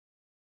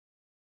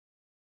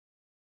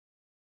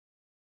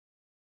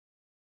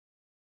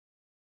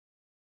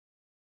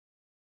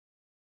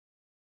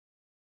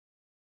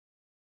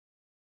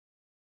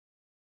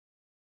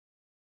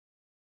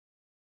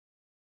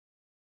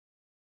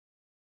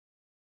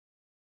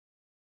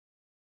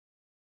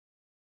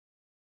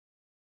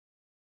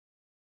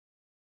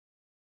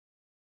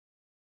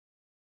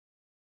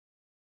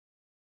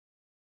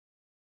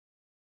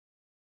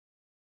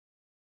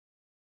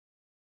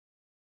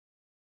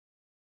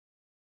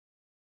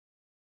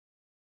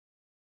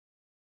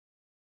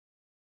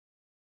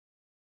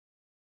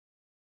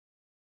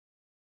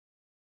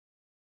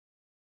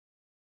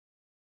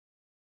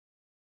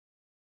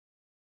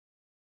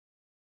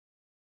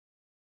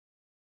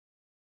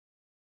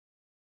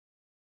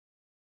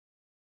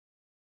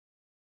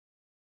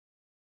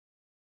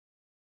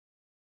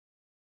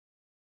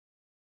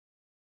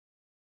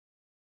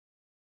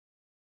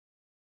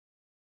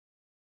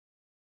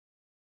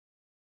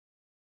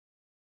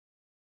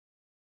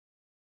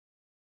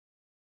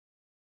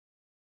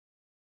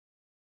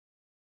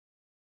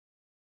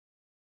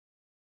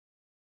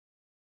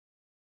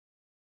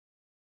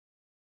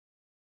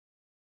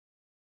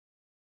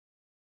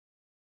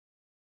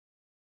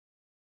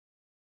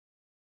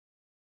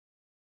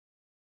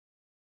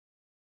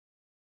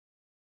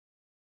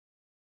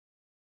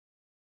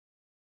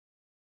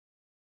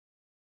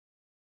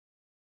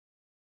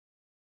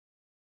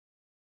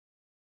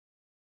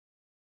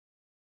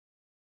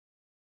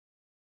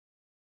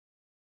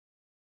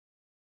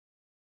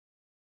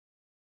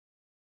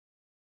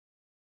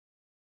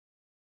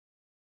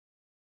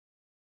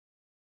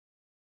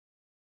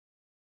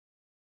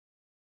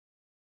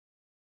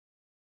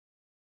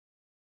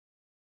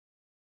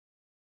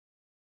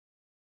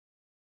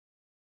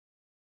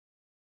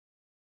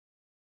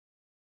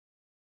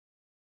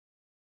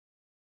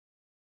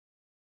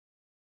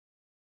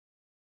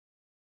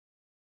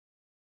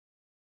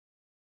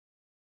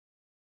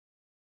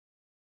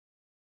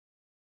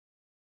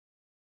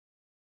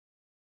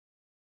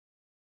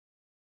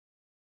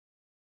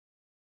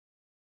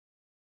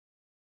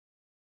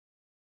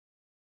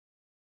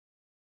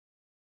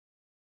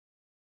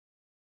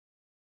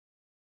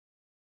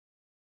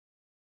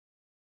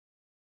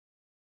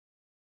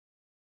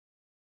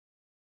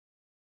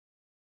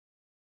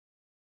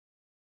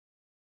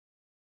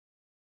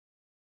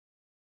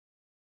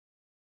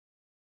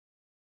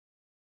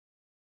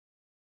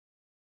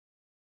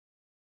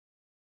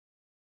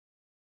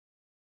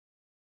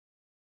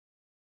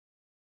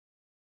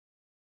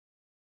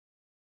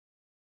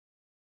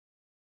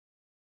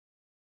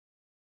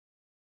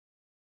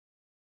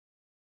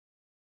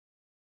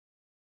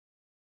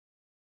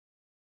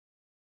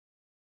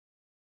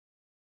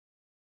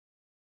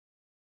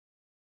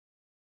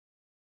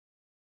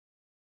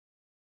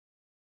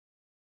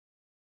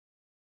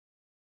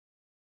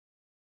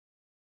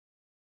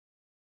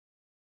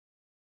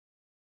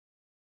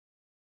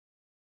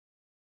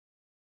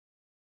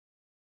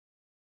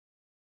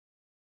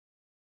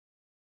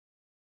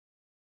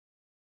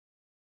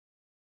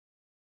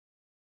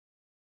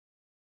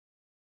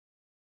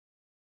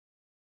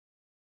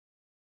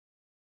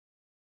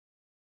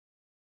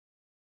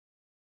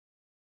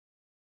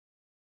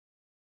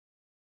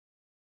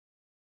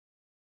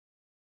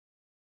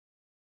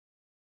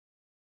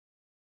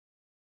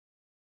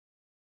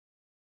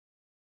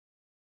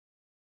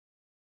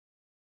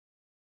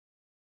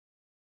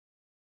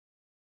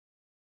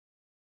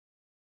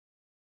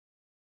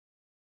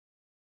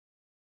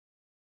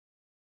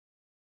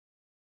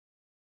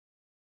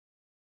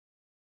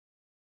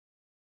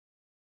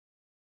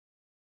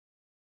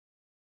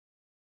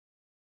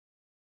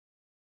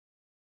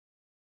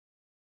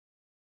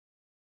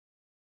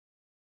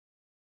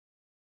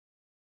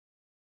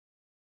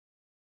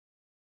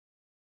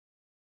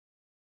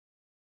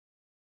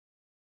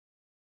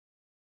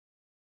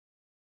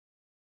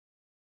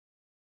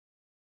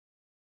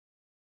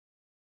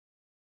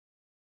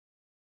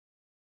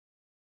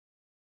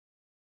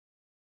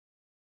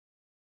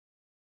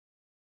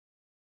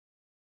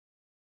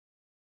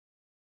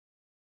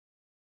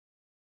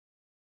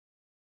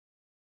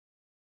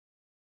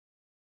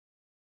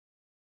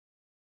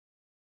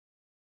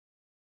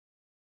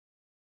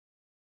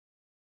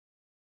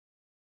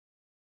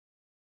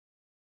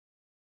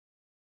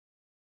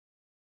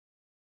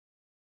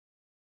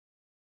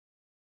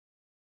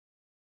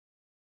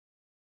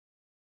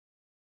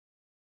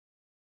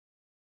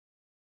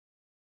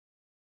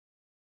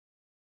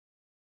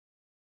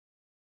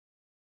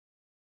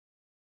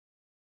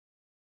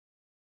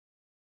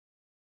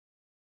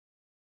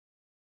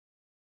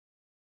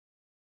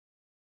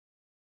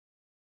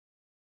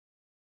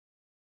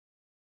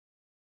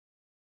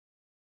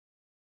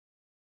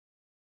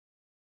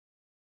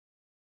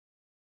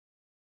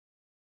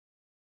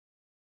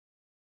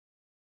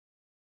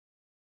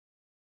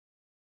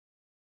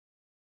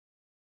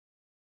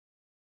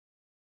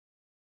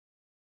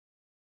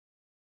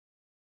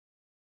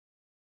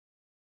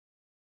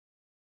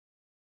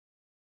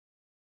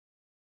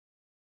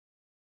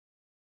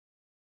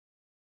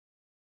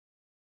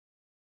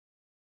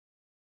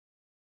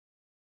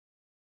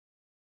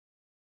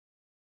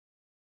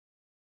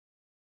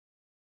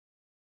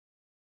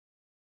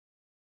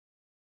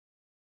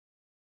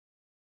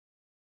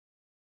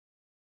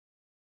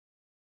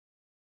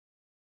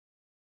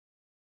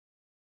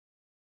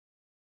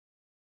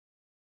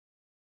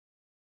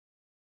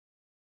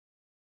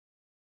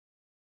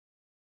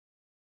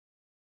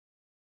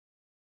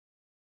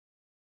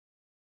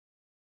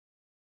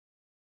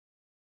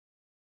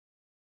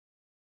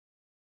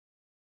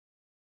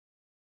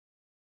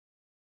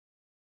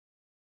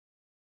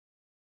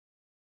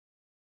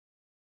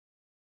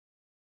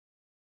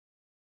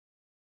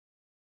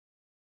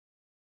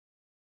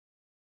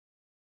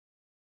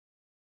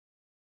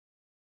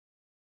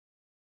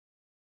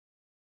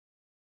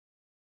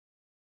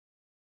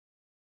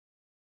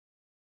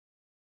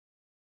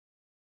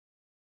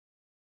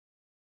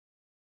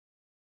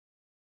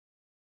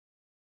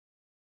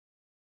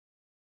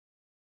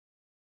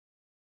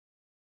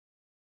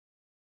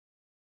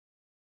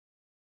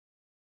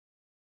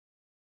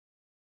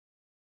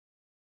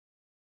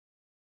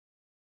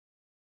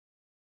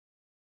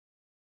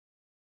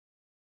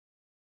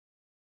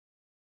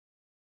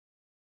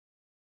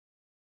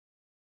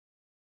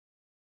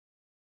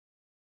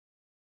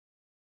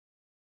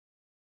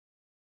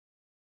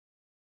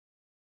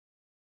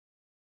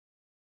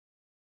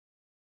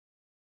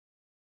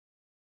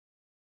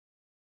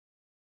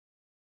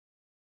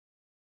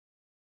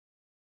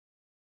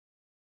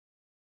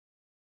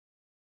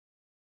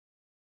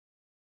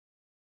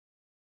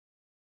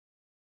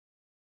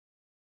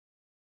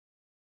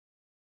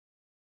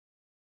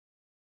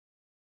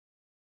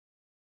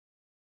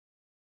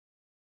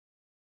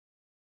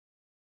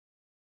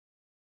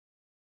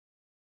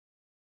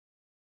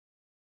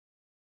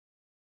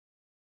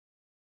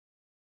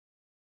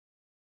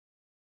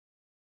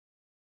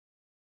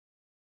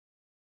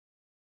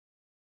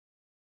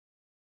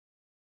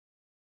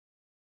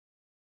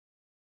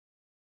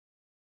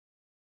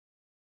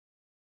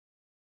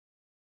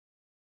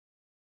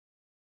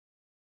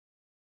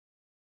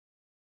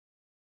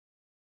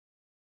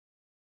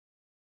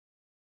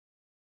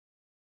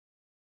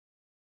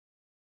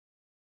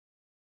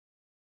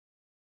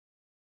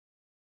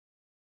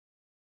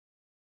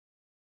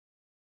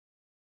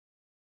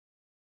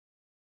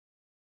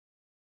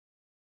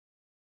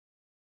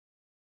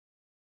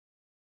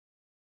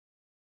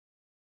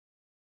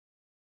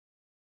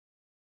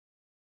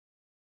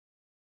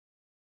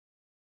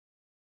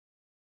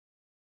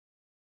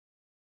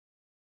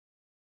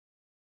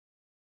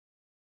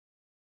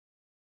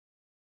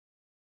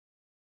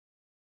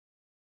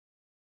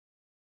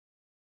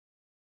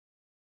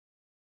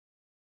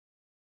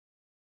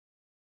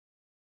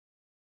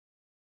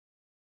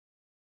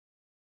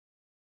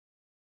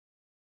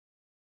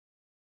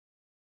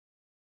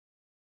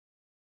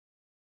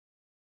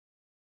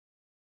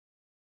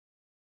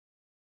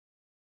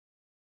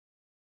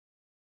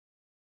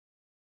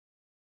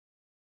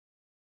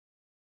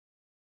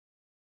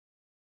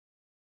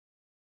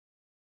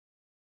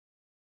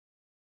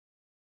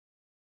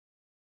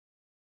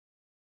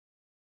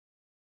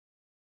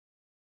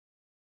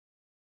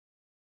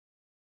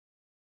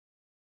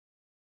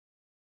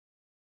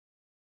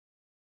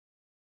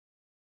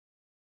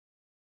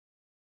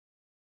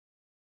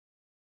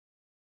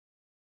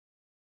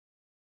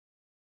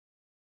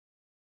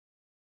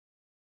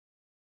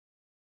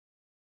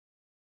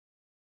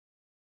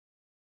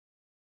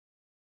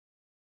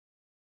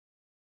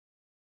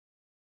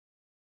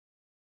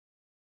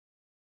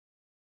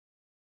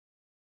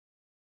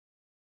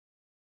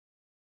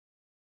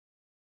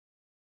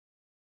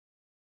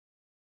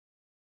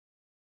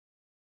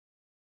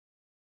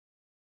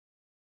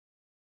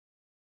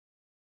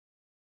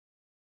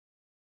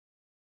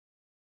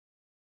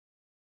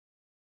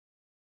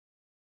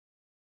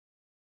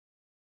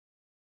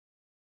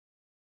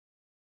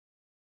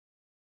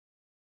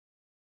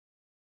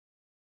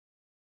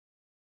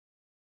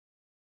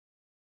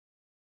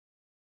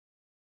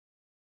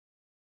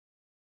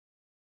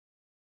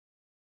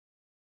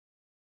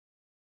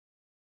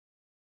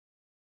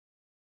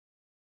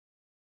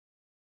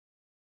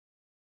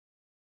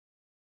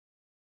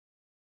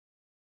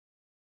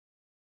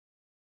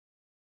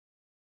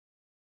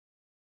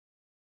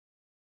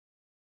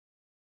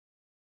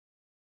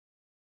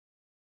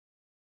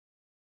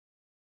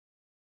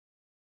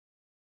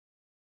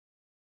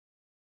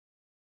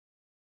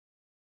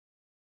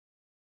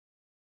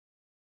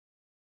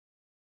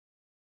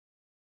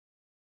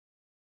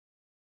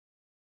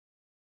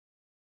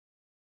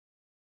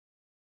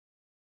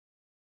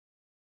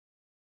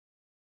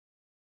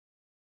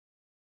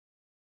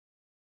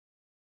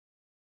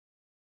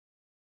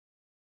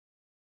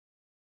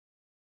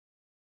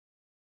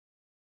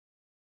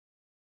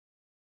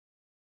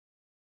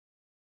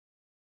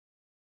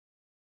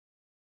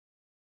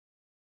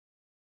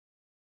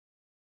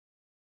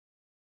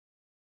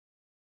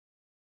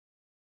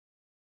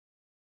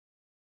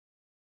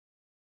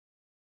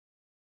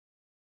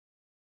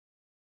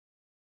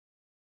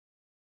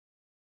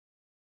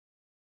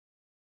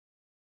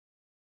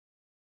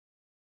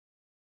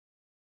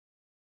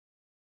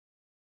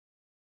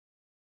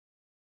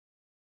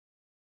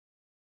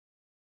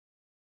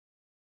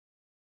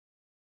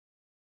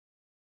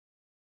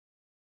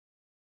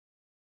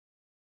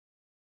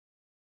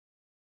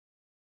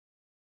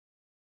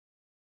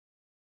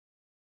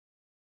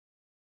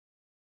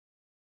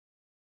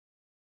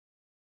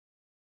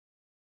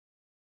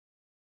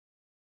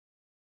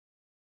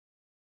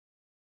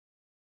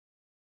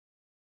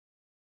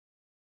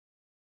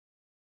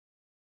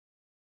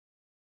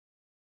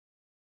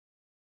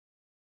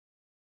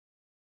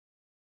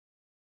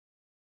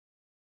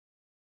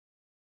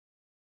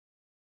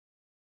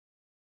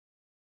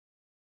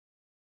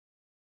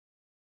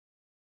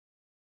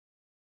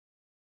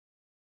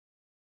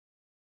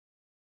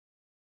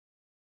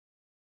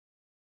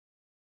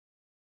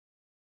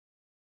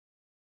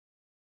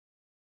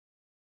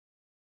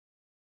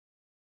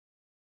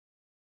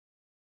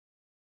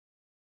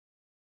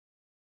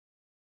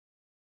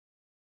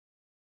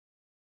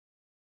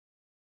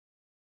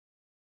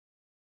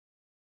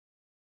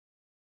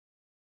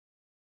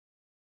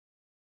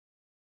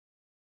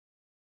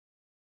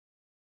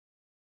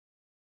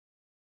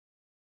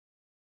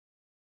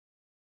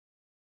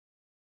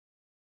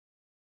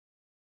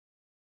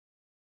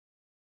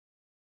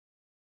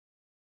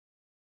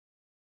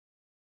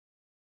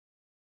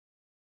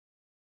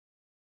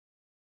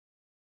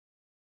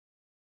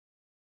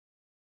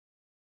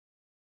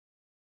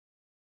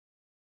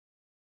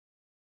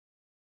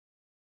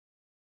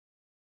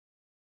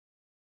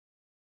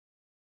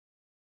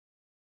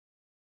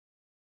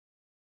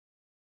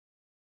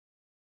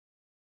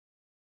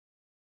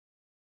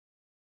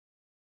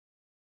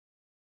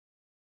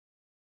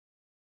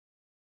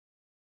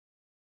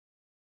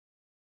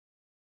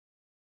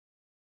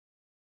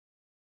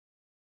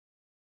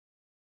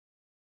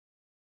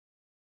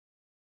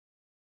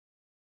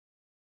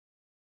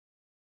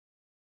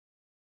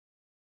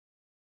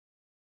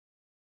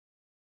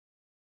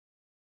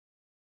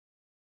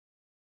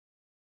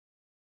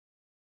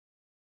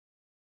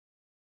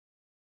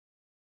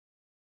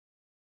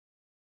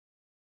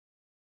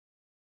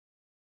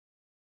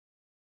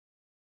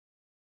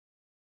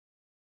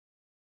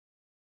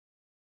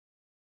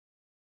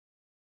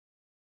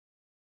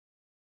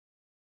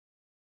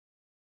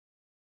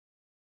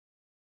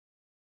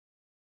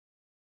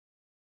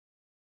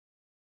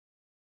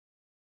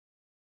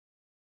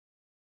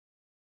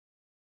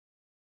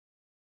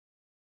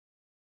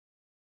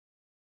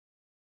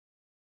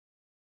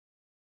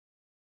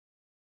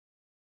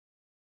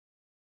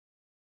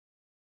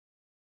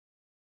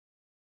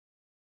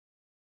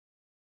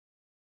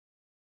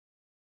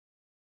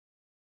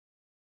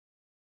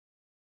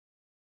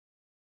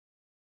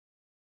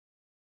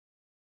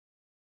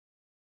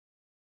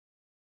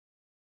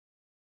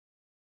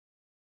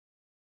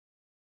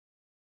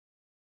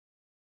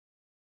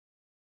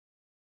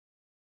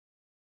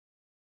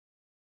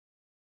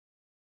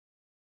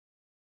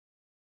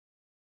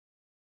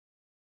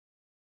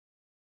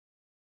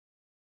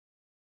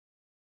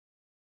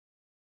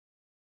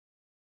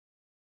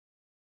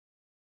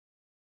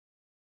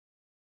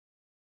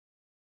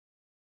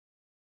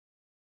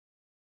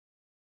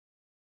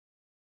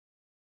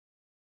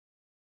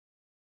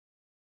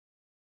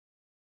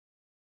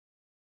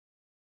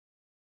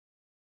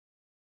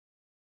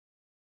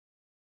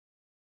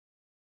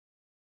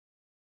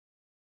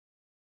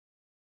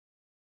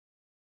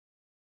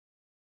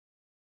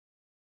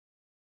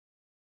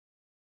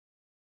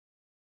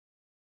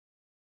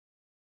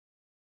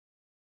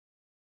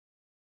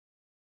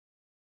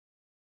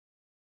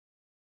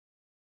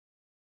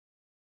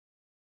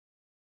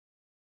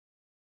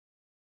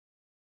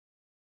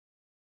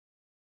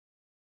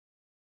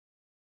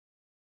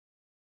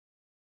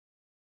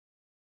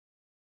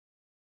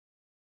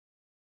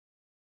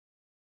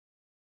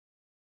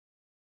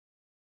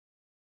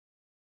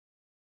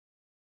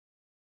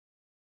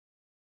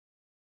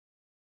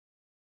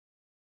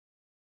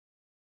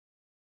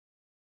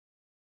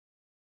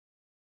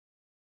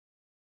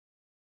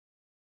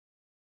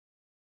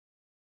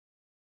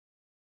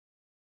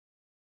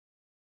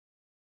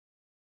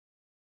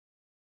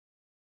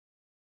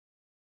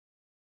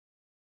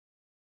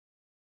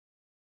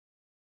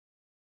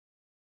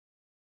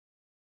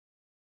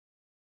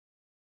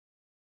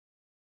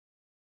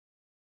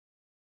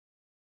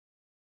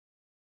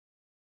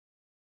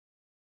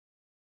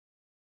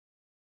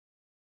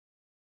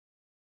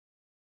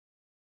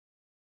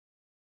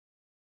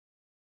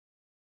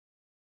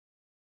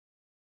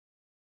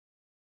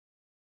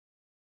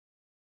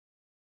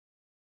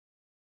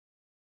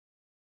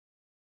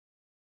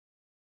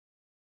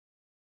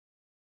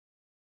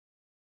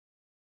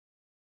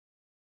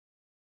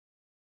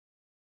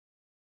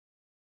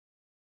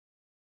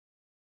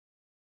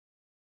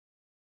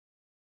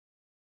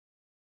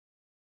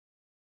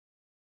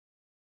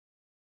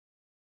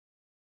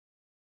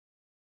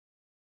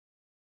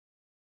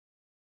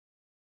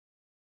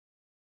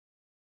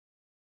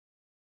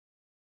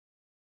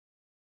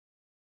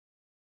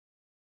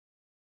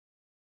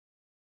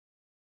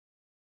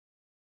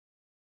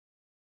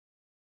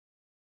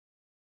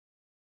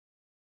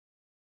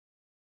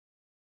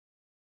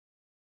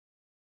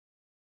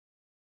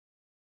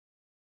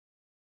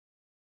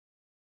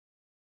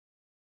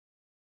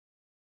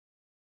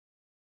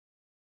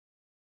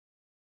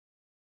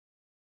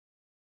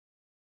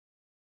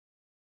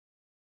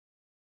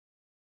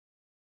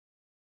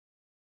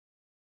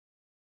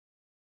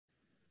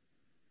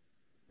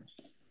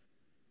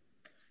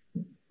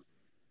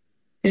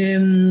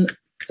the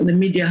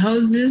media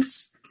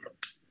houses,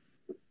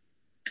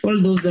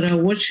 all those that are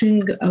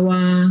watching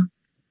our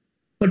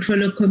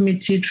portfolio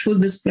committee through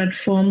this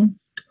platform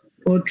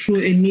or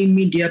through any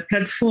media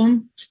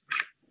platform.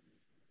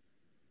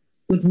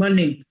 Good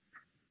morning.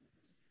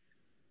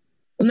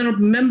 Honorable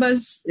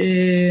members,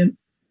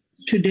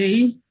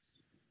 today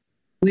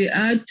we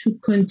are to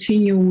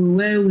continue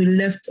where we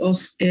left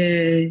off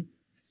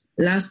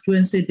last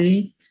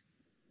Wednesday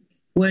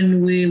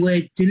when we were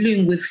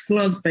dealing with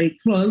clause by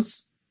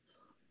clause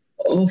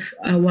of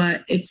our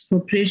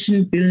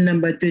expropriation bill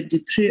number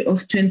 23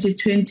 of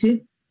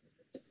 2020,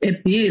 a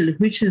bill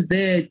which is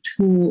there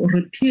to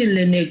repeal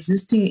an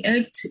existing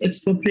act,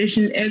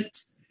 Expropriation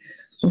Act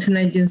of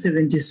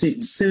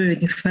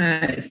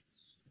 1975.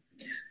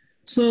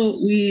 So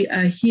we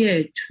are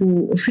here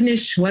to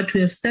finish what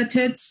we have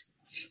started.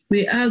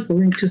 We are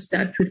going to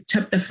start with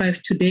Chapter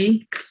 5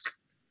 today,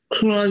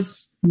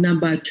 clause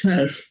number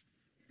 12.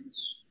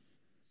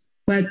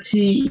 But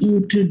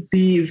it would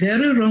be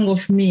very wrong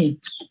of me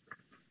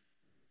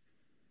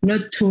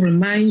not to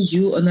remind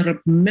you, honorable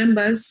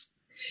members,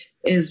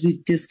 as we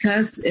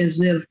discussed, as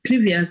we have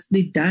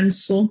previously done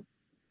so,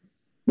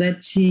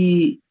 that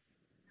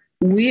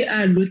we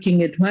are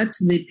looking at what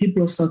the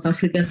people of South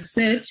Africa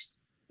said.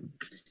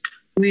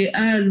 We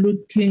are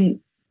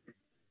looking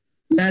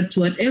that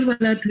whatever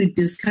that we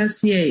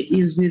discuss here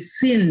is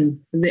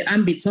within the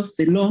ambits of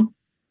the law,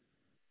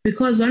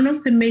 because one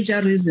of the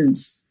major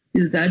reasons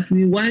is that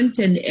we want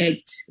an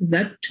act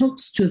that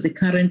talks to the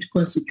current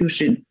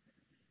constitution,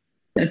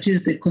 that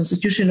is the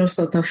Constitution of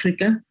South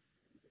Africa,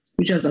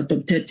 which was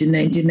adopted in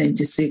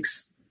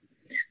 1996.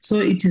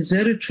 So it is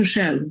very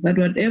crucial that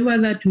whatever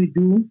that we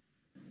do,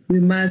 we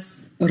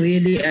must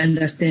really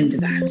understand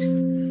that.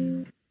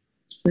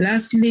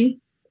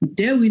 Lastly,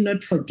 dare we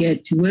not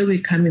forget where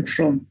we're coming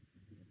from.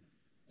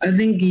 I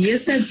think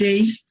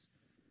yesterday,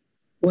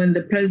 when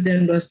the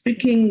president was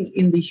speaking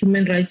in the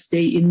Human Rights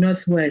Day in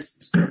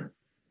Northwest,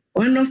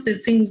 one of the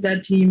things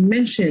that he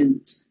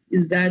mentioned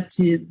is that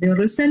the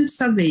recent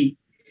survey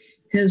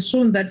has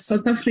shown that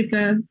South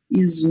Africa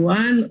is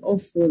one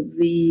of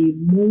the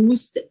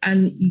most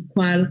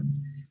unequal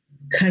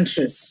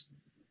countries.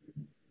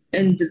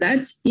 And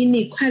that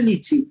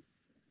inequality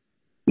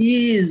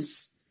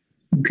is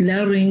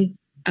glaring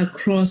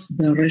across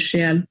the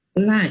racial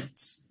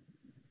lines.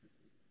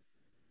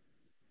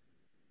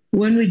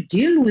 When we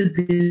deal with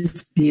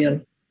this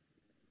bill,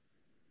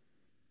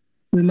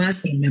 we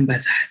must remember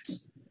that.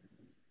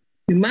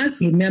 We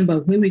must remember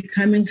where we're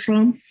coming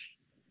from.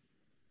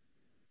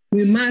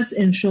 We must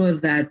ensure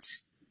that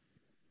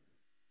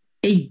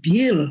a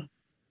bill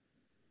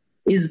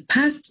is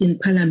passed in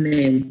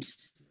Parliament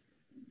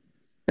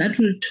that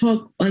will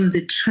talk on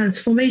the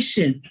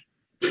transformation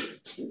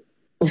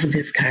of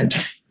this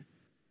country.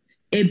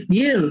 A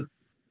bill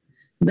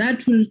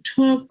that will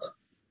talk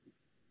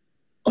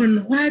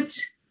on what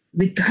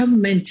the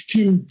government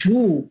can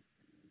do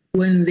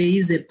when there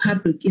is a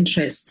public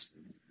interest,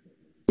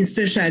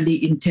 especially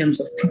in terms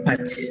of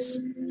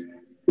properties.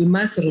 We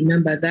must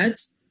remember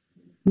that.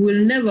 We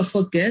will never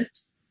forget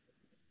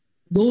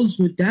those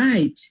who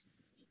died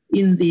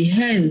in the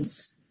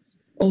hands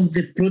of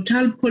the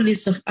brutal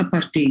police of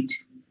apartheid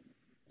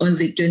on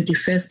the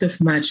 21st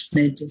of March,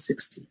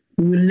 1960.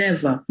 We will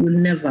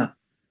never.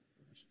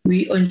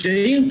 We are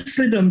enjoying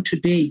freedom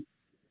today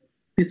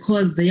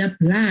because their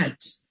blood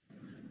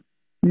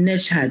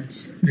nurtured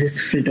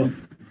this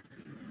freedom.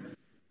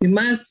 We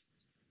must,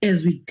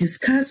 as we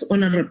discuss,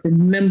 honorable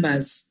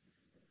members,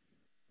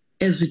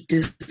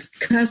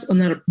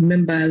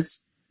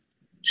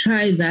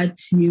 try that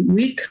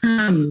we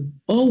come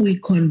or we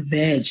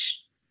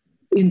converge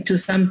into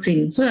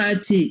something so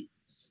that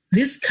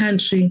this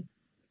country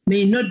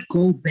may not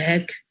go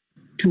back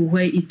to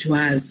where it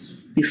was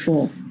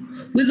before.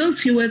 With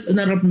those few words,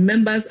 honorable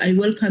members, I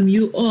welcome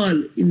you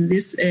all in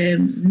this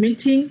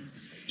meeting.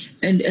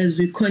 And as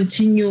we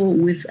continue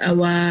with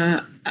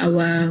our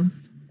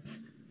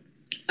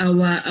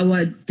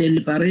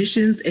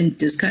deliberations and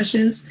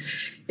discussions,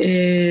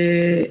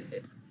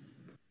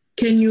 can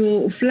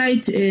you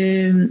flight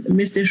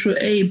Mr.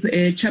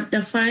 Shoaib,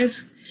 Chapter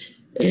 5,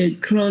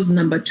 clause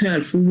number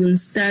 12? We will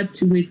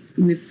start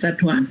with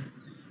that one.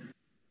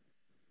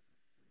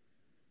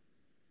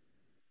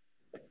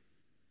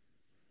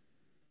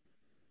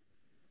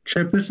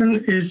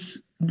 Chairperson,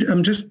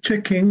 I'm just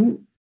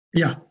checking.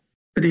 Yeah,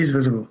 it is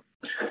visible.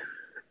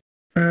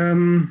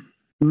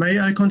 May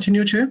I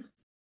continue, Chair?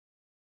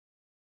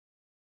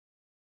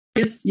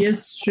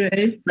 Yes,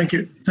 Chair. Thank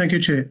you,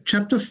 Chair.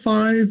 Chapter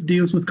 5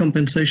 deals with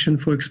compensation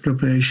for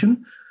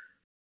expropriation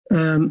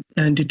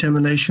and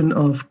determination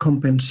of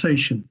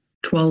compensation.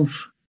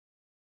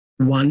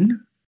 12.1.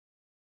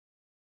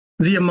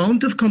 The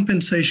amount of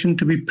compensation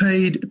to be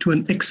paid to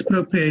an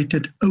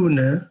expropriated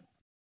owner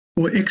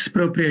or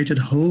expropriated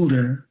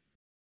holder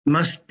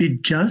must be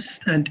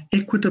just and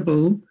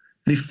equitable,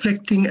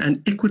 reflecting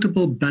an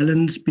equitable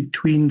balance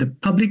between the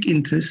public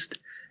interest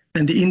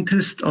and the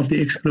interest of the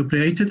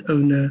expropriated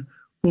owner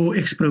or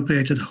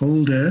expropriated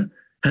holder,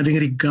 having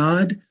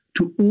regard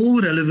to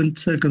all relevant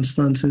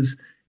circumstances,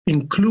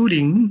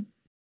 including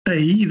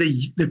A,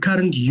 the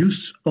current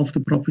use of the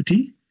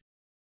property,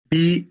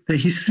 B, the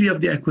history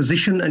of the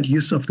acquisition and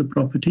use of the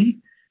property,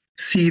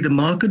 C, the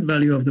market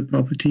value of the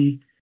property,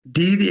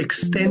 D, the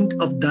extent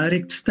of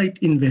direct state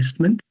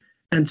investment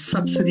and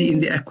subsidy in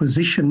the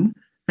acquisition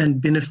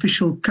and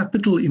beneficial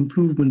capital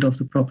improvement of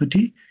the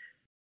property,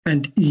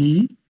 and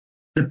E,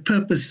 the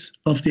purpose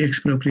of the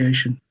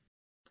expropriation.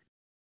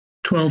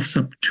 12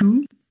 sub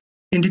 2,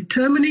 in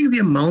determining the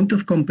amount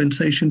of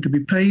compensation to be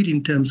paid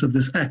in terms of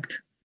this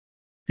Act,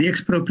 the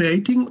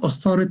expropriating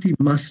authority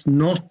must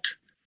not,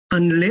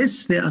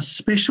 unless there are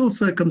special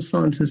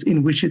circumstances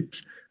in which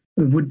it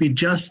would be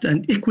just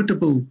and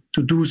equitable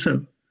to do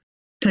so,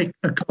 take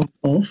account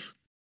of,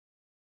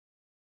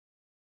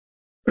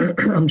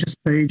 I'm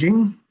just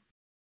paging.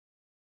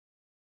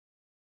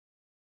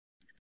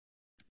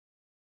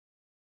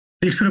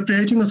 The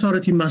expropriating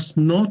authority must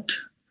not,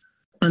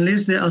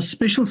 unless there are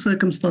special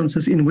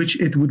circumstances in which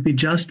it would be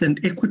just and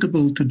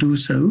equitable to do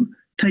so,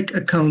 take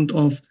account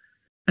of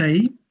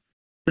A,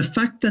 the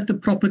fact that the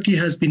property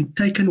has been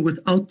taken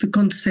without the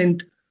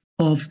consent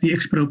of the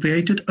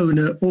expropriated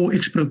owner or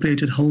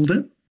expropriated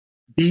holder,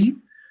 B,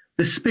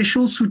 the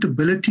special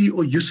suitability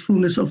or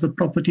usefulness of the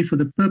property for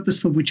the purpose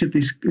for which it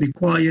is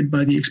required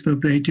by the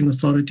expropriating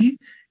authority,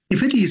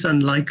 if it is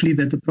unlikely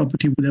that the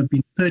property would have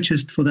been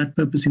purchased for that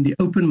purpose in the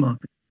open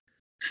market.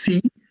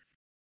 C,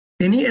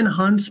 any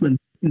enhancement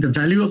in the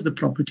value of the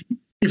property,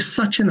 if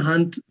such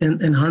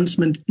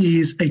enhancement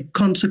is a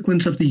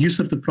consequence of the use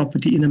of the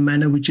property in a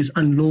manner which is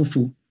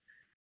unlawful.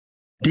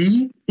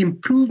 D,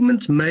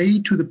 improvements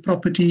made to the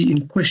property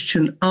in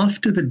question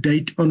after the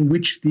date on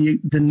which the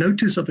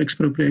notice of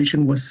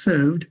expropriation was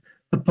served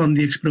upon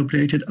the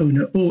expropriated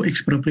owner or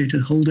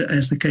expropriated holder,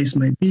 as the case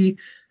may be,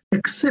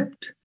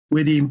 except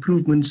where the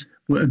improvements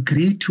were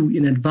agreed to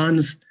in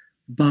advance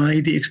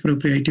by the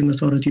expropriating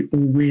authority or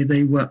where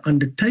they were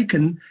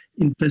undertaken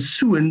in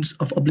pursuance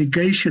of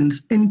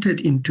obligations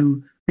entered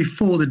into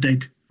before the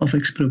date of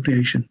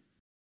expropriation.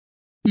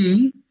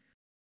 E,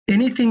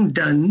 anything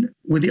done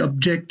with the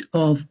object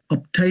of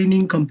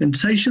obtaining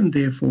compensation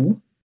therefore,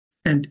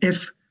 and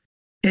F,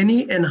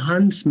 any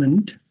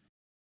enhancement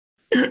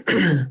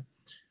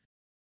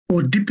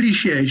or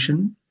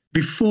depreciation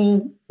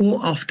before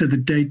or after the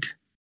date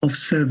of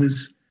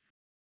service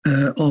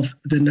of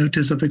the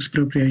notice of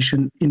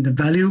expropriation in the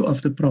value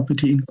of the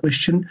property in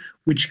question,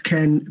 which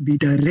can be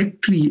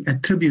directly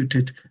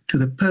attributed to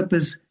the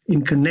purpose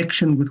in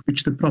connection with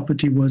which the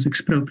property was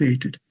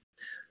expropriated.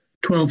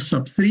 12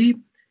 sub 3,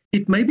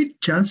 it may be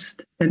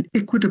just and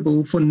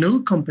equitable for no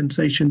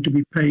compensation to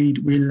be paid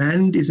where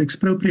land is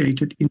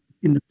expropriated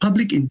in the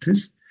public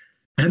interest,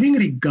 having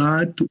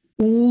regard to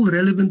all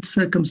relevant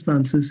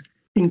circumstances,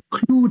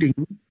 including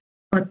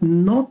but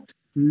not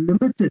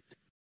limited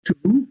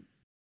to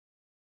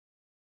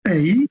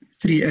A,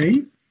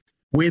 3A,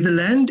 where the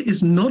land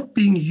is not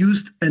being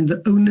used and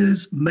the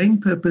owner's main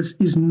purpose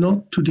is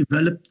not to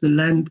develop the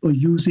land or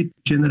use it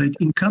to generate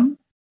income,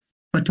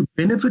 but to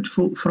benefit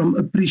from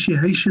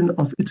appreciation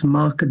of its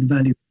market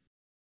value.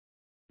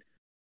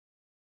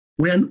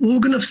 Where an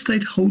organ of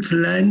state holds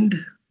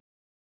land,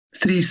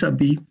 3 sub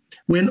B,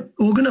 when an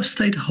organ of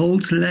state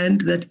holds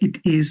land that it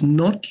is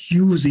not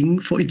using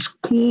for its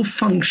core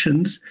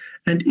functions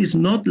and is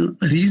not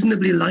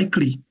reasonably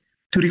likely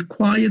to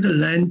require the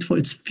land for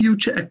its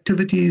future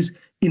activities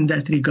in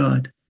that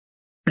regard,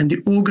 and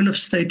the organ of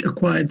state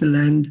acquired the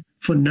land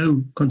for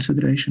no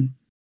consideration.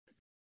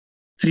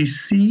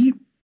 3C,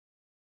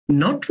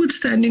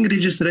 notwithstanding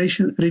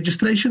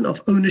registration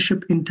of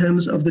ownership in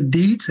terms of the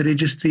Deeds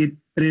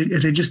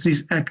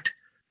Registries Act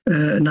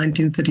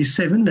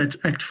 1937, that's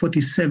Act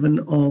 47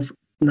 of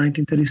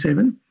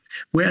 1937,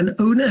 where an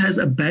owner has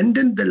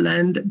abandoned the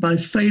land by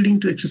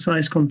failing to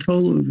exercise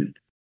control over it.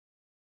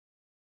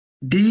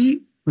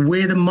 D,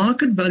 where the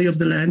market value of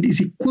the land is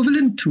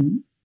equivalent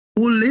to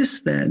or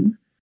less than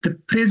the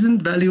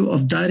present value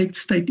of direct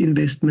state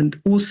investment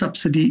or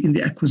subsidy in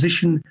the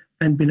acquisition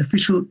and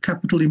beneficial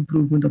capital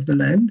improvement of the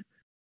land.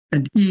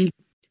 And E,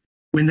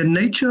 when the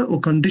nature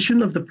or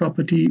condition of the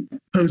property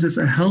poses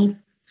a health,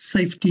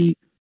 safety,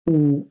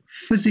 or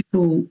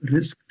physical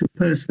risk to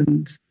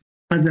persons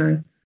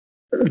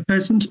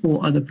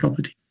or other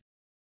property.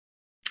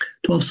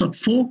 12 sub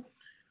 4,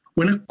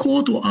 when a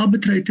court or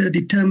arbitrator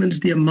determines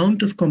the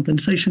amount of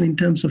compensation in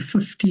terms of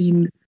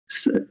 15,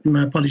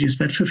 my apologies,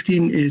 that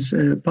 15 is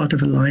part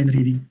of a line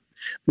reading.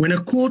 When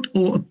a court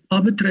or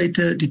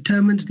arbitrator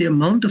determines the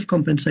amount of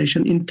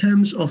compensation in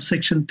terms of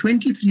Section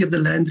 23 of the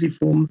Land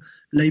Reform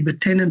Labour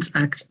Tenants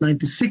Act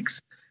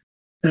 96,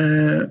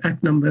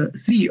 Act number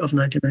 3 of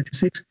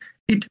 1996,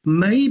 it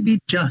may be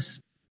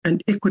just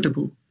and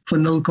equitable for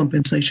no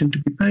compensation to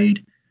be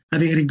paid,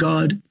 having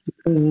regard to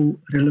all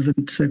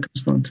relevant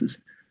circumstances.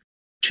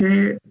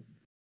 Chair,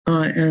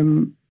 I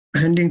am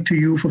handing to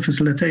you for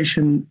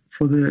facilitation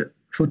for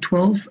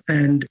 12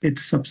 and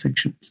its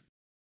subsections.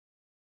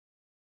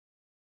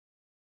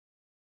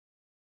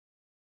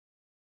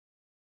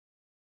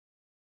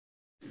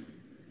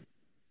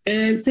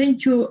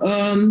 Thank you,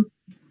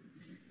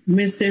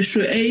 Mr.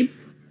 Shuaib,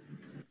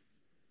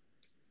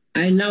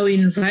 I now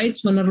invite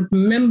honorable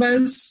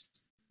members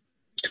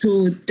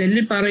to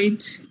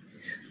deliberate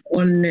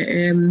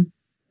on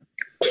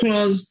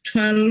clause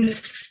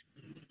 12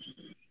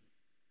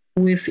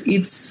 with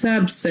its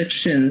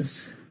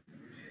subsections.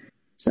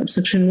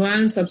 Subsection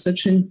 1,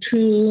 subsection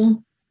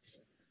 2,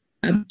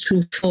 up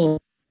to 4.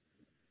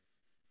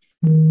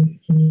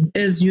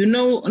 As you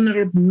know,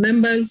 honorable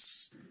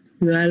members,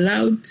 you are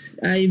allowed.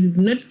 I'm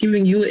not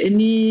giving you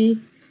any,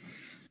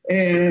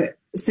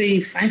 say,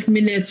 5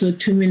 minutes or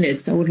 2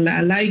 minutes. I would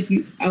like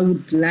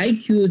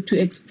you to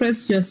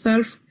express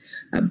yourself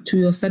up to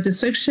your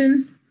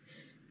satisfaction.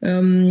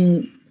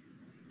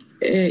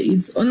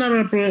 It's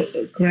Honorable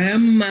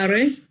Graham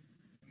Murray.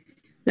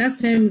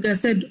 Last time I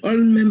said all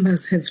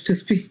members have to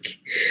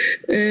speak.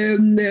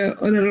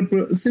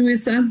 Honorable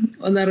Suisa,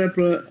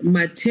 Honorable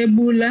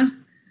Matebula.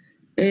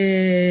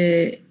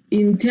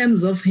 In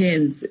terms of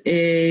hands,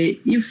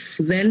 if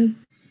then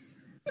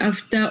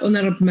after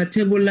Honorable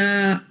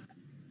Matebula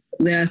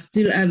there are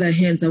still other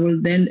hands, I will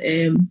then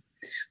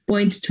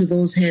point to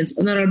those hands.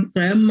 Honorable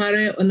Graham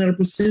Murray,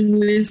 Honorable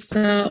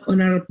Suisa,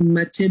 Honorable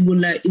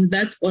Matebula, in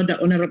that order,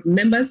 honorable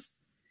members.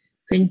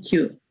 Thank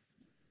you.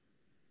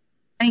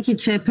 Thank you,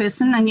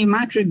 Chairperson. And you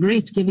might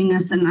regret giving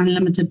us an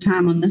unlimited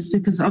time on this,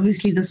 because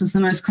obviously this is the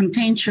most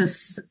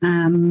contentious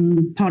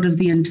part of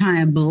the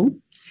entire bill.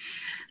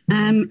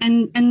 And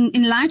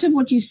in light of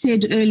what you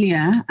said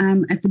earlier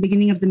at the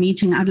beginning of the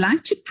meeting, I'd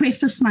like to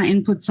preface my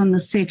inputs on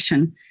this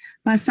section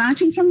by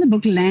citing from the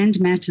book Land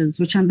Matters,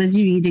 which I'm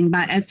busy reading,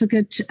 by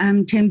Advocate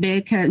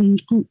Tembeka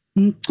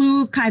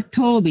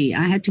Nku-Kaitobi.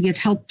 I had to get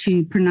help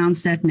to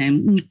pronounce that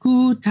name,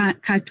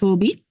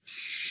 Nku-Kaitobi.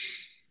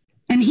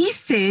 And he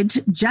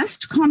said,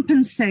 just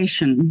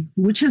compensation,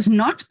 which has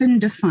not been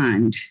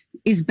defined,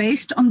 is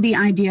based on the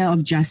idea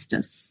of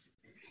justice.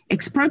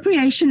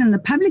 Expropriation in the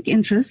public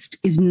interest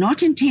is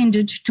not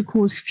intended to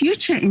cause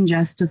future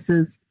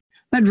injustices,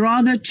 but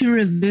rather to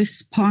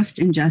reverse past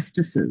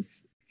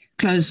injustices.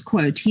 Close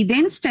quote. He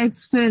then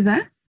states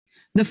further,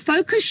 the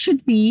focus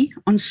should be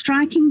on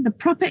striking the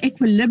proper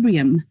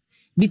equilibrium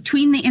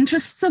between the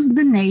interests of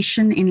the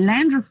nation in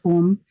land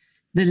reform,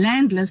 the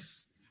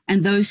landless,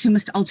 and those who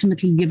must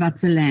ultimately give up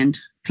the land,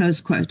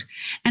 close quote.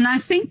 And I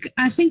think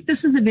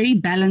this is a very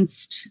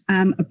balanced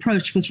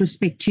approach with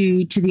respect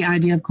to the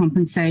idea of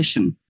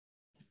compensation.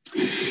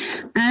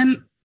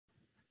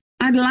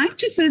 I'd like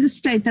to further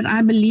state that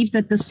I believe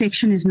that this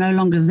section is no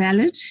longer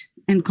valid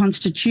and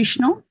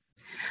constitutional,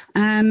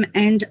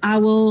 and I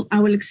will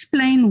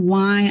explain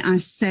why I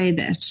say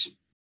that.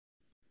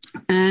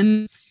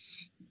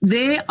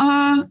 There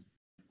are,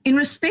 in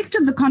respect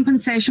of the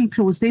compensation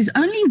clause, there's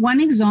only one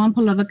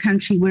example of a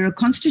country where a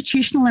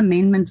constitutional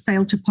amendment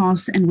failed to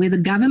pass and where the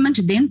government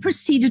then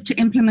proceeded to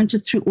implement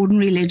it through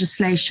ordinary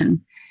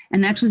legislation,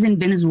 and that was in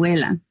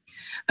Venezuela.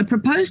 A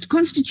proposed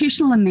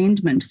constitutional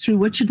amendment through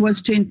which it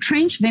was to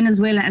entrench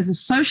Venezuela as a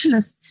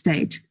socialist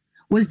state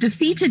was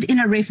defeated in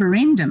a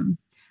referendum,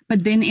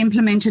 but then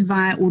implemented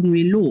via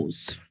ordinary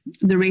laws.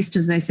 The rest,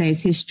 as they say,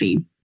 is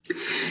history.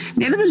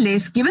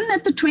 Nevertheless, given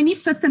that the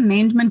 25th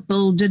Amendment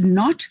Bill did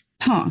not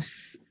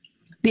pass,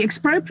 the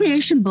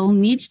Expropriation Bill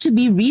needs to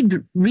be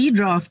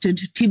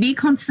redrafted to be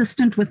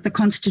consistent with the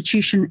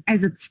Constitution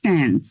as it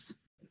stands.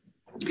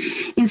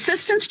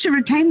 Insistence to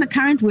retain the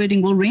current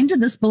wording will render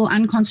this bill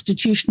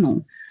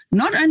unconstitutional,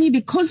 not only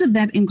because of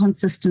that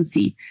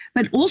inconsistency,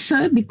 but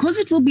also because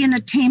it will be an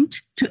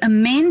attempt to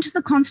amend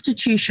the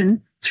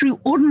Constitution through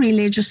ordinary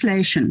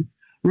legislation,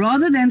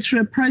 rather than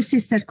through a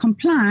process that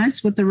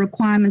complies with the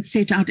requirements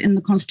set out in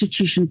the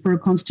Constitution for a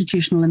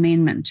constitutional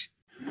amendment.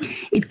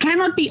 It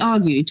cannot be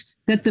argued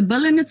that the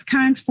bill in its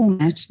current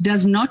format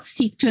does not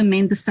seek to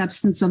amend the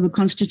substance of the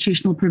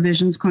constitutional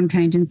provisions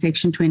contained in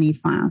Section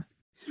 25.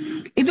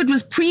 If it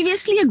was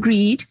previously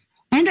agreed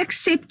and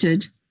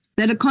accepted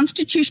that a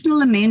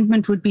constitutional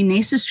amendment would be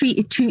necessary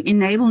to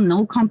enable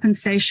null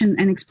compensation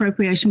and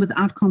expropriation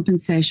without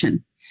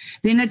compensation,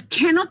 then it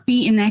cannot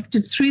be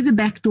enacted through the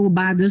back door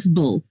by this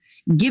bill,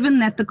 given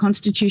that the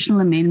constitutional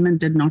amendment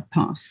did not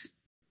pass.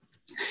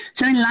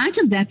 So in light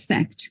of that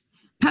fact,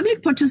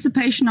 public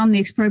participation on the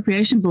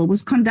expropriation bill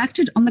was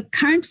conducted on the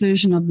current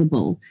version of the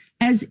bill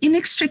as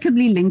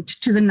inextricably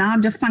linked to the now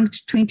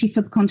defunct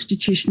 25th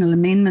Constitutional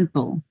Amendment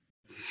Bill.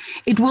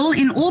 It will,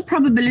 in all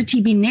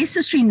probability, be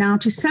necessary now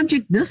to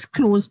subject this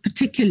clause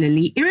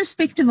particularly,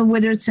 irrespective of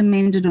whether it's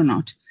amended or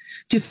not,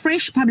 to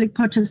fresh public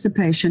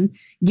participation,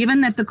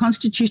 given that the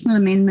constitutional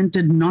amendment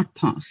did not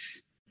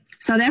pass.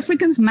 South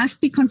Africans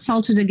must be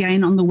consulted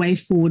again on the way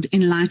forward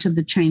in light of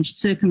the changed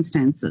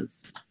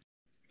circumstances.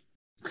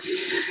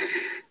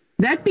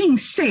 That being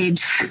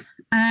said,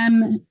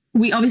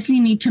 we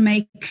obviously need to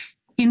make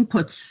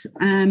inputs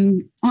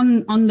on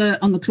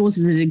the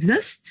clauses that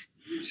exist.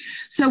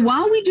 So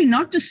while we do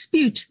not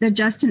dispute that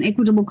just and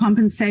equitable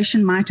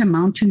compensation might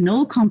amount to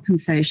null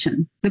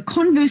compensation, the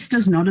converse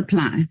does not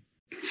apply.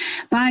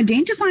 By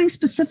identifying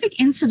specific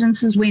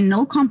incidences where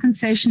null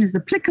compensation is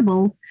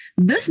applicable,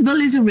 this bill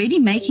is already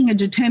making a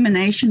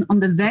determination on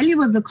the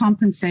value of the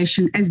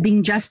compensation as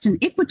being just and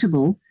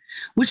equitable,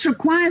 which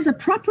requires a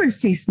proper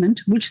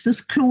assessment, which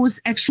this clause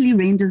actually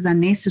renders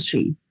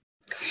unnecessary.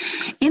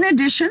 In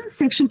addition,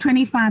 Section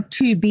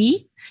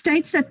 25(2)(b)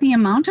 states that the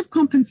amount of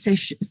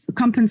compensation,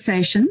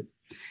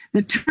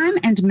 the time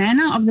and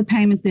manner of the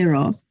payment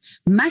thereof,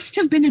 must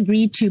have been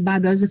agreed to by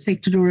those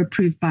affected or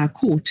approved by a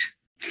court.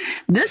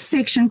 This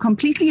section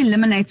completely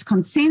eliminates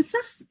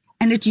consensus,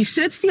 and it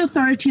usurps the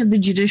authority of the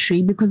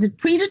judiciary because it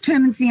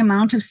predetermines the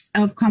amount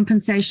of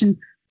compensation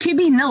to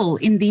be nil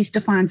in these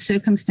defined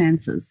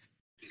circumstances.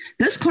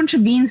 This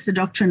contravenes the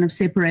doctrine of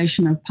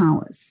separation of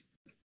powers.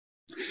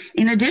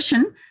 In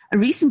addition, a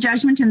recent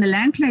judgment in the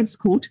Landclaves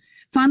Court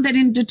found that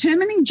in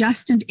determining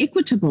just and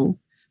equitable,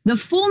 the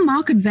full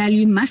market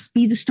value must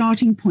be the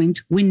starting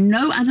point when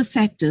no other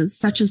factors,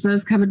 such as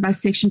those covered by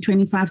Section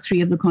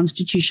 25(3) of the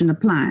Constitution,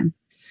 apply.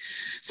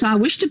 So I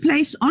wish to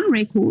place on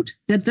record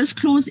that this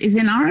clause is,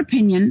 in our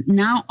opinion,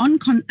 now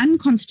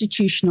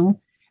unconstitutional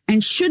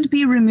and should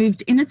be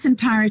removed in its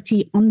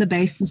entirety on the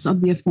basis of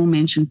the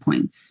aforementioned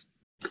points.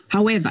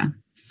 However,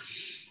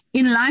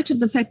 in light of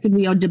the fact that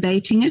we are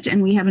debating it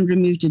and we haven't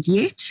removed it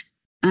yet,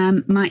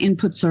 my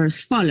inputs are as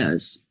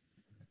follows.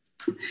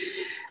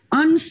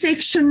 On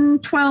Section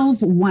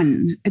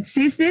 12(1), it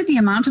says there the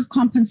amount of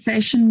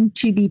compensation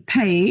to be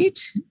paid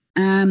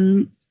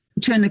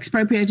to an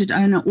expropriated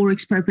owner or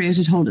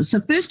expropriated holder. So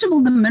first of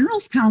all, the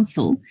Minerals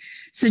Council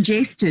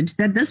suggested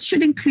that this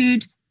should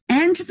include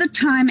and the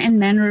time and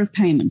manner of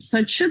payment. So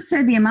it should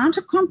say the amount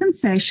of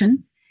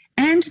compensation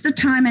and the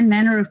time and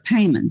manner of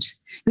payment,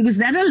 because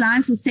that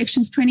aligns with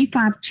Sections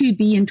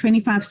 25(2)(b) and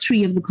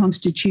 25(3) of the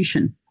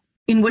Constitution,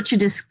 in which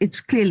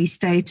it's clearly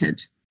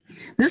stated.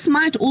 This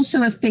might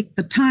also affect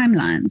the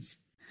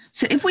timelines.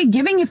 So if we're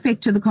giving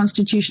effect to the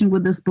Constitution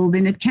with this bill,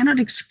 then it cannot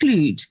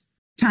exclude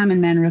time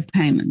and manner of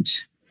payment.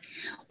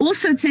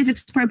 Also, it says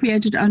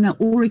expropriated owner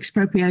or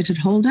expropriated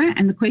holder,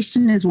 and the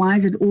question is, why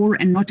is it or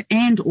and not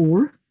and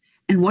or?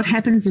 And what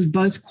happens if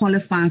both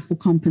qualify for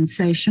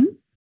compensation?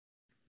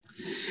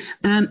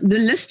 The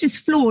list is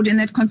flawed in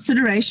that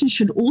consideration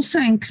should also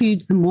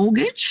include the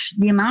mortgage.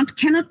 The amount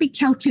cannot be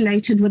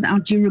calculated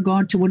without due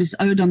regard to what is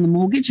owed on the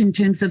mortgage in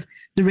terms of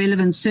the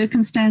relevant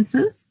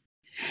circumstances.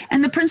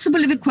 And the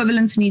principle of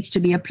equivalence needs to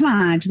be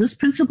applied. This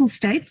principle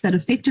states that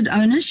affected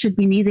owners should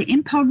be neither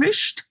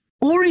impoverished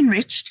or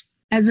enriched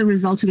as a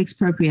result of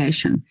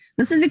expropriation.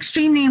 This is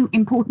extremely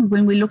important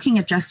when we're looking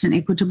at just and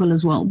equitable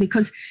as well,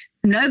 because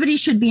nobody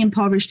should be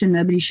impoverished and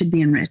nobody should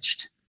be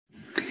enriched.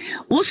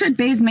 Also, it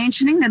bears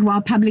mentioning that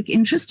while public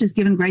interest is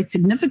given great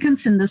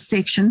significance in this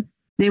section,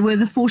 there were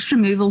the forced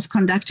removals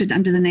conducted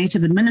under the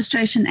Native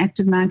Administration Act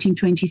of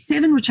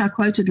 1927, which I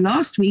quoted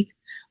last week,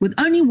 with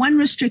only one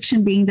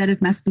restriction being that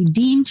it must be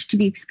deemed to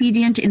be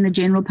expedient in the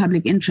general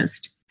public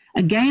interest.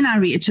 Again, I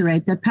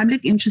reiterate that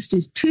public interest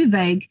is too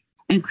vague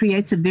and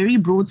creates a very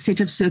broad set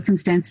of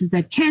circumstances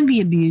that can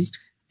be abused,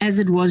 as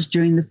it was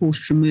during the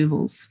forced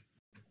removals.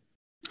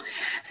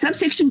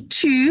 Subsection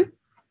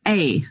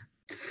 2A.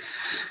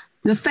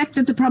 The fact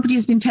that the property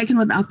has been taken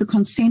without the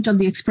consent of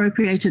the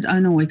expropriated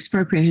owner or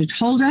expropriated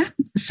holder.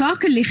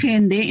 Sake Liche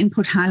in their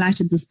input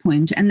highlighted this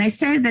point, and they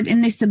say that in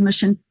their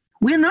submission,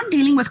 we're not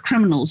dealing with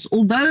criminals.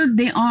 Although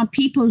there are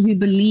people who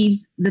believe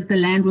that the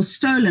land was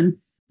stolen,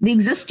 the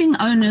existing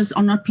owners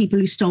are not people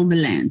who stole the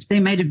land.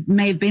 They may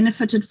have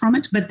benefited from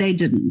it, but they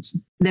didn't.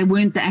 They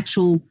weren't the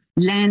actual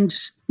land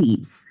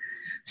thieves.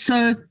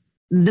 So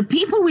the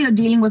people we are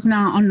dealing with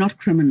now are not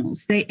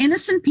criminals. They're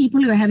innocent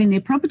people who are having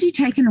their property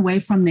taken away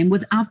from them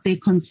without their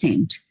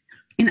consent.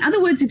 In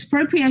other words,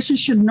 expropriation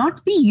should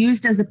not be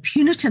used as a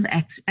punitive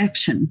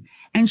action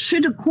and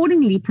should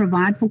accordingly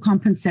provide for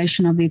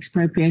compensation of the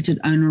expropriated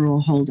owner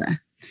or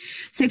holder.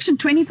 Section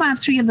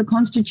 25(3) of the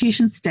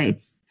Constitution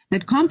states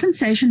that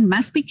compensation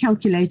must be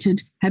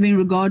calculated having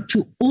regard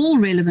to all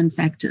relevant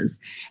factors.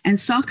 And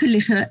Sake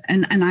Liche,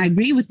 and I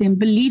agree with them,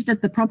 believe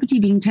that the property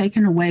being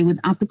taken away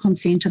without the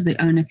consent of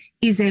the owner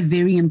is a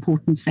very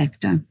important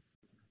factor.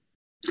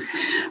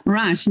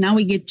 Right, now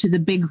we get to the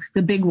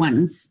big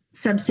ones,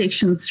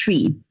 subsection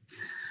 3.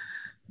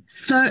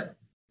 So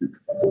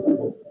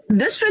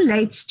this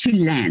relates to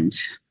land.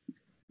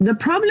 The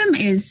problem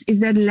is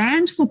that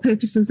land for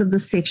purposes of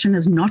this section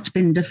has not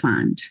been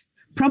defined.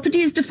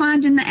 Property is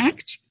defined in the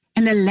Act,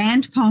 and a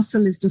land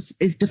parcel is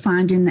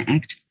defined in the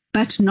Act,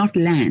 but not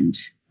land.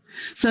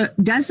 So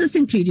does this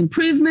include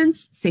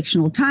improvements,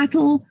 sectional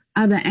title,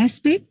 other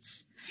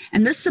aspects?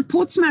 And this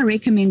supports my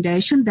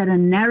recommendation that a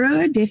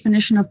narrower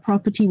definition of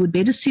property would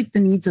better suit the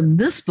needs of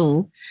this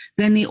bill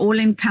than the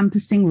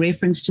all-encompassing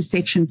reference to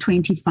Section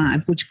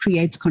 25, which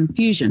creates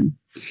confusion.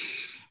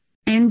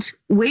 And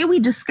where we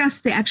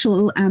discuss the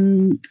actual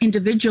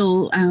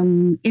individual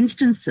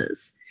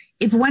instances,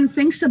 if one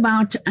thinks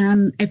about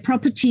a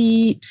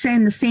property, say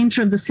in the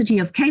center of the city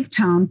of Cape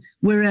Town,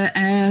 where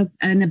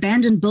an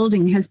abandoned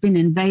building has been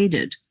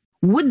invaded,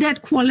 would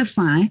that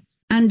qualify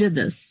under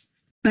this?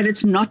 But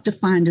it's not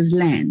defined as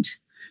land.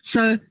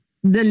 So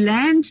the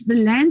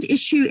land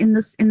issue in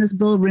this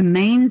bill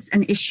remains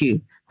an issue,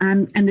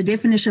 and the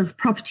definition of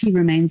property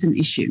remains an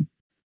issue.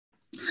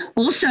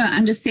 Also,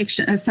 under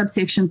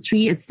subsection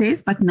 3, it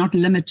says, but not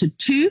limited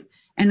to.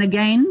 And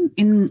again,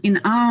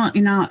 in our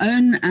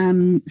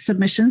own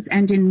submissions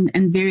and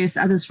in various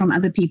others from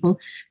other people,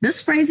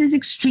 this phrase is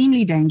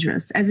extremely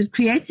dangerous as it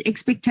creates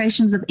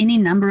expectations of any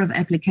number of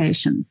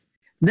applications.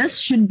 This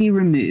should be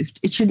removed.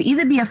 It should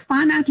either be a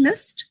finite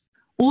list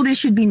or there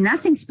should be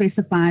nothing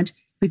specified,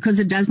 because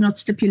it does not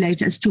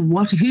stipulate as to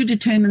who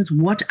determines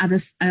what other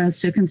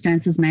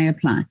circumstances may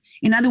apply.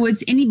 In other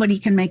words, anybody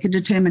can make a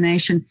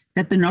determination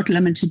that the not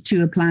limited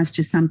to applies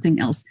to something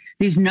else.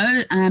 There's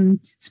no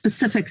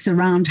specifics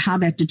around how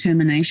that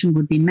determination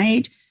would be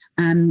made,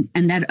 and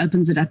that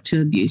opens it up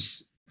to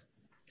abuse.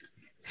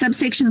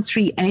 Subsection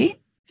 3A.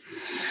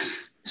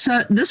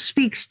 So this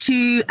speaks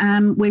to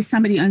where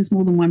somebody owns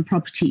more than one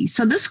property.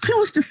 So this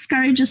clause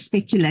discourages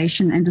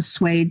speculation and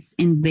dissuades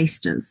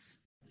investors.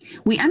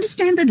 We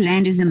understand that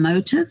land is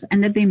emotive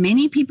and that there are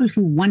many people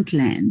who want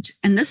land,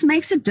 and this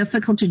makes it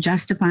difficult to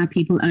justify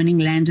people owning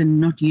land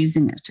and not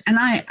using it. And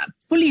I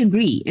fully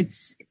agree.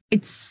 It's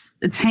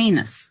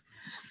heinous.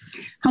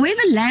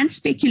 However, land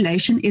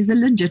speculation is a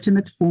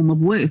legitimate form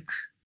of work.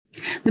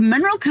 The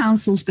Mineral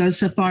Councils go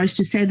so far as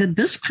to say that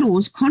this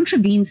clause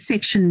contravenes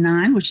Section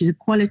 9, which is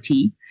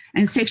equality,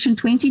 and Section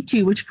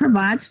 22, which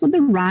provides for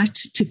the right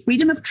to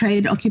freedom of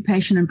trade,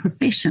 occupation, and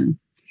profession,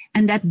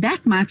 and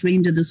that might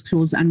render this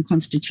clause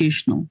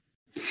unconstitutional.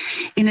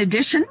 In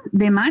addition,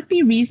 there might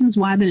be reasons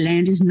why the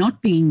land is not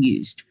being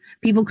used.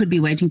 People could be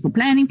waiting for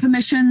planning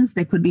permissions.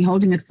 They could be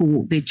holding it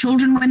for their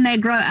children when they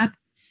grow up.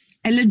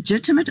 A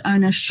legitimate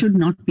owner should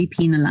not be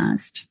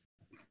penalized.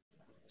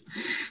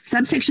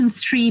 Subsection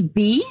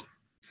 3B.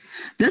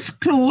 This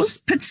clause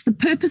pits the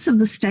purpose of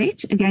the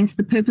state against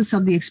the purpose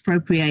of the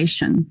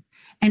expropriation.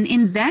 And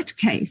in that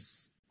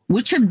case,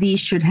 which of these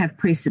should have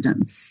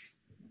precedence?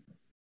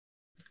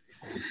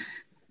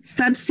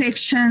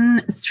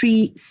 Subsection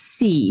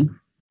 3C.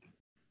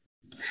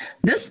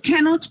 This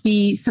cannot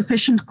be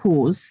sufficient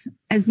cause,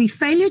 as the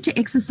failure to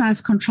exercise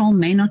control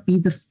may not be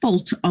the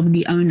fault of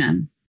the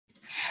owner.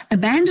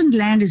 Abandoned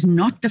land is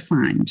not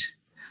defined.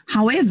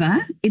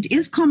 However, it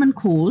is common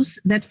cause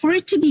that for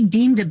it to be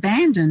deemed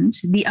abandoned,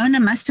 the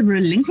owner must have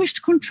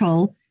relinquished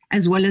control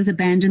as well as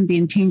abandoned the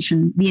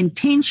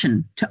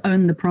intention to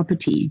own the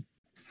property.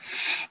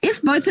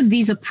 If both of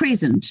these are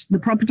present, the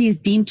property is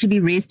deemed to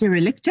be res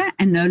derelicta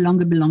and no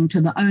longer belong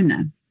to the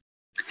owner.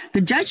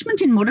 The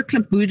judgment in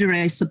Moederklip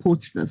Boerdery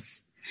supports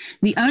this.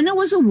 The owner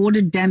was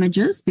awarded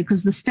damages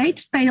because the state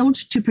failed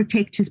to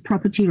protect his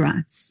property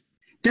rights,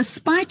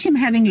 despite him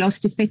having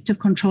lost effective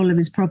control of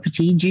his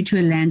property due to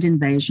a land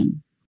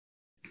invasion.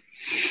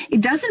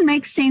 It doesn't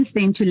make sense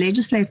then to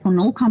legislate for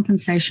null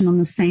compensation on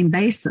the same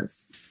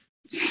basis.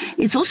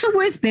 It's also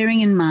worth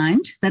bearing in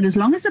mind that as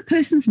long as a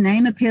person's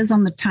name appears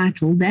on the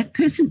title, that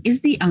person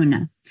is the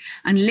owner,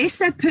 unless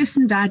that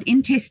person died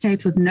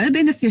intestate with no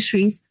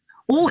beneficiaries,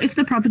 or if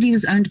the property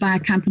was owned by a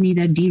company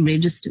that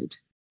deregistered.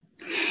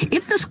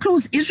 If this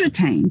clause is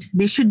retained,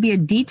 there should be a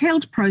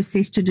detailed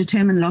process to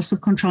determine loss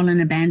of control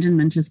and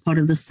abandonment as part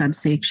of this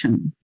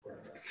subsection.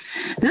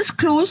 This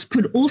clause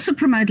could also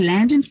promote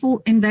land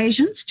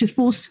invasions to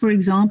force, for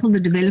example,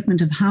 the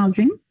development of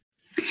housing.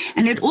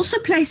 And it also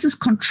places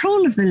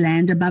control of the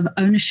land above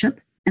ownership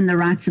and the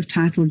rights of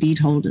title deed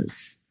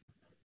holders.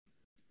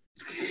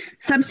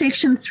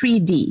 Subsection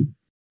 3D.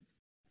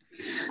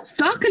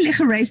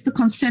 Starke raised the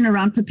concern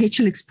around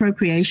perpetual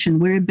expropriation,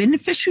 where a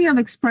beneficiary of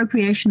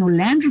expropriation or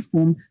land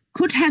reform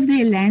could have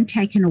their land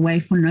taken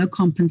away for no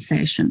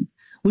compensation,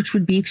 which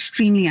would be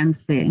extremely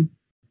unfair.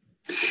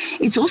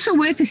 It's also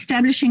worth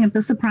establishing if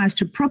this applies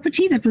to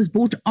property that was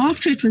bought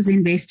after it was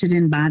invested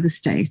in by the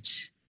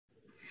state.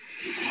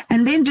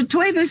 And then Du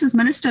Toit versus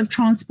Minister of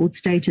Transport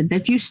stated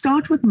that you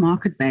start with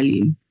market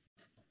value.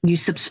 You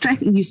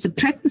subtract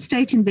the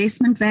state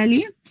investment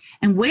value,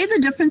 and where the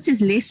difference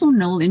is less or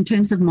null in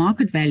terms of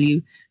market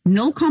value,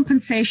 null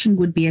compensation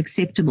would be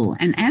acceptable.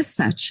 And as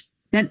such,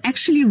 that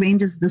actually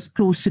renders this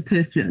clause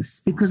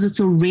superfluous because it's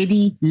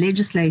already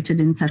legislated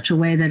in such a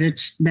way that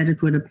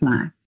it would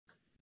apply.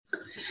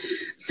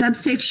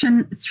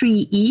 Subsection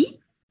 3E.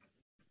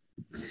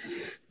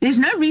 There's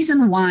no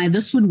reason why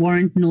this would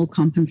warrant null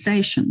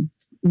compensation.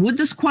 Would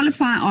this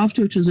qualify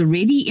after it was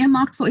already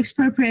earmarked for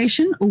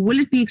expropriation, or will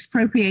it be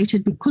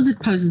expropriated because it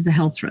poses a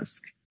health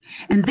risk?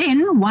 And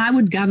then why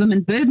would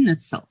government burden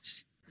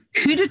itself?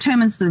 Who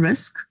determines the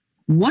risk?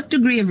 What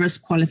degree of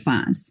risk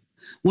qualifies?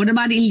 What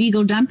about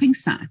illegal dumping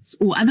sites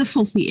or other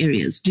filthy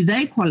areas? Do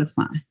they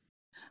qualify?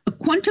 A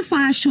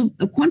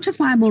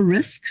quantifiable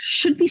risk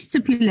should be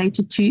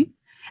stipulated to,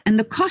 and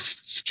the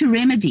costs to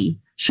remedy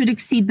should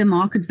exceed the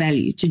market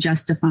value to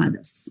justify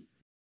this.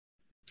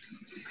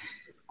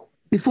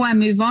 Before I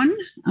move on,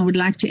 I would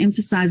like to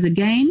emphasize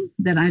again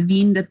that I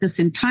deem that this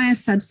entire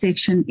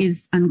subsection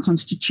is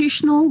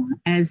unconstitutional,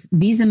 as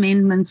these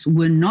amendments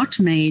were not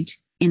made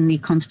in the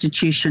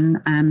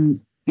Constitution,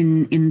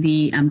 in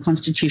the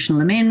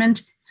constitutional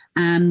amendment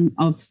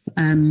of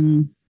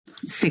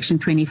Section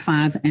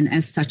 25, and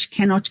as such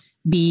cannot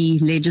be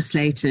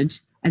legislated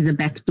as a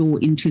backdoor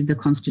into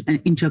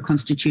a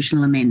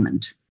constitutional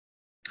amendment.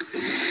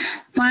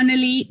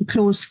 Finally,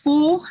 Clause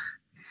 4.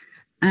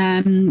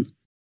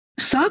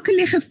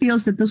 Sakelegge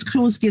feels that this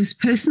clause gives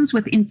persons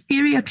with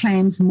inferior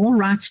claims more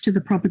rights to the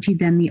property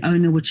than the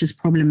owner, which is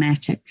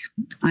problematic.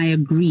 I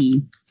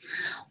agree.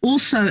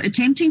 Also,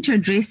 attempting to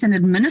address an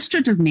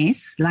administrative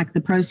mess like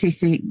the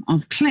processing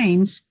of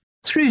claims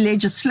through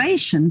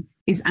legislation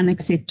is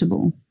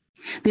unacceptable.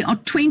 There are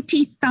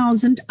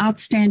 20,000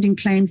 outstanding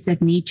claims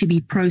that need to be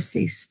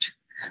processed.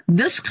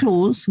 This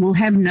clause will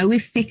have no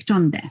effect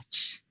on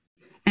that,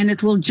 and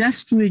it will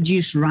just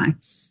reduce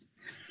rights.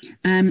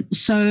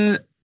 So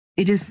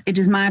it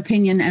is my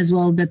opinion as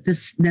well that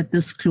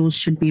this clause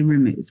should be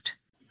removed.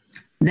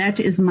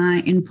 That is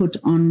my input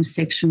on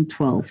Section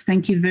 12.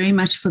 Thank you very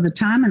much for the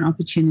time and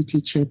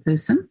opportunity,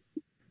 Chairperson.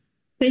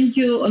 Thank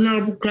you,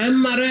 Honorable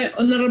Graham-Murray.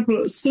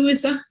 Honorable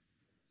Suisa.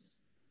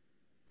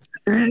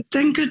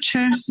 Thank you,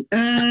 Chair.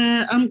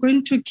 I'm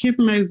going to keep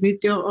my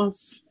video off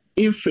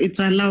if it's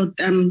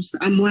allowed.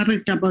 I'm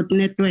worried about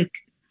network,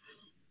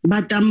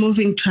 but I'm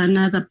moving to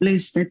another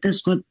place that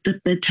has got the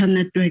better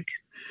network.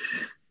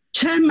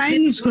 Chair,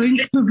 mine is going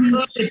to be...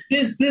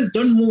 Please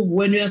don't move.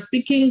 When you are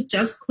speaking,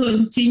 just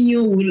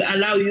continue. We'll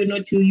allow you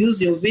not to use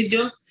your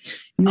video.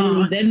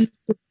 Then,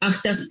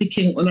 after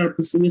speaking,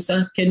 Honorable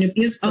Suisa, can you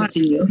please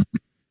continue?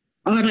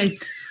 All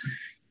right.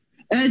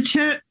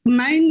 Chair,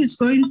 mine is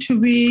going to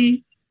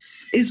be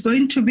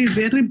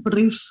very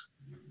brief.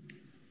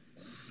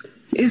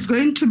 It's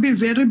going to be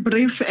very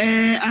brief.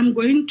 I'm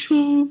going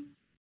to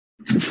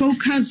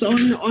focus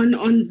on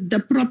the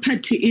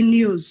property in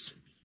use.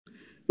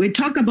 We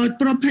talk about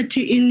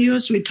property in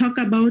use. We talk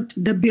about,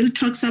 the bill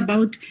talks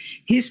about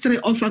history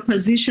of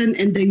acquisition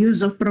and the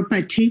use of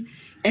property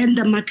and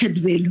the market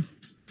value.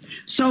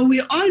 So we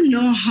all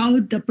know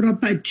how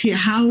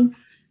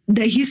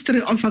the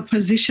history of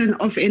acquisition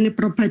of any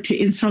property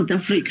in South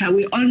Africa.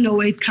 We all know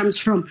where it comes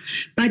from.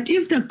 But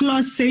if the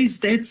clause says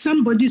that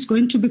somebody is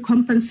going to be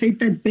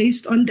compensated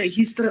based on the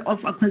history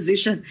of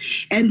acquisition,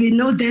 and we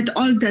know that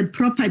all the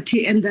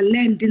property and the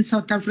land in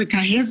South Africa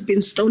has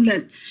been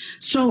stolen,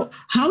 so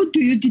how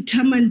do you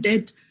determine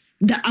that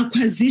the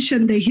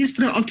acquisition, the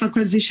history of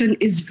acquisition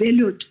is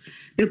valued?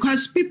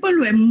 Because people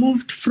were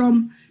moved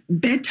from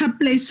better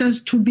places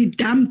to be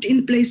dumped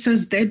in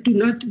places that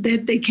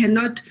they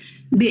cannot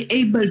be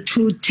able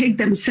to take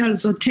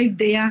themselves or take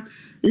their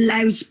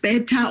lives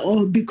better,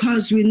 or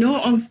because we know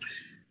of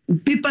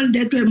people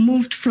that were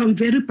moved from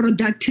very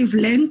productive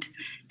land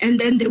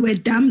and then they were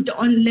dumped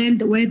on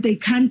land where they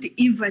can't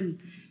even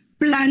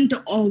plant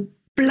or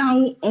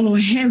plow or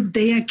have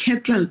their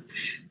cattle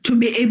to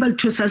be able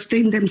to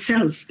sustain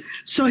themselves.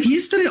 So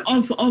history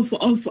of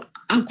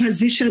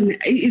acquisition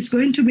is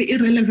going to be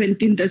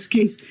irrelevant in this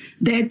case,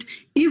 that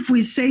if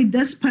we say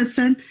this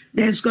person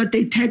that's got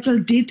a title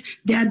deed,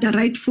 they are the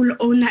rightful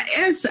owner,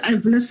 as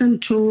I've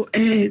listened to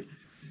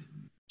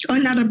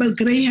Honorable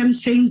Graham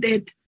saying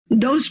that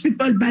those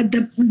people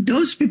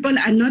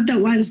are not the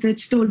ones that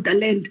stole the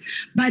land,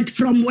 but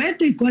from where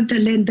they got the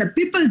land, the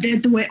people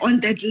that were on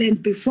that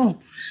land before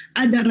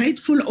are the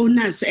rightful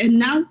owners. And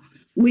now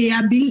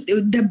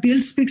the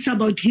bill speaks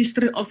about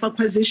history of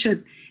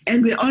acquisition,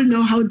 and we all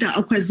know how the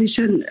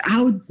acquisition,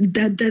 how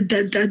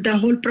the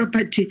whole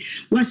property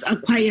was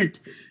acquired.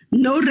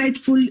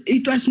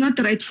 It was not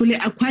rightfully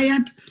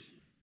acquired.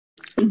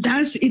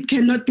 Thus, it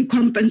cannot be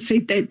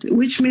compensated,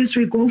 which means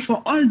we go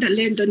for all the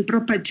land and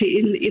property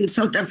in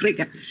South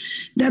Africa.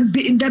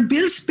 The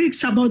bill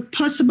speaks about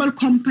possible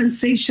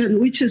compensation,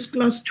 which is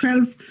clause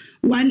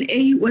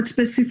 12.1a, what's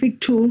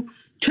specific to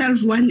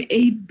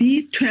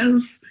 12.1ab,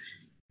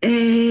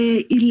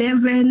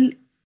 12.11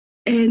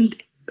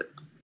 and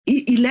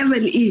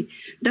 11e.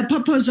 The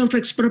purpose of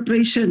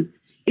expropriation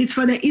is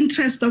for the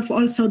interest of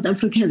all South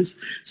Africans.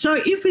 So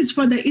if it's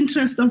for the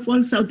interest of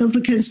all South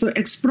Africans to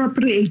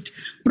expropriate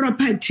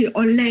property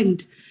or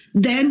land,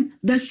 then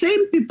the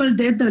same people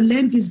that the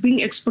land is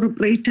being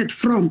expropriated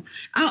from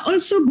are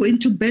also going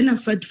to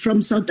benefit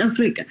from South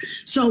Africa.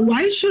 So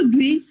why should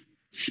we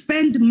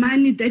spend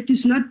money that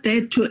is not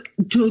there to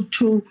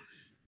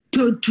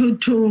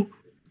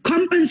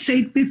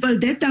compensate people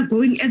that are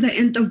going, at the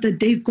end of the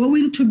day,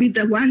 going to be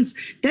the ones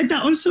that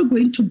are also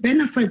going to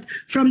benefit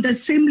from the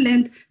same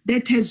land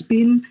that has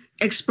been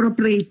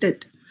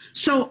expropriated?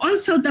 So all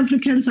South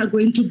Africans are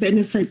going to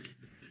benefit.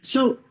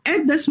 So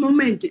at this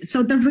moment,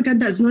 South Africa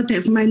does not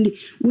have money.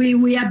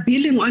 We are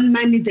billing on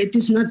money that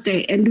is not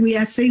there. And we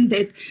are saying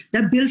that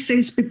the bill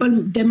says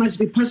there must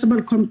be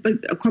possible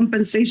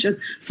compensation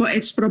for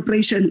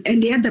expropriation.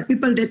 And yet the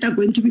people that are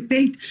going to be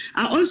paid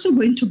are also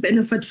going to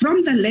benefit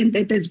from the land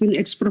that has been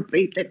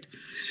expropriated.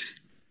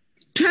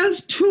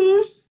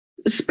 12.2,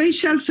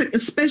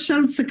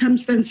 special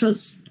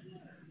circumstances.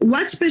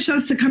 What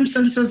special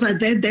circumstances are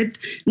there that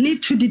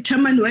need to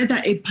determine whether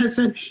a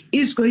person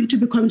is going to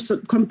be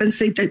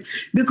compensated?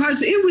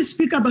 Because if we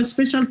speak about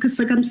special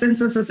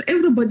circumstances,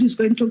 everybody is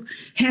going to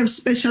have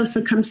special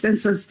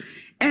circumstances.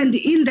 And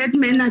in that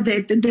manner,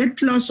 that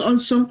clause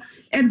also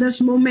at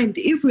this moment,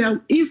 if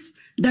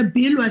the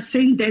bill was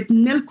saying that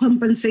nil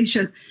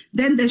compensation,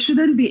 then there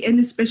shouldn't be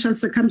any special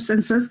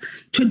circumstances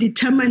to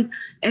determine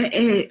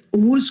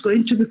who's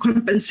going to be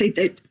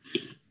compensated.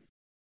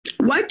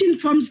 What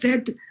informs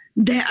that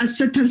there are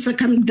certain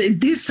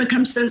these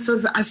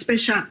circumstances are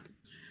special?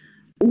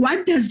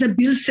 What does the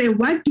bill say?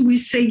 What do we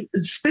say?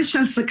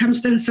 Special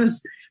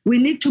circumstances. We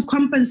need to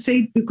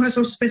compensate because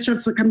of special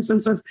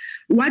circumstances.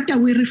 What are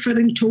we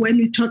referring to when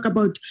we talk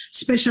about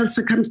special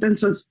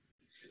circumstances?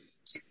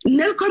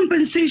 Nil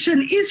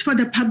compensation is for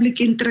the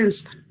public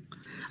interest.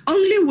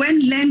 Only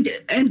when land,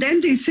 and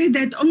then they say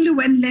that only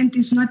when land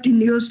is not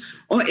in use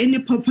or any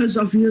purpose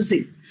of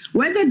using.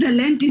 Whether the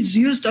land is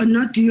used or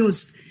not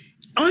used,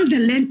 all the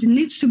land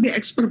needs to be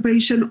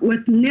expropriation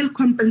with nil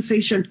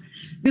compensation.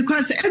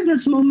 Because at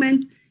this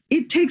moment,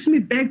 it takes me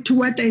back to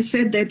what I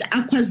said, that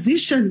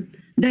acquisition,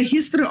 the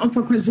history of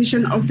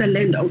acquisition of the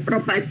land or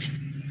property.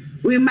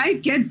 We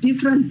might get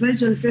different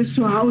versions as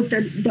to how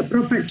the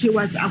property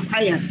was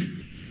acquired.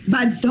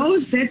 But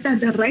those that are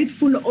the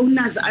rightful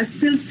owners are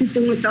still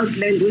sitting without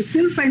land. We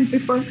still find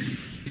people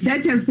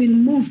that have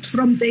been moved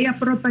from their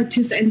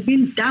properties and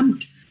been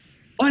dumped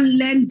on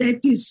land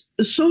that is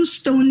so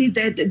stony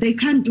that they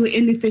can't do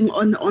anything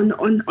on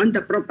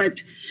the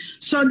property.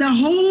 So the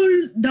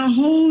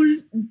whole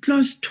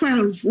clause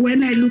 12,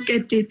 when I look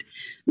at it,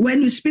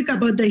 when we speak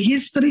about the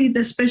history,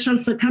 the special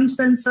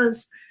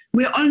circumstances,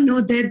 we all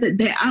know that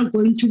there are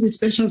going to be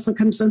special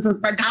circumstances.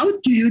 But how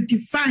do you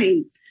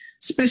define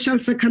special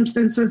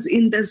circumstances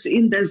in this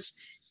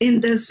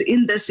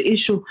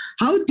issue?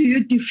 How do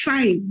you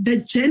define the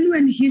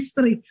genuine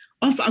history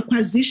of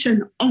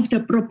acquisition of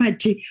the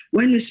property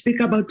when we speak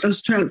about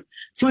clause 12?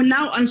 For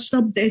now, I'll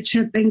stop there,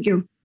 Chair. Thank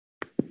you.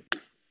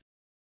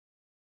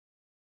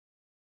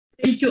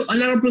 Thank you,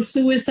 Honorable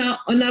Siwisa.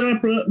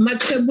 Honorable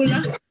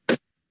Makebula.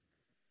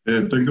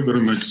 Thank you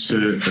very much,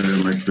 Chair.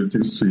 My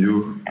greetings to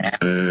you,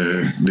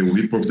 the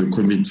whip of the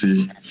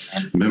committee,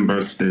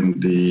 members,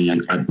 and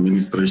the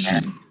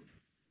administration.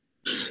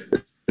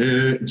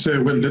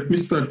 Chair, well, let me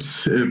start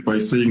by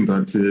saying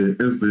that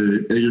as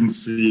the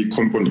ANC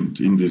component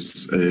in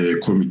this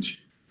committee,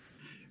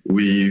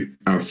 we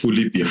are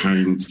fully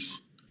behind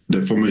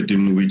the format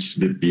in which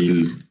the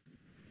bill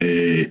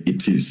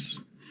it is.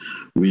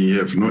 We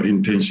have no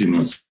intention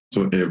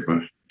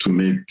whatsoever to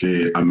make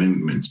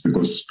amendments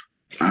because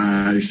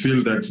I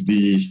feel that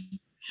the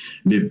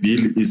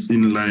bill is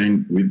in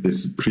line with the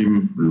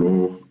supreme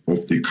law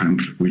of the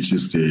country, which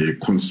is the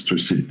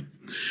Constitution.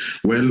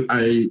 Well,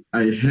 I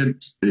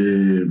heard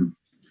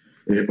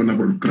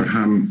Honorable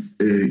Graham,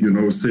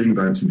 saying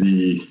that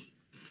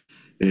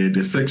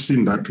the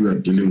section that we are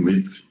dealing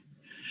with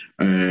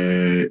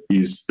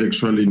is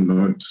actually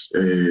not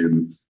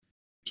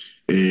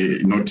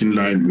in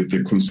line with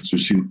the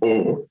Constitution,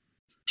 or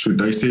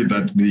should I say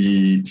that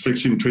the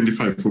Section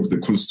 25 of the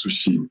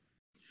Constitution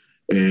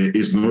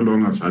is no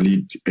longer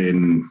valid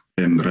and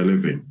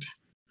relevant.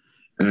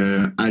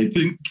 I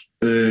think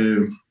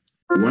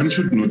one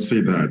should not say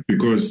that,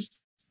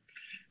 because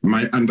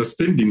my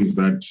understanding is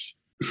that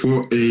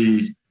for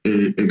a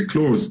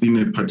clause in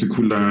a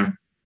particular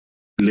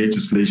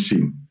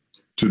legislation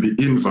to be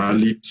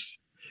invalid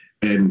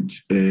and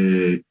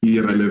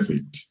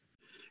irrelevant,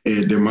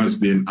 there must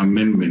be an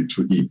amendment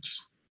to it.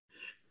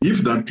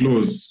 If that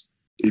clause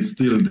is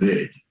still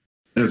there,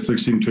 as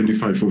Section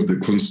 25 of the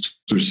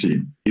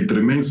Constitution, it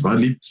remains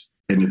valid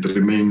and it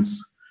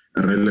remains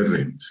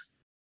relevant.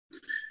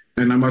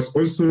 And I must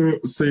also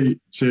say,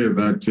 Chair,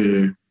 that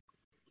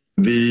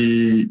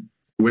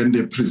when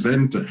the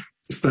presenter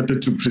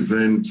started to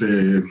present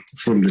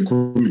from the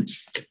committee,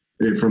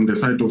 from the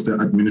side of the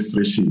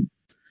administration,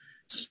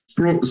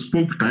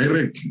 spoke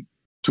directly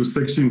to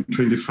Section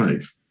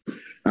 25.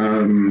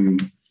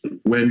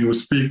 When you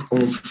speak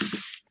of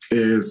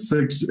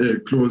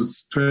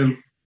Clause 12,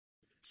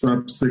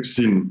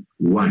 subsection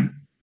 1.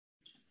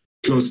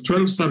 Clause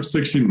 12,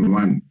 subsection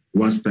 1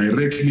 was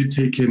directly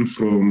taken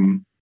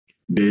from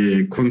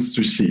the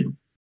Constitution.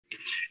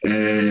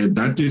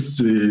 That is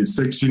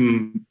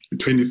Section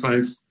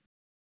 25,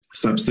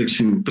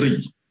 subsection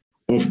 3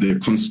 of the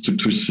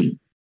Constitution.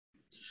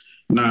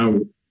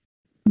 Now,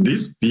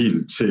 this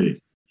bill, Chair,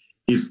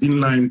 is in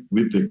line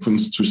with the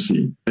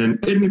Constitution, and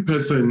any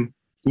person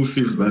who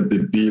feels that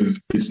the bill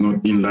is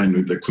not in line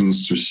with the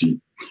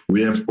Constitution,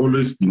 we have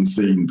always been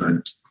saying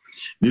that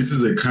this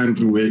is a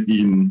country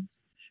wherein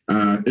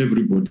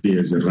everybody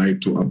has a right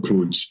to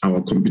approach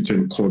our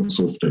competent courts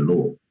of the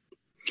law.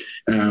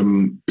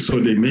 So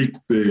they make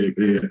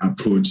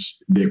approach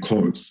the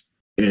courts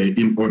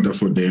in order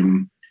for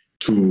them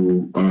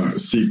to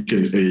seek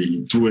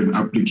through an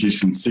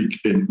application, seek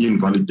an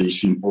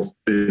invalidation of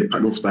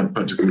that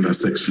particular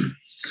section.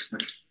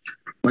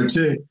 But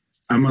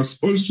I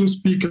must also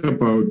speak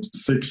about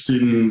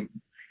section,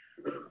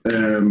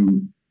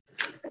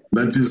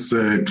 that is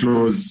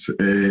clause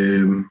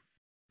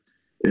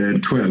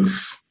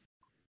 12,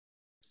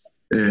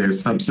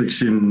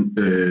 subsection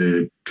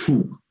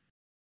 2.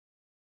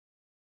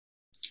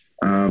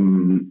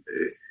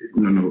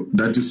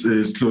 that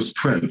is clause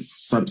 12,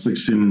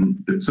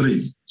 subsection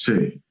 3,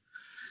 Chair.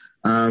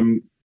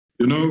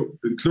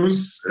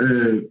 Clause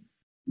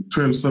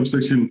 12,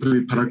 subsection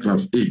 3,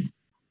 paragraph A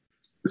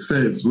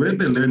says, where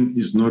the land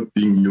is not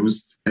being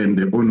used and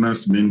the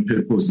owner's main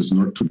purpose is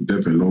not to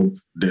develop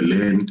the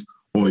land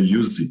or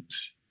use it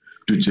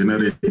to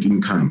generate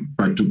income,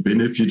 but to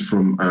benefit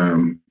from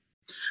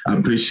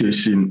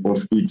appreciation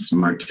of its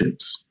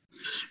market.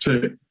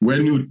 So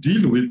when you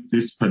deal with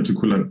this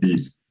particular bill,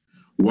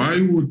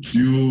 why would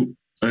you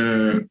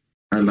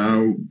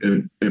allow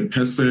a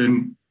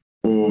person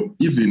or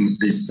even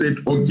a state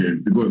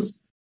organ, because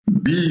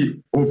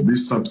B of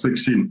this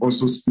subsection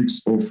also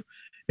speaks of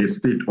a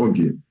state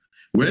organ,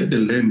 where the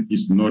land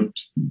is not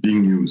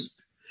being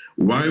used?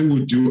 Why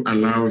would you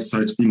allow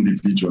such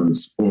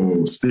individuals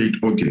or state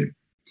organ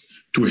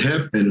to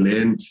have a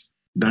land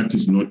that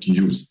is not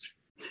used,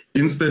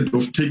 instead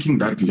of taking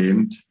that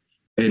land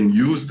and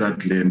use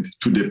that land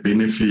to the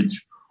benefit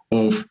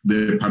of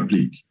the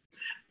public?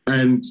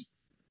 And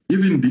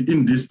even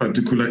in this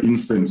particular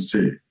instance,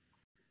 Chair,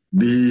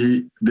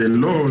 the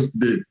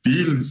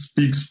bill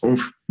speaks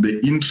of the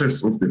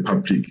interest of the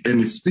public,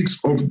 and it speaks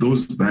of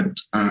those that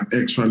are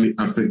actually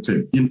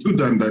affected,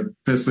 including that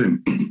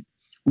person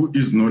who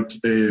is not,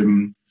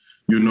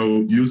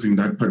 using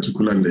that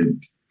particular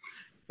land,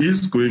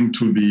 is going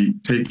to be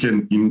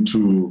taken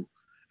into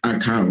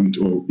account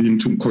or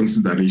into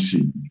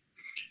consideration,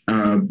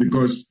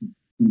 because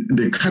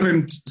the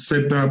current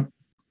setup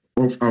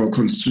of our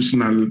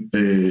constitutional,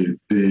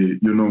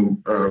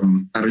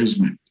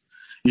 arrangement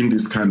in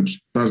this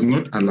country does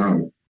not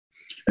allow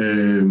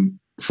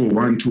for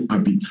one to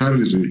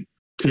arbitrarily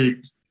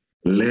take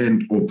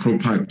land or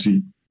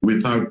property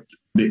without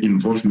the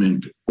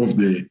involvement of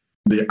the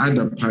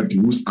other party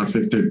who's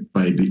affected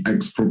by the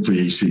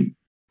expropriation.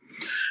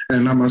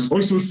 And I must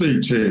also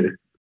say, Chair,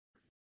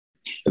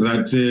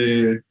 that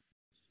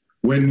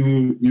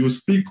when you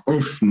speak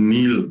of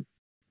nil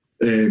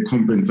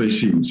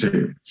compensation,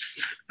 Chair,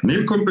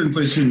 nil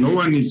compensation, no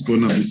one is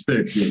going to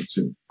respect it,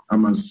 Chair. I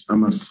must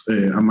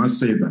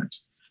say that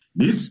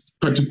this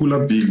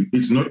particular bill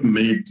is not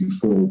made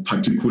for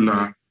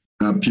particular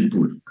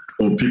people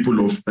or people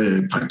of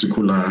a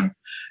particular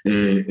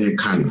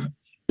color.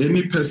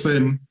 Any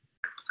person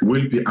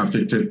will be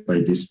affected by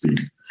this bill,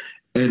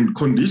 and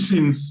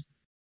conditions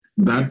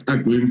that are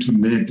going to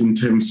make in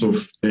terms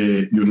of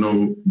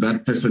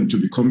that person to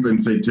be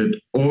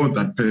compensated or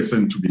that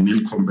person to be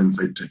nil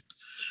compensated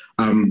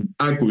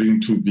are going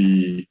to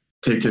be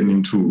taken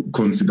into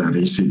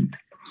consideration.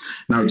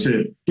 Now,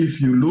 Chair,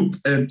 if you look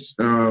at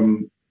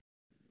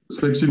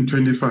Section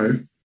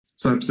 25,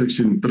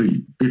 subsection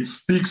 3, it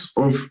speaks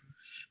of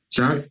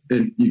just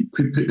an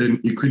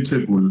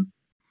equitable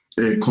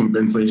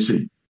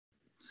compensation.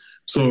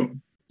 So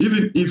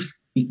even if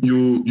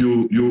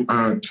you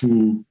are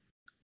to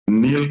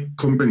nil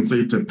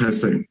compensate a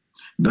person,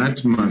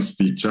 that must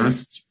be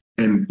just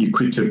and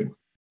equitable.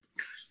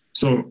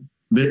 So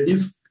there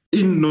is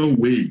in no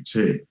way,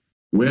 Chair,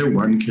 where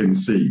one can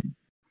say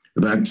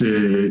that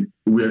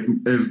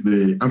as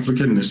the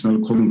African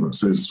National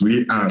Congress, as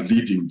we are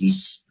leading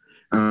this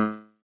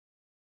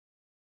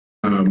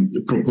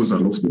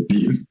proposal of the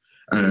bill,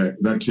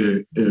 that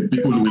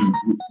people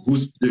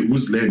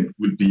whose land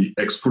will be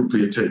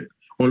expropriated,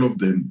 all of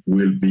them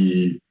will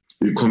be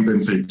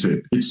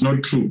compensated. It's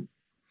not true.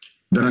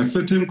 There are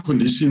certain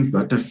conditions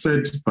that are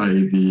set by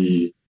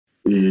the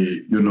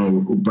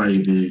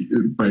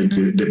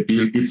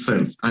bill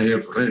itself. I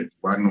have read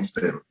one of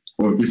them,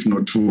 or if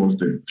not two of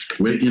them,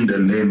 wherein the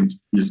land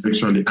is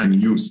actually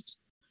unused.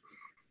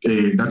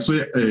 That's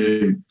where,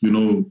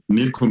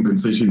 nil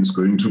compensation is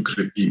going to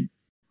creep in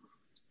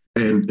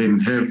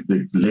and have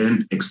the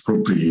land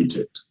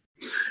expropriated.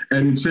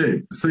 And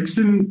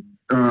section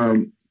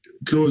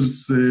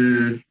clause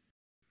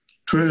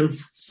 12,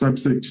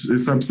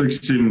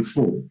 subsection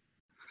 4,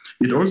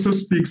 it also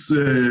speaks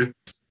of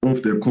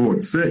the court.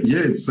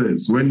 It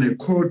says, when a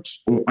court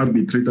or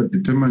arbitrator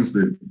determines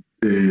the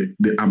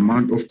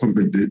amount of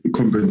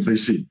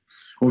compensation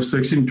of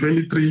Section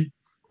 23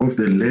 of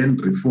the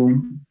Land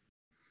Reform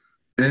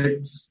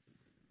Act,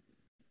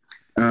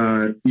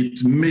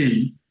 it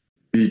may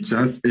be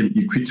just and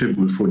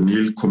equitable for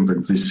nil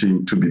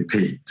compensation to be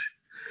paid,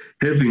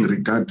 having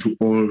regard to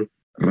all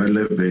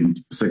relevant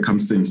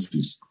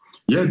circumstances.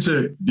 Yet,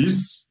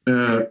 this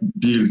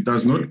bill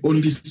does not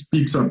only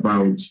speak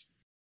about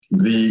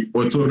the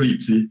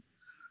authority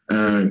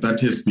that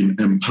has been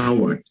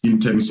empowered in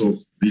terms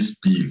of this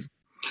bill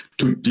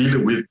to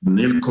deal with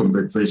nil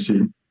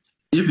compensation.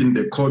 Even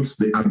the courts,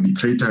 the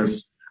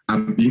arbitrators, are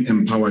being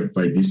empowered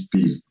by this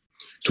bill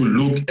to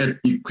look at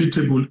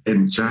equitable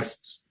and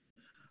just,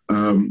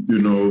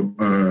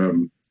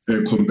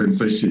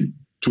 compensation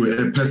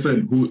to a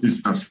person who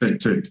is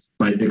affected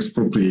by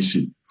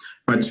expropriation.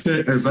 But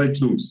as I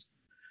close,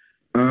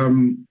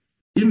 in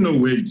no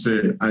way,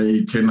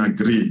 I can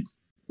agree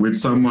with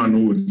someone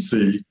who would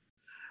say,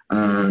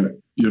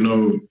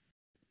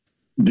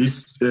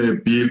 this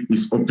bill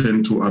is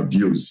open to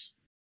abuse.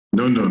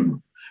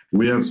 No.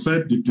 we have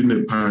said it in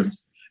the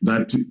past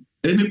that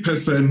any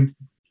person,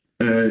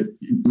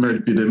 it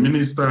might be the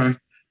minister,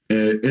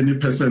 any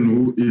person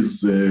who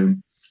is,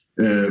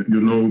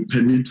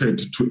 permitted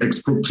to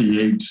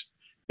expropriate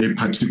a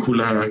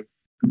particular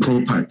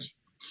property,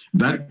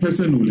 that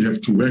person will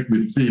have to work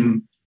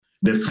within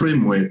the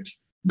framework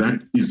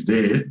that is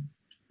there,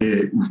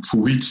 to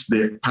which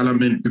the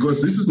parliament,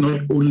 because this is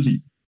not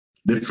only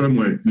the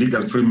framework,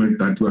 legal framework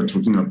that we are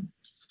talking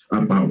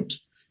about.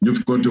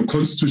 You've got your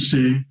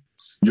constitution,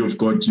 you've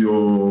got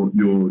your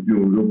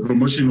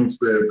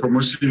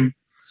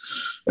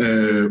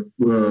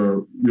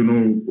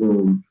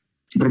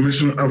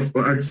promotion of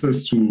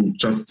access to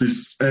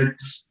Justice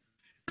Act,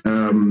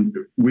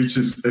 which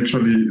is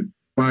actually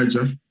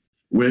PAJA,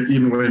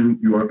 wherein when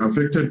you are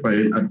affected by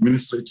an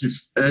administrative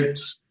act,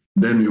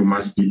 then you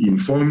must be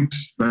informed.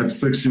 That's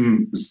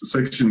section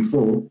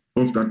 4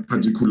 of that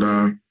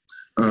particular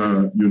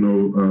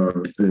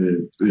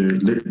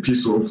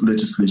piece of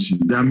legislation.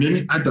 There are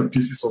many other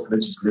pieces of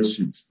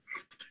legislation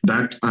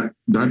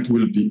that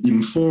will be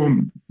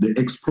informed the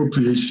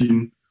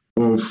expropriation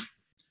of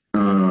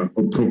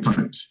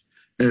property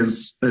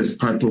as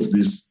part of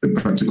this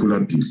particular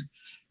bill.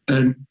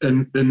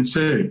 And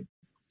Chair,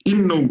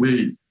 in no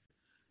way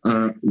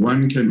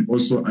one can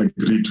also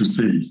agree to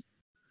say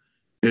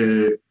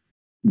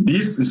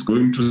this is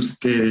going to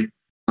scare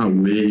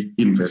away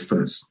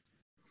investors.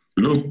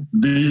 Look,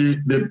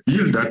 the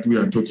bill that we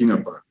are talking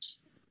about,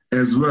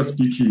 as we are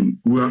speaking,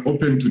 we are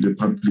open to the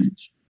public.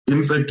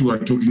 In fact, we are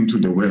talking to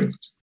the world.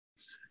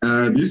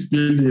 This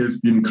bill has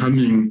been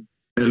coming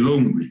a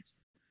long way.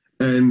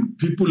 And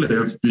people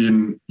have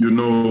been,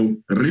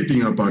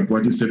 reading about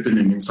what is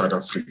happening in South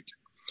Africa.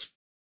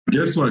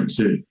 Guess what,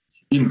 Chair?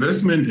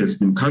 Investment has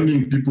been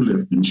coming. People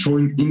have been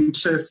showing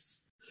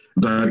interest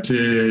that,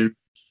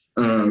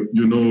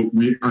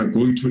 we are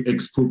going to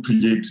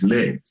expropriate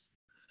land.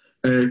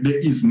 There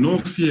is no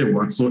fear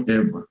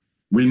whatsoever.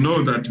 We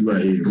know that we are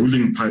a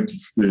ruling party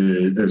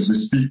as we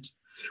speak.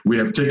 We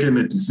have taken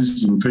a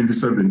decision in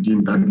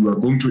 2017 that we are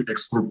going to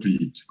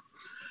expropriate.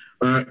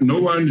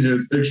 No one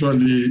has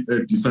actually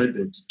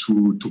decided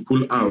to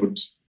pull out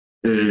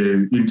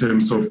in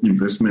terms of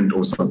investment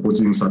or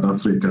supporting South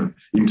Africa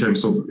in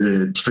terms of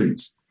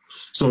trades.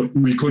 So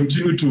we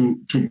continue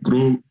to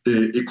grow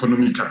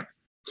economically.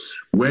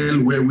 Well,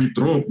 where we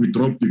drop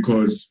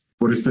because,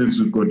 for instance,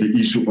 we've got the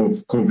issue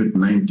of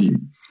COVID-19,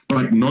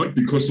 but not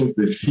because of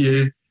the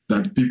fear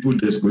that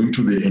there's going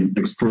to be an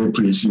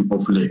expropriation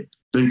of land.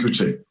 Thank you,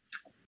 Chair.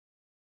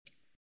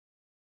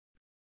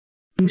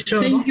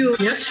 Thank you.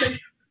 Yes.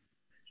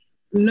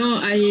 No,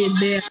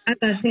 the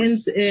other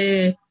hands.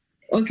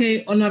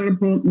 Okay,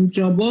 Honorable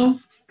Njobo,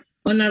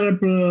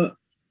 Honorable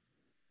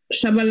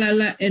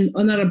Shabalala, and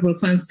Honorable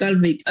Van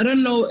Schalkwyk. I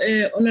don't know,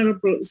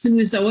 Honorable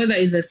Sibusa, whether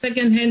it's a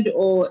second hand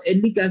or a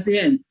legacy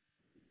hand.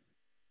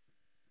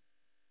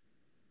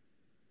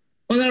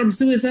 Honorable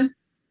Sibusa?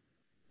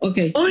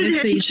 Okay.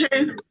 Let's say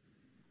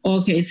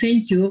okay,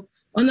 thank you.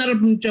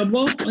 Honorable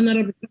Njobo,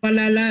 Honorable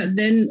Shabalala,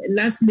 then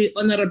lastly,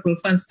 Honorable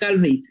Van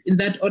Schalkwyk. In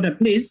that order,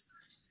 please.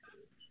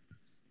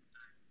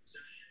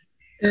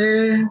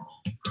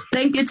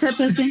 Thank you,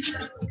 Chairperson.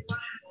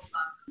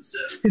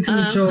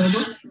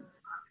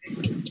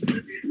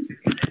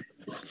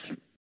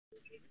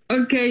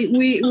 Okay,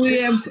 we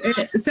have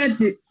said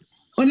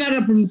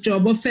Honorable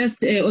Njobo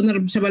first,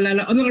 Honorable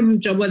Shabalala, Honorable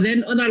Njobo,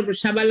 then Honorable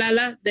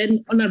Shabalala,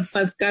 then Honorable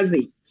Van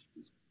Schalkwyk.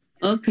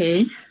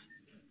 Okay.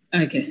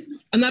 Okay.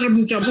 Honorable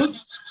Njobo.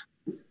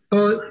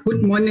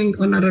 Good morning,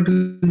 Honorable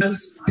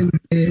members and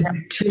the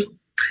team.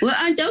 Well,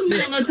 I don't know.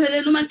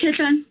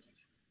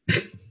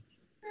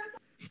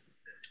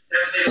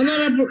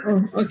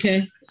 Honorable,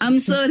 okay. I'm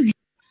sorry.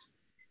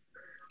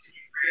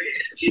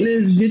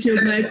 Please mute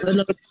your mic,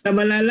 Honorable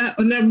Shabalala.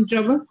 Honorable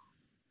Njobo.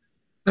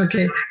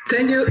 Okay,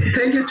 thank you,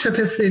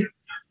 Chairperson,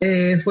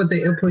 for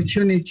the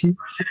opportunity.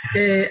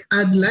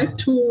 I'd like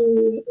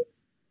to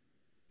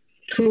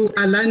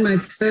align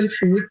myself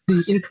with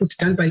the input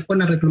done by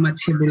Honorable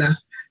Matebula.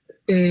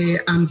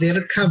 I'm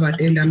very covered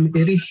and I'm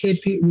very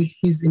happy with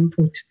his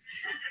input.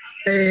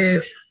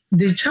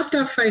 The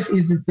Chapter 5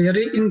 is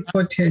very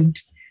important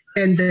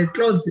and the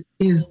clause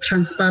is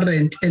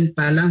transparent and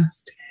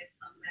balanced.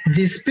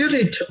 The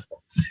spirit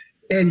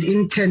and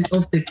intent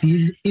of the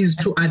bill is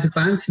to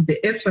advance the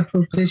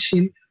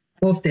expropriation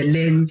of the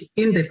land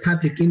in the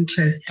public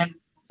interest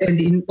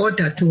and in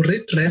order to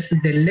redress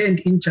the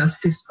land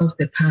injustice of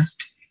the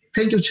past.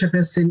 Thank you,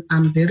 Chairperson.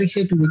 I'm very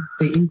happy with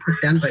the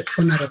input done by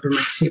Honorable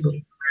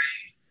Matebula.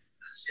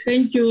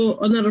 Thank you,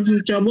 Honorable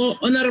Njobo.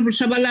 Honorable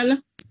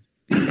Shabalala.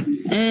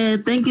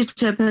 Thank you,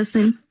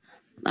 Chairperson.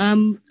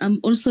 I'm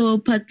also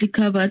partly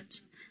covered,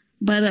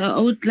 but I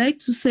would like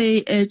to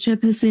say,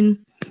 Chairperson,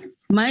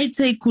 my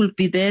take will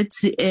be that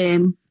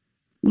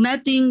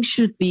nothing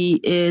should be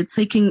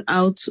taken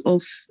out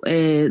of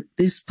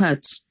this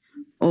part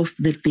of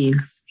the bill.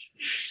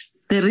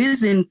 The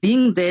reason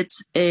being that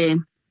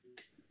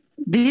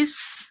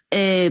this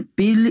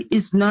bill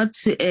is not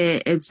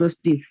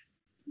exhaustive,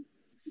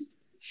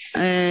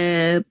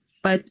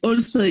 but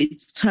also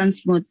it's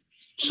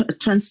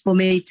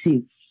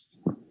transformative.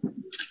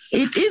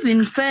 It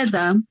even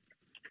further,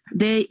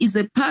 there is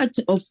a part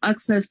of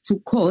access to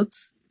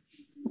courts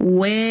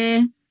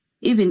where,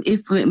 even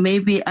if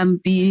maybe I'm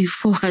being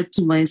forward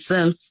to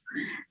myself,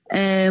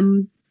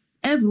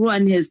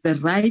 everyone has the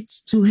right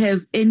to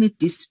have any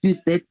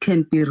dispute that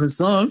can be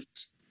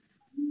resolved.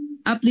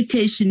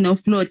 Application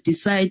of law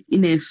decide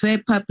in a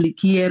fair public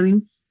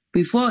hearing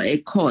before a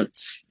court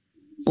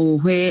or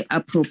where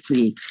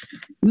appropriate.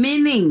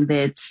 Meaning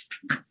that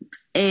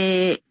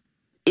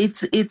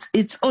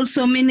it's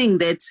also meaning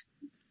that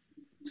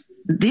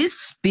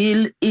this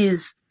bill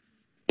is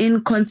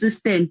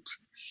inconsistent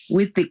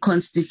with the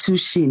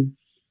Constitution.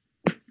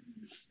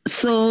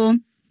 So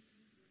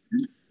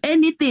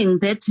anything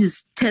that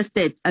is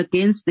tested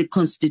against the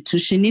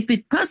Constitution, if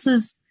it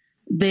passes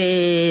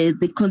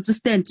the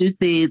consistent with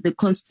the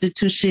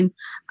Constitution,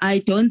 I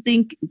don't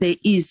think there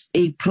is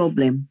a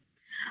problem.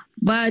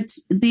 But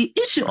the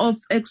issue of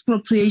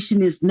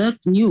expropriation is not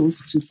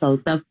news to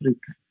South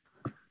Africa.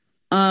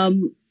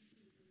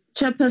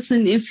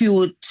 Chairperson, if you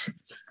would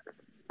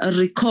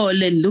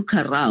recall and look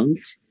around,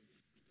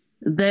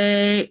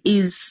 there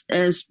is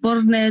a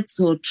Spornet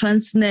or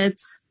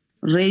Transnet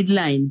rail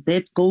line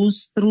that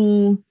goes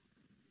through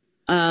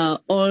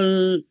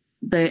all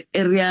the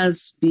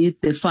areas, be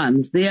it the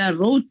farms. There are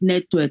road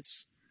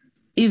networks,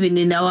 even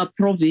in our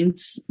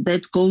province,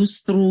 that goes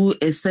through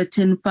a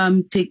certain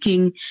farm,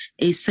 taking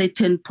a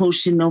certain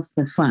portion of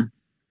the farm.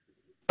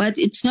 But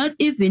it's not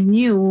even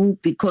new,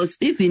 because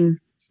even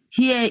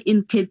here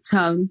in Cape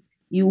Town,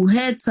 you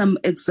had some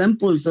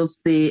examples of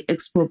the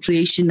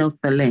expropriation of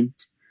the land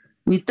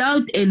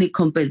without any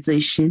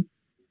compensation.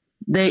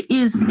 There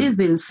is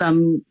even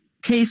some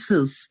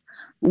cases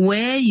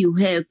where you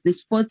have the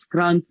sports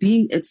ground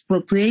being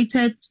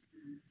expropriated,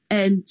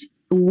 and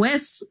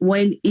worse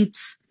when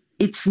it's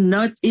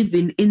not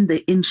even in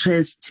the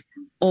interest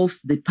of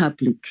the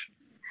public.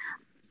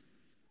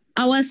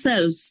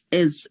 Ourselves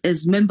as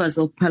members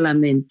of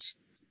parliament,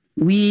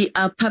 we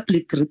are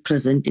public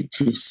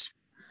representatives.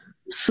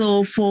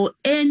 So for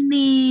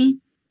any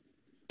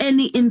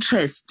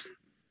interest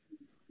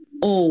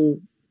or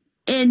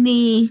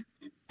any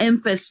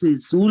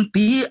emphasis will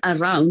be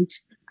around,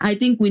 I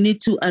think we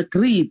need to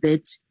agree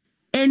that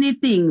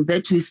anything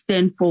that we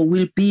stand for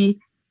will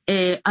be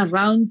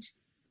around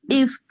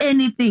if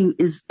anything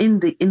is in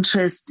the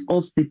interest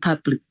of the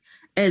public,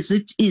 as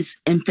it is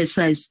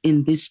emphasized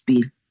in this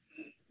bill.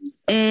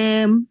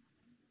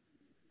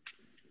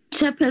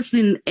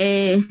 Chairperson,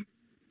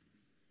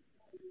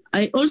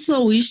 I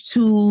also wish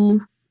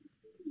to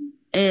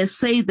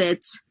say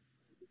that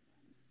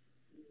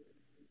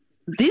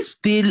this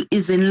bill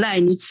is in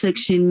line with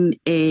Section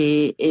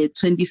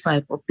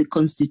 25 of the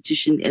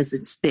Constitution as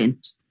it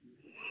stands.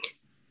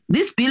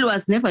 This bill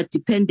was never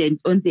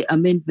dependent on the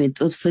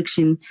amendment of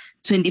Section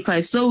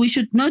 25, so we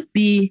should not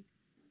be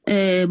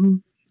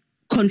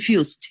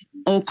confused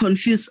or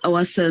confuse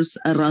ourselves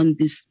around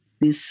these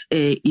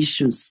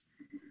issues.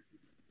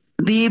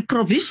 The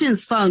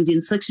provisions found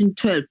in Section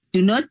 12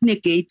 do not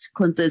negate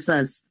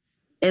consensus,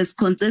 as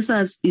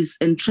consensus is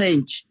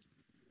entrenched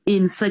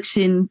in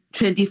Section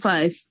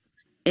 25.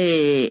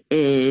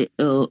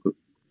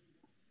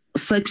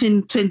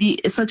 Section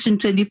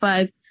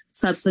 25,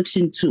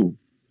 subsection 2.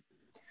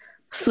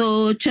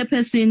 So,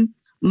 Chairperson,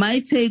 my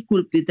take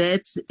will be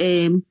that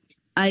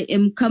I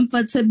am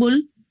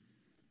comfortable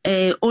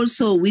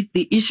also with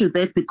the issue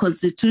that the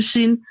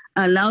Constitution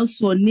allows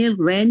for nil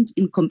rent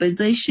in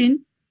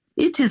compensation.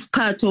 It is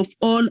part of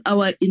all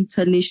our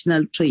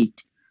international trade.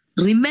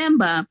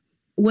 Remember,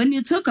 when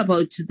you talk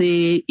about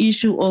the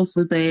issue of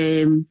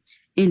the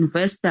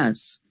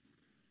investors,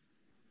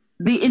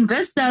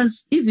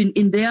 even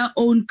in their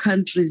own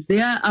countries,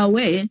 they are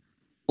aware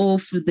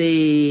of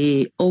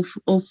the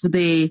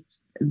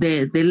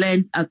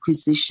land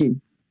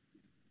acquisition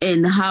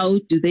and how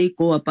do they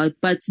go about.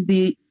 But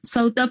the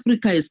South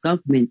Africa's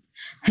government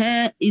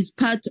is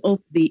part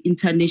of the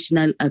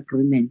international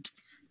agreement.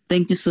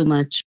 Thank you so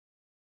much.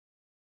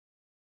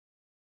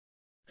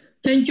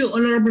 Thank you,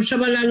 Honorable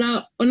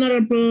Shabalala.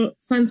 Honorable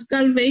Van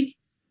Schalkwyk.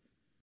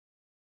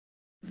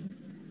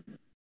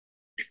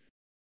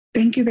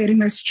 Thank you very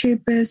much,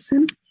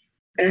 Chairperson,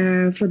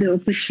 for the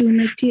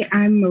opportunity.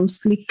 I'm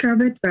mostly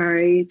covered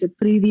by the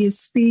previous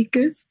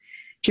speakers.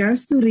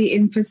 Just to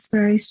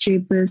re-emphasize,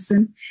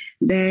 Chairperson,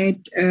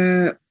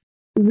 that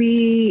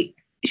we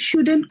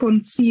shouldn't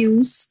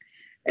confuse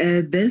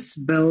this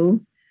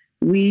bill,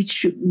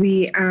 which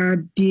we are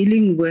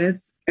dealing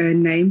with,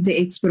 named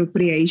the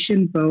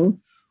Expropriation Bill,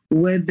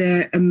 with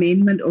the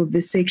amendment of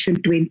the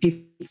Section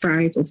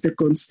 25 of the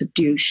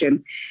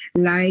Constitution.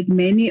 Like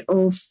many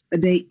of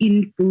the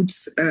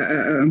inputs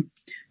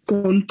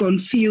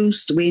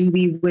confused when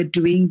we were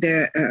doing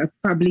the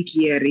public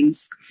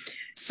hearings.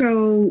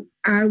 So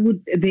I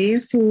would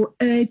therefore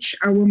urge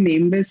our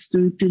members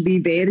to be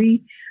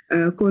very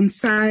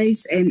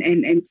concise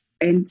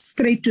and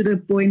straight to the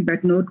point,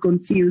 but not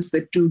confuse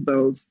the two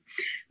bills.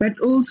 But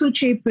also,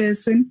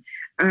 Chairperson,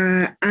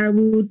 I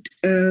would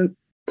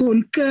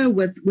concur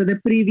with the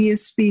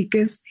previous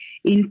speakers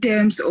in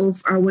terms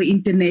of our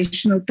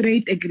international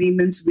trade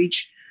agreements, which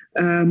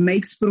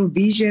makes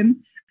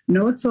provision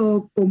not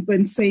for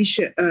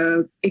compensation,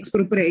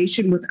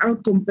 expropriation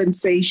without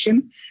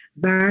compensation,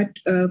 but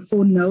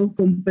for no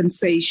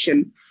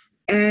compensation.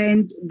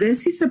 And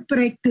this is a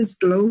practice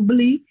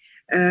globally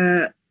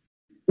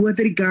with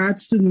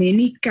regards to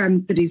many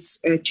countries,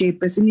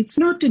 Chairperson. It's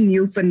not a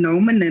new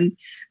phenomenon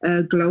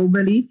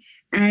globally.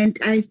 And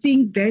I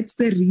think that's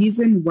the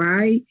reason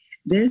why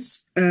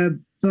this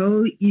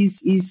bill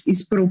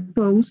is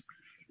proposed,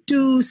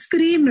 to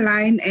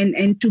streamline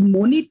and to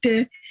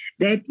monitor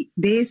that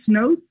there's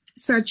no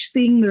such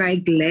thing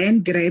like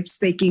land grabs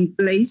taking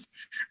place,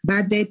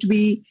 but that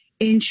we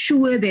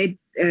ensure that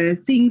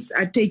things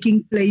are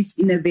taking place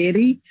in a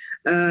very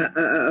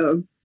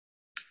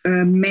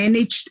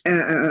managed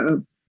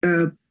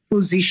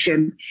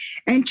position.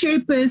 And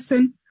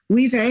Chairperson,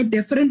 we've had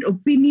different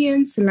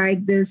opinions,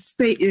 like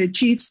the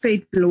Chief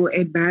State Law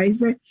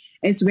Advisor,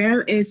 as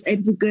well as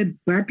Advocate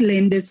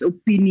Butlender's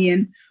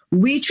opinion,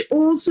 which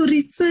also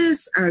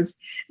refers us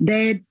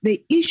that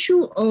the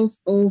issue of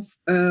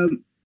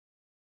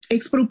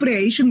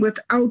expropriation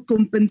without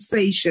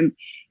compensation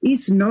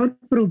is not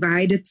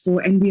provided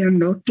for, and we are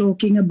not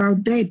talking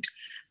about that.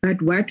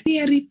 But what we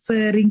are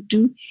referring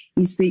to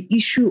is the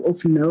issue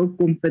of no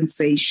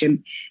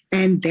compensation,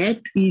 and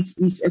that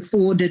is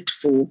afforded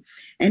for.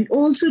 And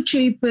also,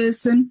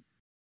 Chairperson,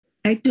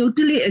 I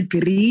totally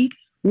agree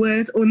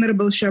with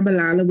Honorable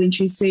Shabalala when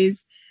she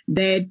says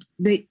that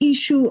the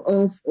issue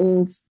of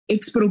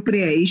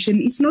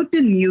expropriation is not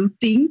a new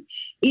thing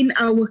in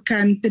our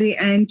country,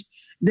 and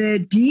the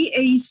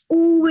DA is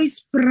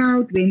always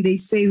proud when they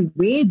say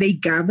where they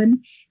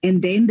govern,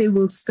 and then they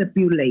will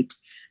stipulate.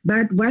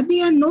 But what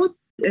they are not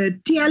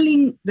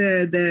telling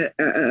the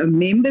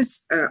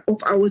members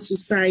of our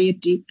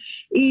society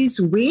is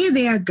where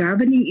they are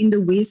governing in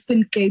the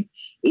Western Cape.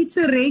 It's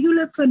a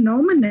regular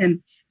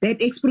phenomenon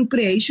that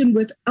expropriation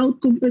without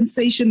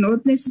compensation,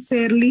 not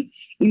necessarily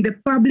in the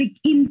public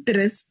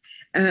interest,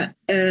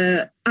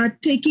 are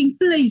taking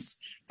place,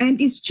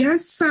 and it's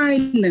just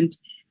silent.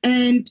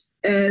 And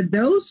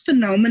those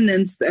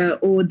phenomena,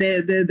 or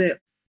the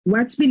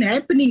what's been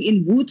happening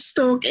in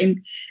Woodstock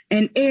and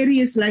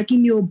areas like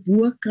in your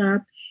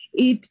Boerkaap,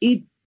 it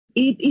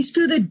is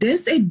to the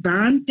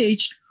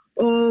disadvantage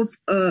of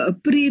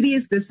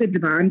previous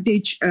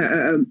disadvantaged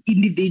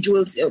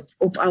individuals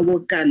of our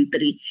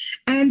country,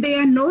 and they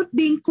are not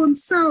being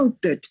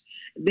consulted.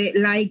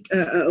 Like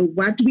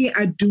what we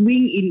are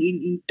doing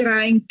in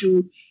trying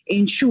to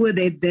ensure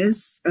that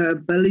this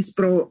bill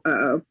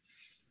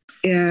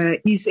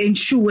is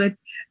ensured.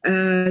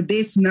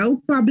 There's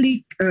no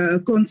public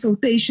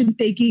consultation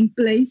taking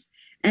place,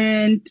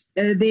 and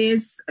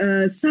there's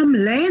some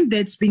land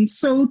that's been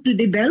sold to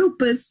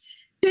developers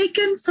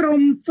taken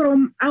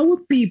from our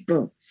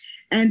people,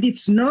 and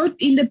it's not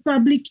in the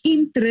public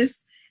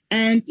interest,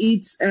 and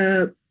it's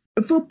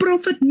for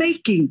profit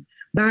making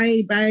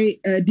by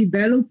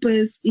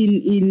developers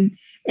in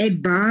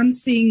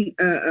advancing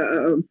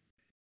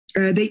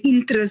the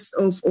interest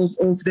of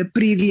the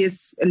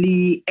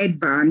previously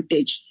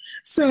advantaged.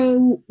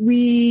 So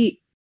we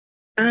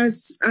are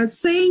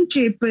saying,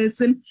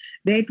 Chairperson,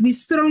 that we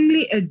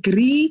strongly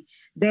agree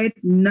that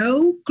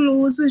no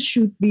clauses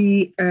should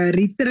be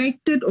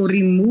retracted or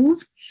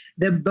removed.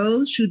 The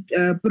bill should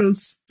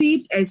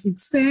proceed as it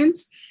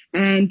stands,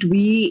 and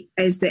we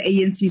as the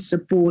ANC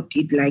support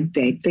it like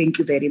that. Thank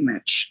you very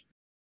much.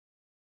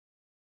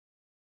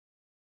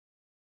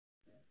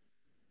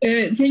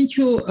 Thank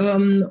you,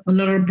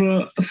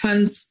 Honorable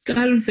Van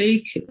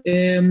Schalkwyk.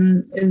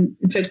 In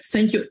fact,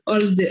 thank you all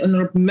the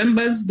honorable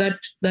members that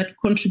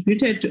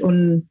contributed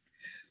on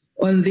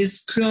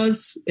this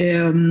clause. I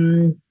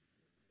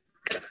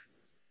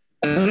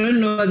don't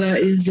know whether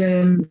is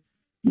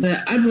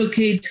the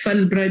Advocate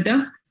Van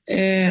Breda.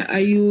 Are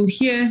you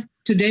here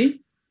today,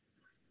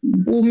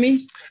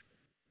 Bumi?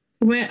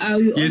 Where are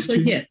you also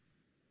here?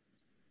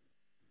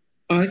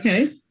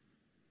 Okay.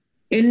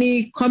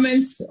 Any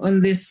comments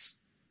on this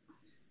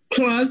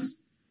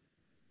clause?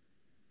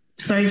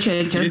 Sorry,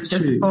 Chair, just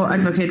before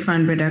Advocate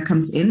Van Breda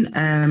comes in,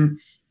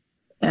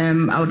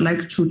 I would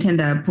like to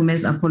tender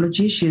Pume's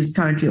apology. She is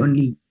currently on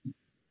leave.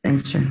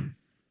 Thanks, Chair.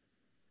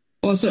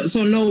 Also,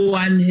 so no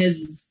one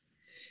has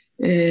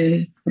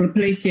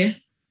replaced her?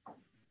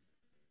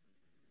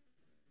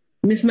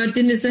 Ms.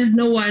 Martinez,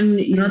 no one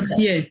is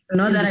here?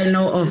 Not that I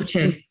know of,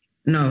 Chair.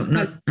 No,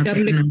 not.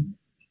 Okay, no.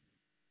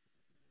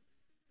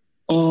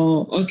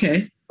 Oh,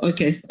 okay.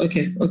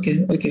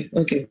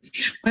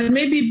 But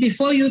maybe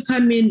before you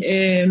come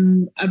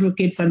in,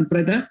 Advocate Van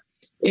Breda,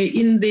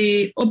 in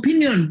the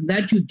opinion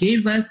that you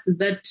gave us,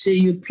 that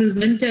you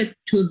presented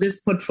to this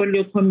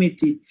portfolio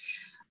committee,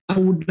 I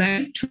would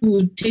like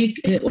to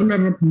take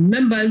honorable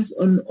members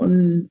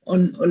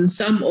on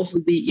some of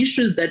the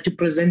issues that you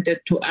presented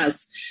to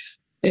us.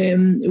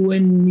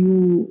 When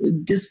you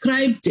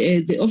described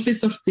the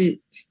Office of the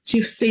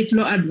Chief State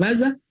Law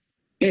Advisor,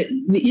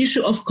 the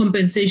issue of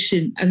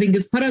compensation, I think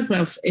it's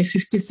paragraph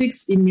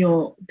 56 in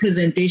your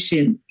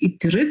presentation.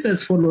 It reads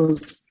as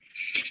follows.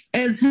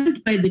 As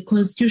held by the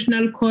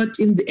Constitutional Court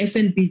in the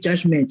FNB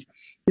judgment,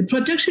 the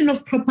protection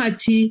of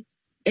property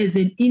as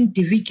an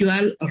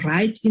individual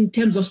right in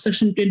terms of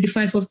Section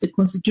 25 of the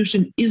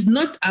Constitution is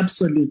not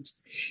absolute,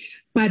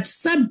 but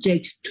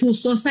subject to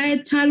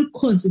societal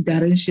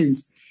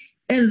considerations,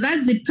 and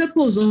that the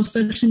purpose of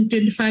Section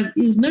 25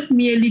 is not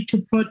merely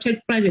to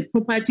protect private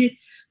property,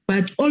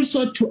 but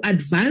also to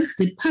advance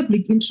the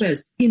public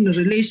interest in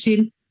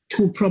relation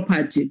to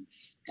property.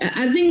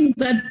 I think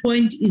that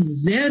point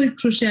is very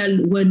crucial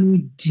when we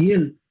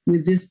deal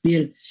with this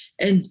bill.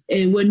 And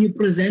when you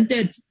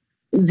presented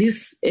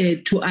this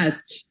to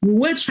us, we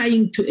were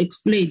trying to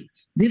explain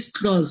this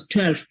clause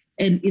 12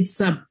 and its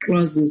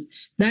sub-clauses,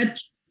 that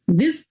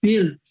this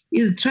bill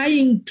is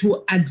trying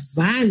to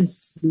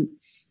advance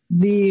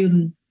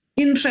the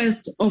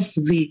interest of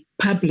the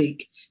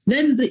public.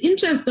 Then the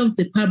interest of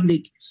the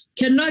public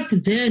cannot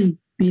then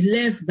be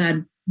less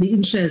than the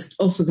interest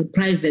of the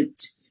private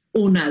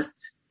owners.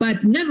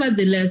 But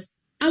nevertheless,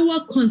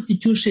 our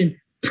Constitution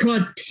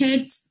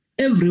protects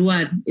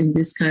everyone in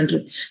this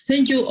country.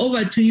 Thank you.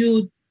 Over to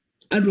you,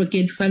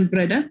 Advocate Van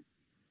Breda.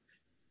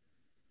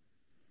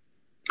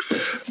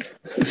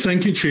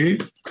 Thank you, Chair.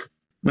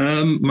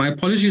 My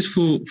apologies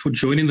for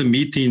joining the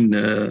meeting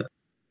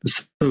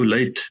so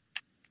late.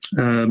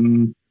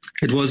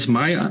 It was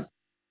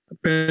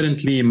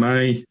apparently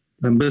my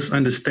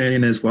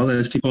misunderstanding, as well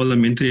as the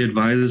parliamentary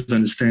advisor's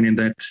understanding,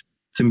 that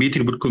the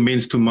meeting would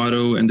commence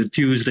tomorrow and the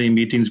Tuesday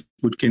meetings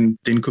would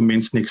then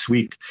commence next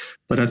week.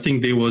 But I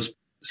think there was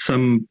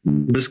some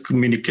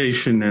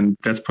miscommunication, and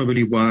that's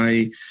probably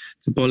why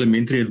the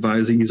parliamentary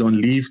advisor is on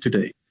leave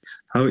today.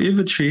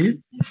 However, Chair,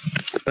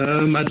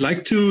 I'd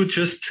like to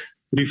just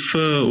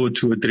refer or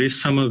to address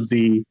some of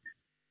the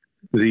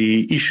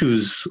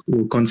issues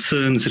or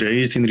concerns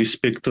raised in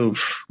respect of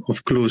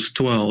Clause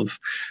 12.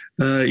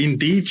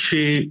 Indeed,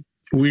 Chair,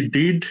 we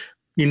did,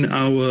 in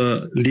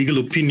our legal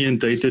opinion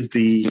dated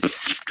the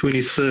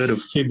 23rd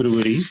of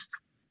February,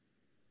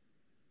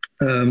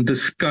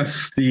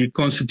 discuss the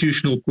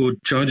Constitutional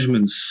Court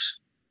judgments,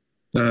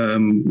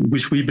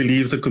 which we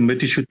believe the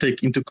committee should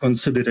take into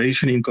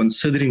consideration in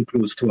considering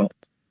Clause 12.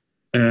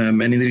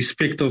 And in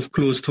respect of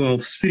Clause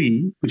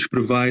 12.3, which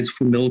provides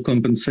for nil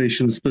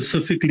compensation,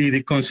 specifically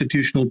the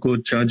Constitutional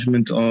Court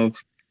judgment of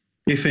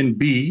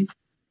FNB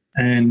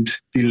and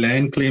the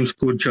Land Claims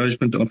Court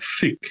judgment of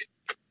FIC,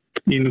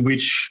 in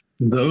which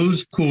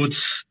those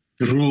courts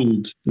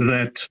ruled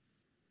that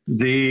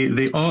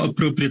there are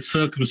appropriate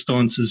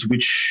circumstances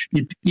which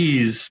it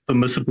is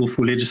permissible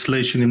for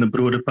legislation in the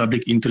broader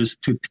public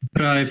interest to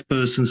deprive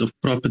persons of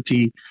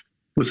property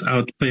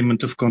without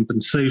payment of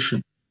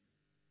compensation.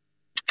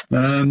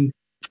 Chair,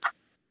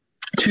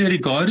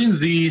 regarding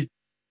the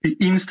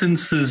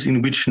instances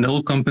in which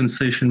no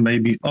compensation may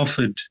be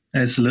offered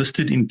as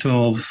listed in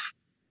Clause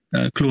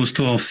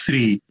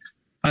 12.3,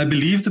 I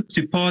believe the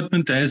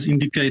department has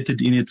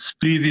indicated in its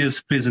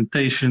previous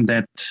presentation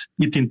that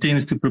it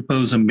intends to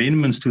propose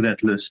amendments to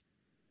that list,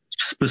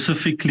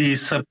 specifically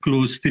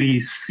subclause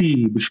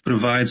 3C, which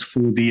provides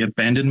for the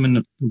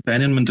abandonment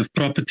of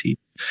property.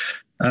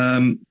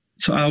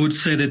 So I would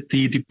say that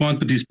the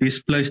department is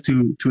best placed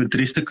to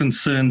address the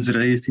concerns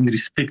raised in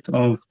respect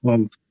of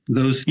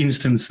those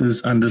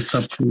instances under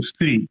subclause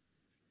 3.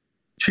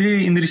 Chair,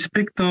 in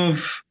respect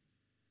of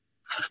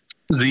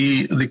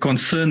the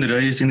concern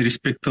raised in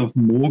respect of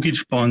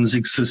mortgage bonds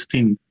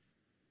existing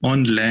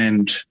on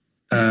land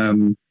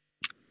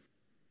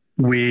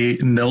where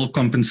nil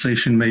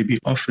compensation may be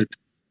offered,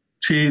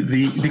 Chair,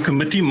 the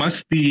committee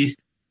must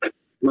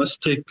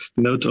take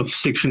note of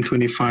Section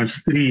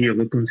 25.3 of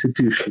the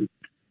Constitution,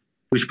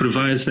 which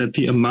provides that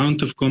the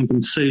amount of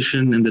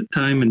compensation and the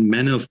time and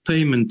manner of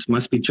payment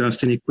must be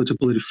just and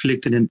equitable,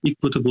 reflecting an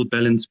equitable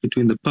balance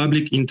between the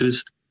public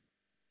interest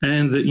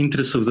and the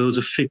interests of those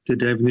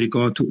affected having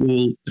regard to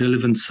all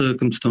relevant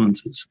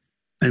circumstances.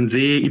 And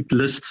there it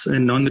lists a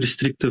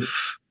non-restrictive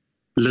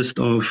list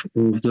of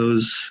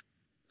those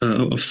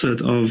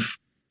of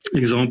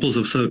examples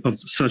of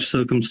such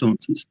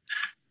circumstances.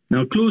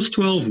 Now, Clause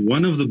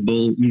 12.1 of the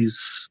bill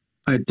is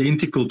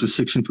identical to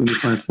Section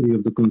 25.3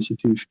 of the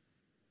Constitution.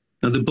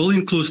 Now, the bill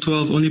in Clause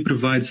 12 only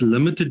provides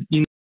limited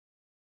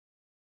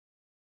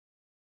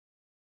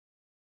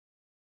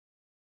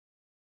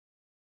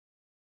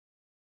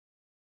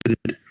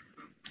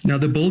Now,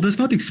 the bill does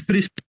not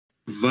expressly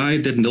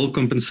provide that nil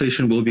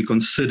compensation will be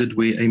considered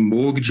where a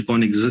mortgage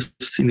bond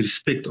exists in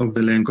respect of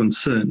the land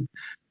concerned.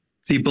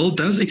 The bill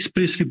does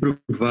expressly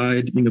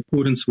provide, in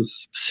accordance with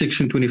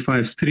Section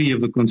 25.3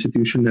 of the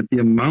Constitution, that the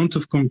amount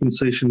of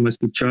compensation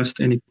must be just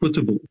and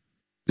equitable,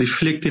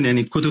 reflecting an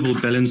equitable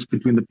balance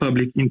between the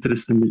public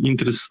interest and the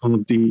interests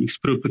of the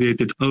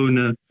expropriated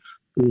owner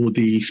or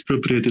the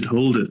expropriated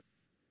holder.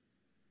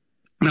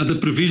 Now, the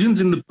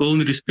provisions in the bill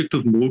in respect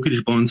of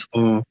mortgage bonds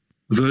are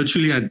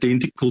virtually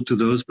identical to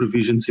those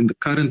provisions in the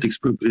current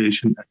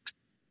Expropriation Act.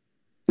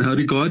 Now,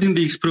 regarding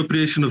the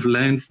expropriation of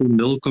land for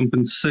nil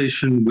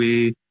compensation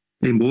where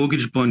a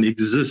mortgage bond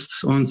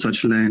exists on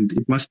such land,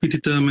 it must be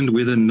determined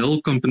whether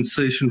null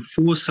compensation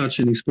for such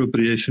an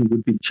expropriation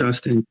would be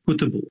just and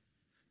equitable,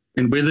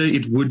 and whether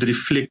it would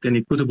reflect an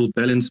equitable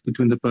balance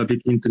between the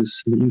public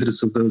interests and the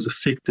interests of those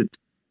affected.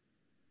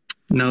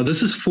 Now,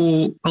 this is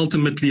for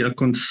ultimately a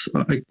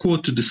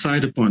court to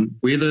decide upon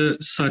whether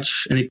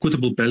such an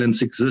equitable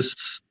balance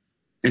exists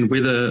and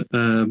whether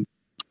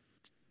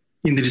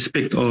in the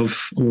respect of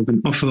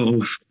an offer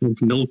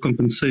of null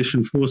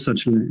compensation for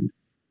such land.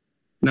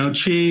 Now,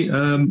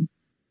 Chair,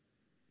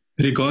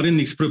 regarding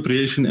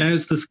expropriation,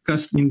 as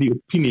discussed in the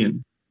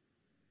opinion,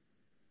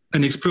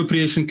 an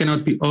expropriation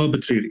cannot be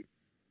arbitrary,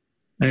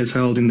 as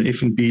held in the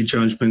F&B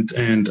judgment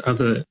and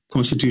other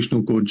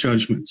constitutional court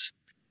judgments.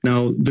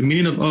 Now, the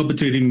meaning of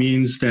arbitrary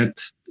means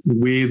that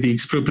where the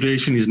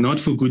expropriation is not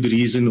for good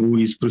reason or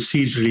is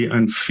procedurally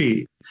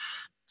unfair.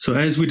 So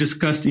as we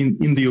discussed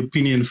in the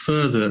opinion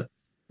further,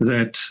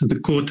 that the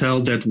court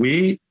held that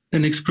where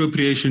an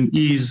expropriation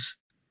is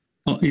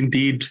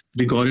indeed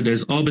regarded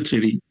as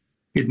arbitrary,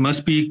 it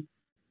must be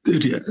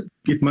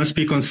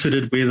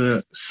considered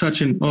whether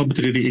such an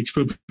arbitrary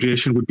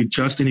expropriation would be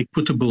just and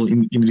equitable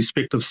in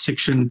respect of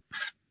Section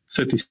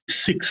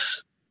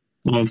 36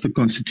 of the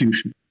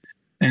Constitution.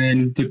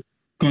 And the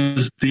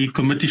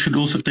committee should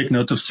also take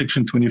note of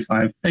Section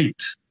 25(8)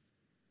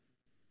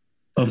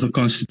 of the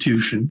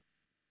Constitution,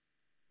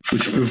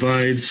 which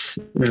provides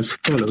as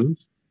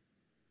follows: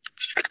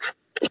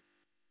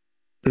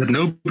 that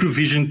no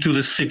provision to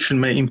this section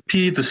may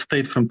impede the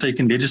state from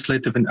taking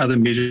legislative and other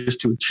measures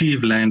to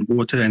achieve land,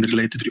 water, and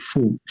related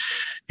reform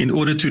in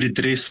order to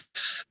redress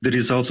the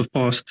results of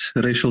past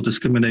racial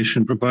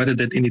discrimination, provided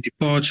that any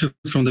departure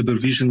from the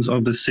provisions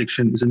of this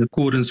section is in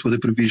accordance with the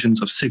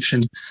provisions of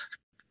Section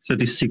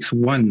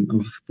 36(1)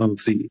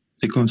 of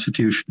the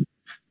Constitution.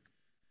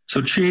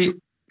 So, Chair,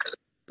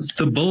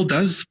 the bill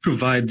does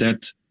provide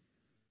that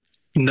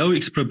no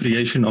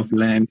expropriation of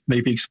land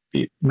may be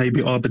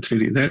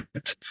arbitrary.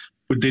 That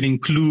would then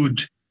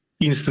include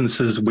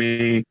instances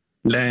where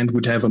land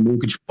would have a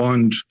mortgage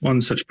bond on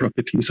such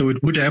property. So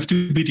it would have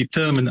to be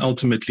determined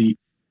ultimately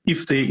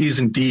if there is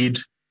indeed,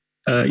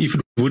 if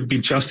it would be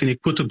just and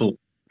equitable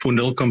for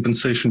null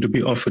compensation to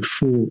be offered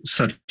for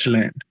such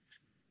land.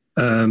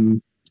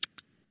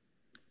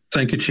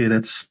 Thank you, Chair.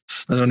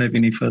 I don't have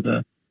any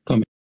further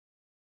comment.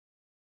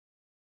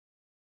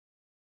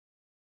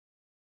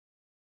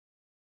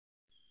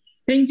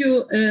 Thank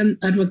you,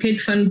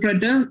 Advocate Van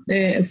Breda,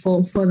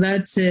 for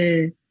that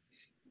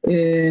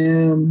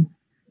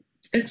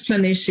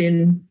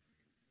explanation,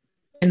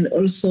 and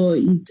also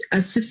it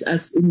assists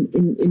us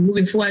in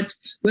moving forward.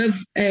 We have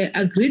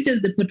agreed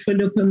as the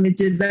Portfolio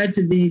Committee that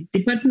the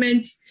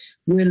department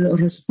will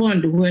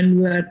respond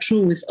when we are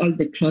through with all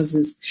the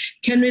clauses.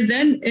 Can we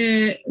then,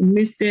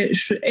 Mr.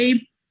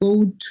 Shuaib,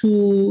 go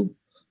to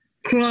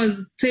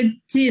clause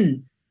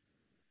 13?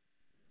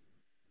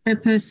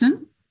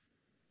 Chairperson?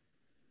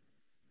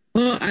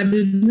 Oh, I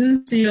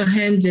didn't see your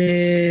hand,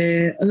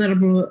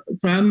 Honorable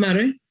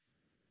Primary.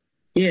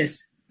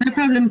 Yes. No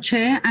problem,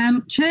 Chair.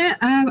 Chair,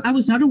 I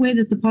was not aware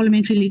that the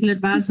Parliamentary Legal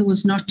Advisor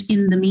was not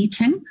in the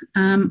meeting.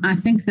 I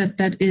think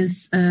that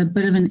is a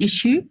bit of an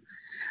issue.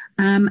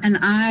 And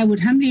I would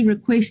humbly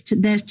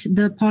request that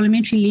the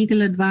Parliamentary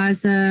Legal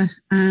Advisor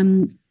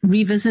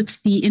revisit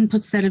the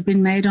inputs that have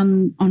been made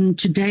on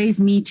today's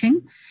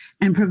meeting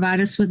and provide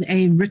us with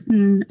a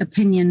written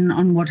opinion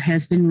on what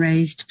has been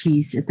raised,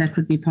 please, if that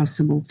would be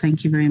possible.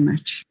 Thank you very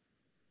much.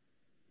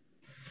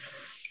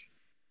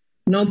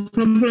 No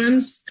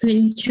problems.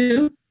 Thank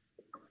you.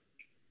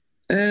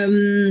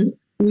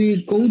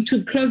 We go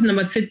to clause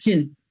number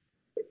 13.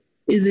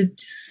 Is it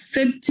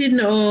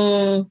 13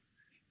 or...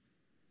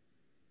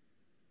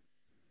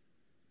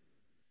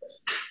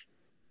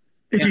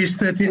 It is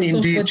 13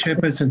 indeed,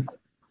 Chairperson.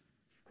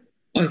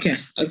 Okay,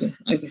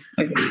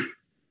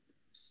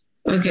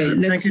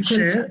 let's thank you,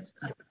 Chair.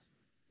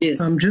 Yes.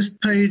 I'm just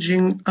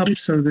paging up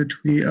so that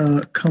we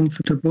are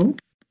comfortable.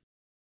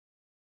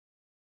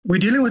 We're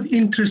dealing with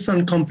interest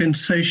on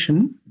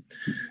compensation.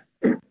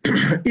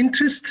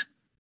 Interest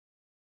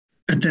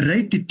at the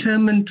rate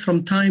determined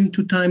from time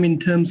to time in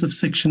terms of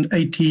Section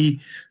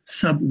 80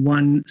 sub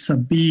 1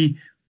 sub B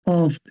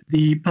of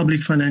the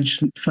Public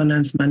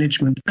Finance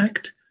Management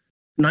Act,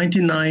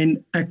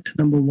 99 Act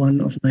number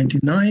 1 of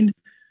 99,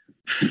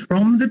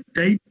 from the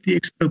date the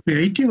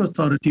expropriating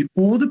authority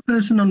or the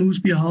person on whose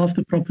behalf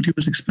the property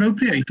was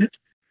expropriated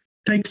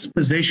takes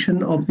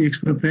possession of the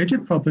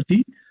expropriated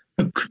property,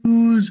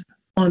 accrues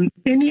on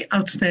any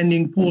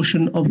outstanding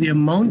portion of the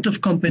amount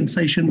of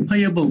compensation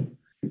payable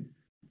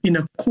in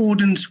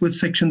accordance with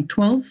Section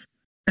 12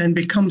 and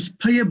becomes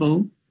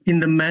payable in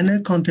the manner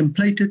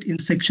contemplated in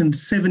Section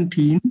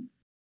 17,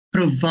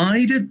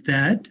 provided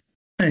that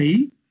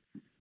A,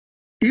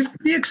 if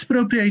the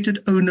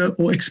expropriated owner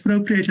or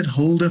expropriated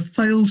holder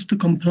fails to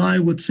comply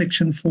with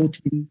Section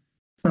 14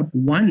 sub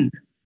 1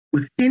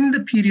 within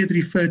the period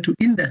referred to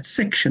in that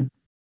section,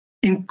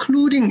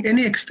 including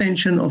any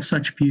extension of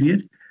such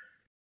period,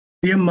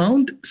 the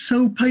amount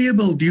so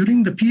payable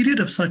during the period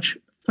of such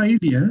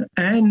failure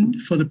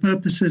and for the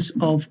purposes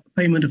of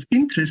payment of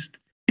interest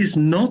is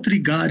not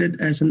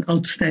regarded as an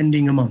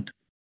outstanding amount.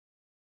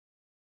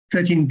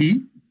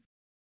 13b,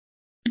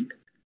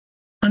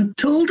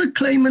 until the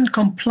claimant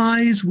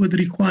complies with the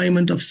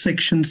requirement of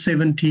section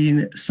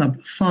 17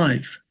 sub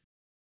 5,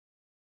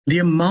 the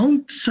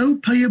amount so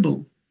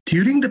payable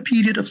during the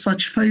period of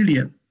such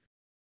failure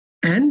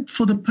and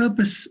for the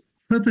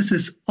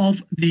purposes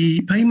of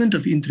the payment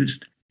of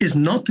interest is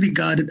not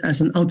regarded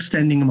as an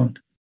outstanding amount.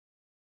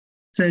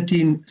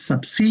 13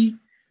 sub c,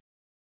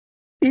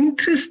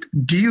 interest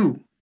due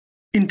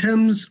in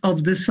terms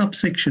of this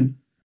subsection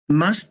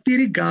must be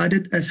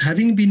regarded as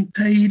having been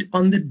paid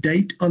on the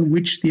date on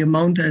which the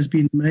amount has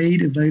been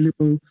made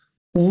available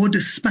or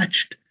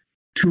dispatched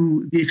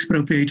to the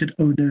expropriated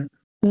owner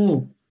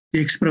or the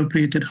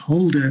expropriated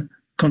holder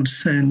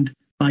concerned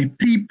by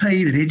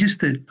prepaid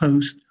registered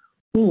post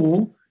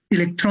or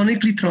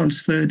electronically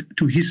transferred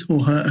to his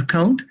or her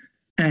account,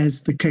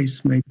 as the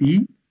case may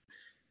be.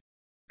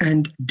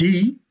 And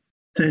D,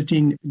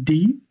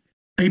 13D,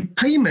 a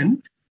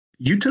payment,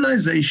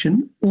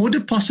 utilization, or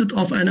deposit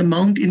of an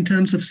amount in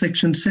terms of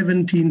section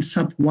 17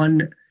 sub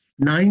 1,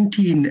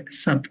 19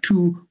 sub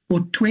 2, or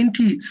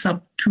 20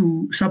 sub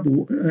 2,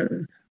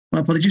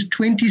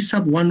 20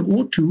 sub 1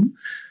 or 2,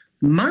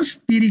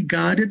 must be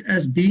regarded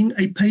as being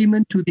a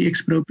payment to the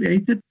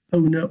expropriated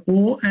owner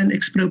or an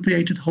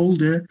expropriated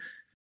holder,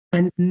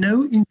 and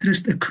no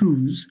interest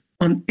accrues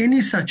on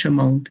any such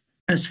amount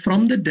as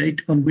from the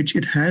date on which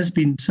it has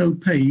been so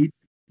paid,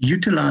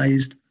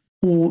 utilized,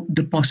 or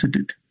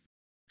deposited.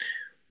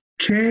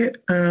 Chair,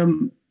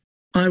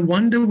 I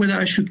wonder whether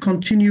I should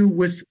continue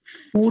with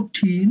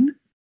 14,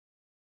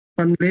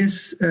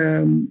 unless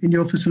in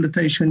your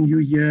facilitation you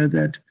hear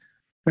that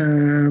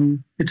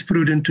it's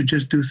prudent to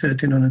just do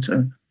 13 on its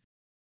own.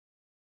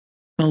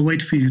 I'll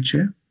wait for you,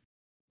 Chair.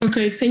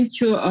 Okay,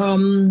 thank you,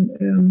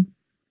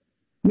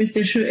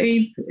 Mr.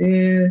 Shuaib.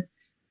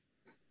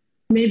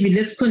 Maybe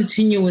let's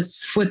continue with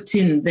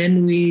 14,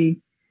 then we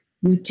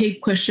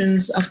take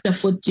questions after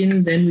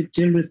 14, then we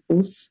deal with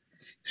both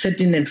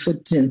 13 and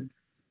 14.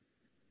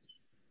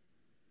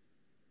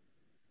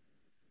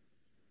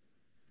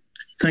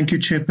 Thank you,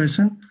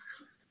 Chairperson.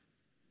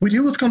 We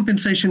deal with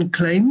compensation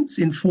claims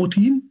in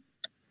 14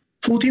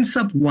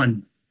 sub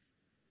 1.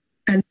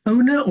 An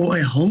owner or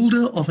a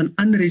holder of an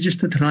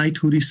unregistered right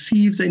who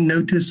receives a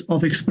notice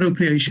of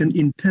expropriation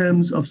in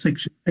terms of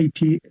section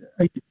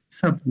 88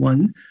 sub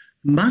 1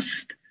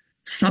 must,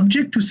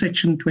 subject to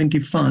section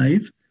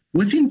 25,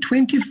 within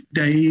 20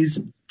 days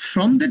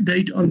from the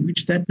date on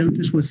which that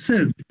notice was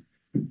served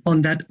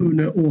on that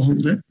owner or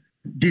holder,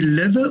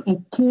 deliver or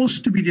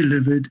cause to be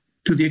delivered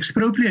to the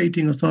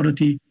expropriating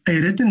authority a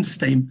written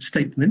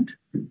statement,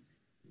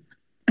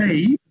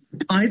 A,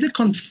 either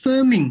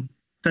confirming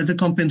that the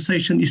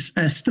compensation is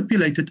as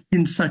stipulated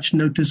in such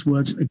notice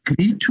was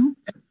agreed to,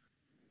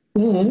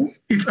 or,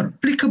 if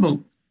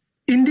applicable,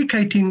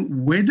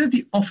 indicating whether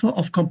the offer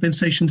of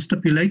compensation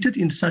stipulated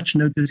in such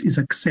notice is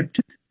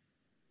accepted.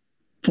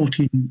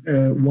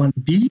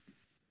 14.1b.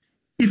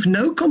 If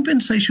no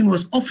compensation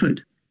was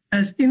offered,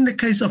 as in the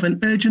case of an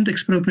urgent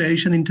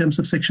expropriation in terms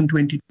of section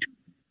 22,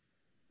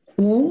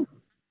 or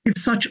if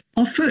such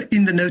offer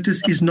in the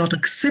notice is not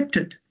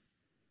accepted,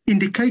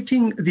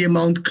 indicating the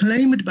amount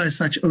claimed by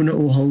such owner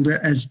or holder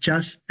as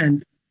just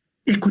and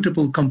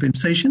equitable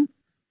compensation.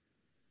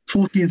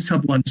 14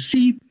 sub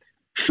 1c,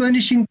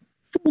 furnishing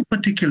full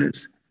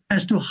particulars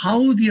as to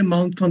how the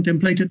amount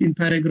contemplated in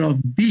paragraph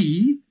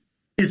B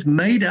is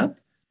made up,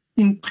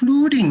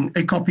 including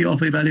a copy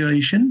of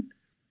evaluation,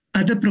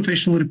 other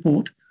professional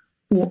report,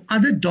 or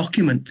other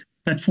document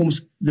that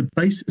forms the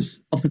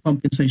basis of the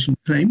compensation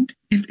claimed,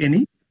 if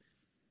any.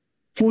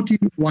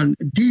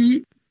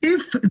 14.1d,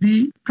 if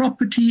the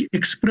property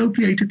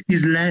expropriated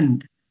is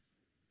land,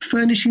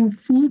 furnishing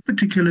full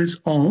particulars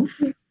of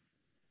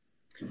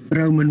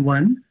Roman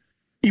 1,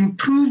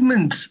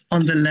 improvements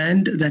on the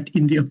land that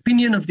in the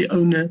opinion of the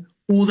owner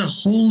or the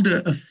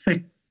holder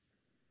affect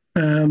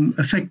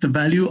the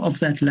value of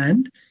that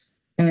land,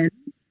 and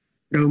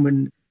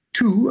Roman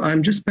 2,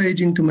 I'm just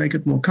paging to make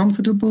it more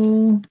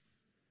comfortable,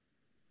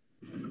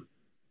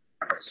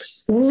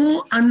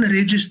 all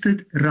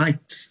unregistered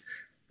rights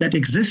that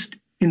exist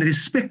in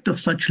respect of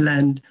such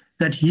land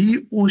that he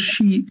or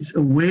she is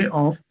aware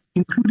of,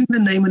 including the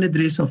name and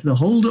address of the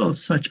holder of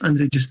such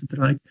unregistered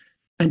right,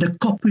 and a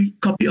copy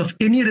of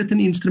any written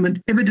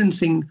instrument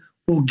evidencing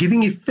or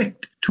giving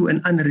effect to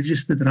an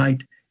unregistered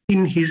right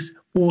in his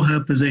or her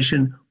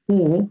possession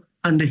or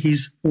under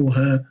his or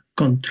her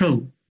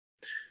control.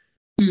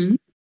 E,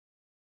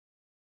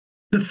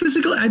 the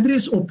physical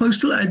address or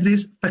postal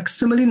address,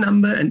 facsimile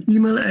number and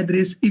email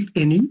address, if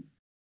any,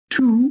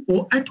 to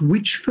or at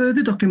which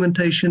further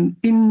documentation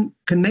in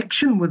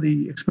connection with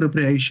the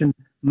expropriation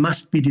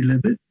must be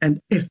delivered, and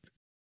if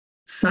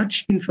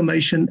such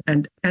information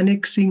and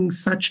annexing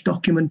such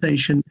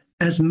documentation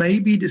as may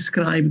be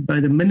described by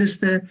the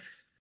minister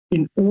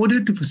in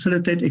order to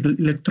facilitate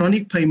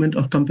electronic payment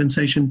of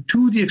compensation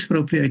to the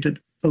expropriated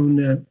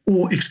owner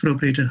or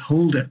expropriated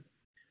holder.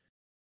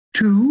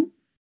 2,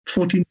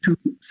 14.2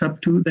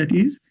 sub 2, that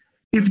is,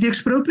 if the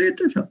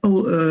expropriated,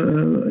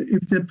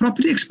 if the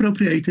property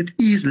expropriated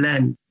is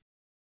land,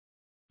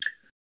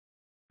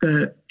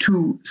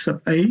 2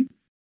 sub A,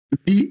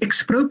 the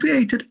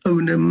expropriated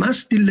owner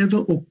must deliver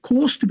or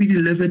cause to be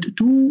delivered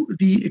to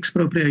the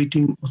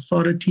expropriating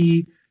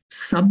authority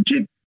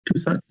subject to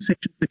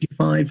Section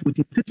 35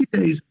 within 30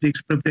 days of the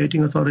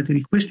expropriating authority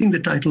requesting the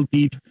title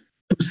deed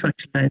to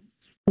such land,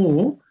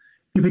 or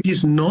if it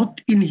is not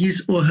in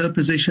his or her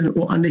possession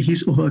or under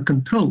his or her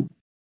control,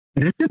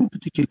 written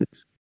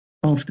particulars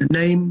of the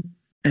name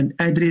and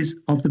address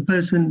of the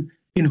person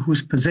in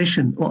whose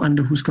possession or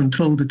under whose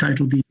control the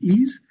title deed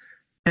is,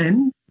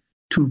 and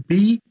to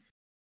be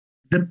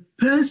the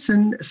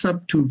person,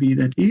 sub 2b,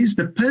 that is,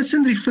 the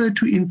person referred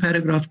to in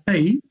paragraph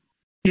A,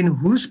 in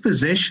whose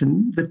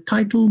possession the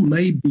title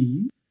may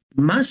be,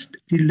 must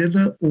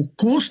deliver or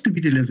cause to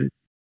be delivered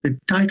the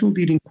title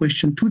deed in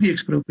question to the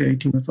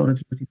expropriating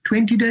authority within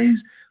 20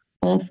 days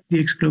of the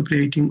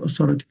expropriating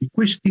authority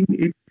requesting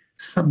it,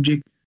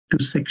 subject to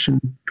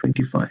Section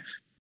 25.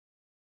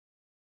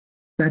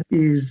 That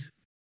is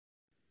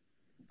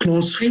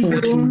clause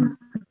 14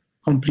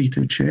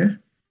 completed, Chair.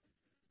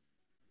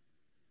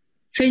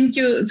 Thank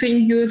you.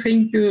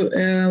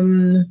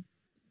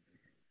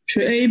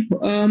 Shuaib,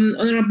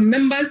 honorable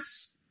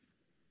members,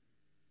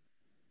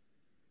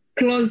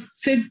 clause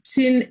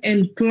 13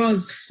 and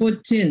clause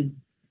 14.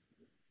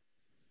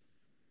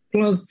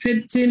 Clause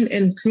 13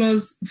 and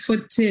clause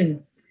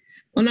 14.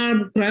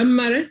 Honorable Graham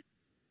Murray.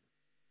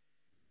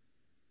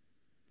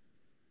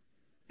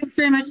 Thanks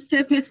very much,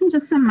 Chairperson.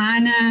 Just some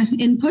minor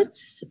inputs.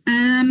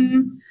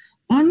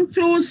 On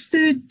clause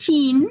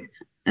 13,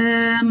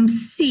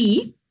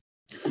 C,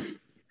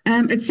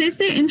 it says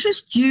their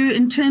interest due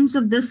in terms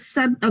of this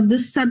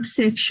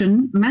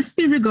subsection must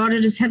be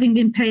regarded as having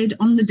been paid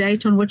on the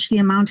date on which the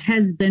amount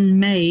has been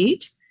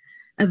made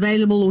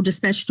available or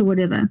dispatched or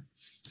whatever.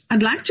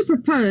 I'd like to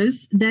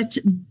propose that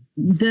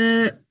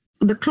the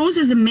clause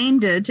is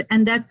amended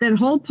and that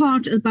whole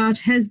part about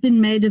has been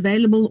made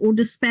available or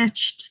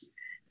dispatched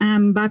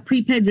by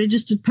prepaid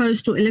registered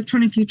post or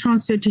electronically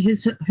transferred to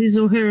his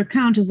or her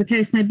account, as the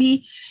case may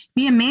be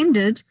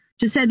amended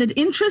to say that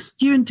interest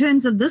due in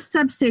terms of this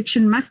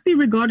subsection must be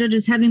regarded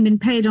as having been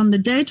paid on the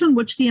date on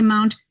which the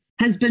amount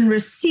has been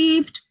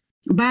received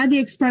by the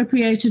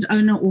expropriated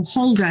owner or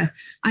holder.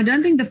 I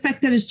don't think the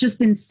fact that it's just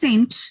been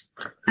sent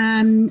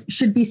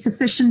should be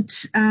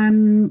sufficient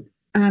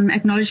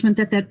acknowledgement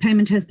that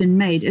payment has been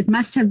made. It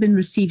must have been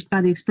received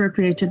by the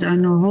expropriated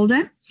owner or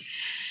holder.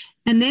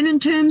 And then in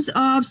terms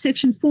of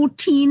Section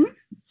 14,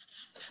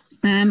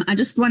 I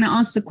just want to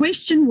ask the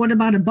question, what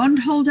about a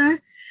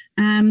bondholder?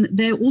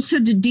 They're also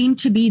deemed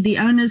to be the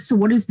owners, so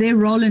what is their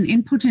role and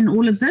input in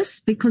all of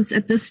this? Because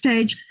at this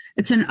stage,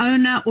 it's an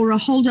owner or a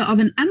holder of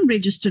an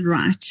unregistered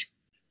right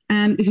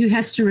who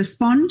has to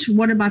respond.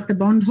 What about the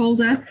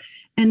bondholder?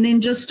 And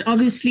then just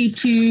obviously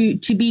to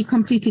be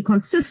completely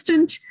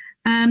consistent,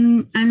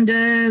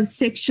 under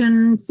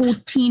Section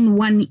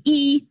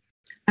 14.1e,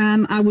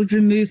 I would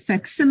remove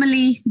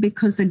facsimile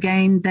because,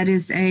 again, that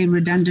is a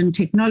redundant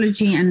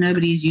technology and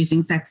nobody is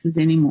using faxes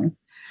anymore.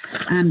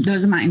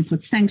 Those are my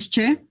inputs. Thanks,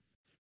 Chair.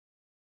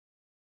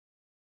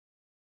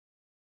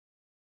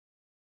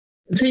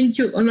 Thank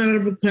you,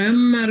 Honorable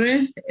Graham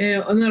Murray.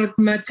 Honorable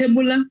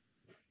Matebula.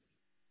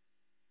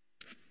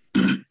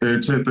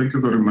 Chair, thank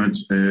you very much.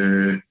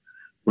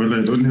 Well,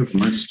 I don't have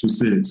much to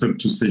say except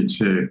to say,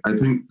 Chair, I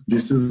think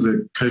this is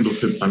a kind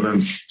of a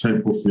balanced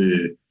type of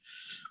a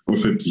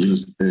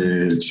bill,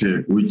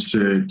 Chair, which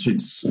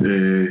takes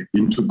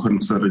into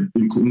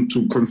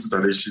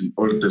consideration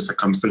all the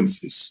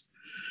circumstances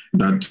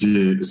that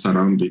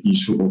surround the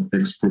issue of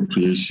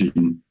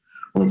expropriation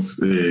of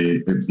a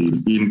bill,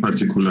 in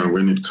particular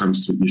when it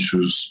comes to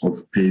issues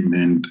of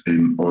payment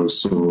and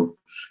also,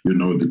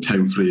 the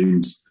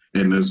timeframes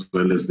and as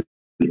well as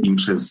the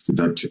interests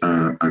that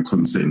are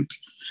concerned.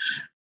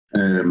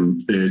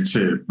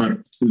 Chair, but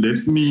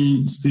let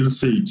me still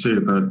say,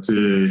 Chair, that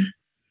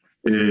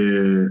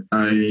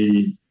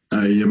I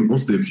am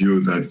of the view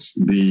that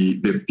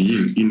the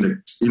bill in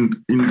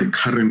the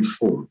current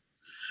form,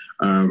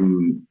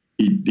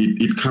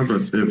 it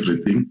covers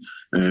everything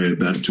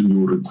that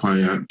you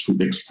require to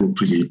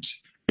expropriate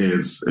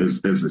as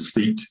a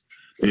state,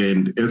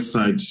 and as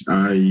such,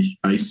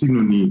 I see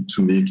no need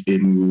to make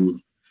any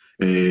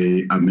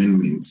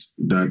amendments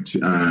that,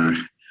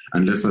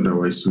 unless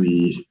otherwise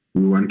we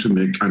want to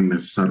make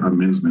unnecessary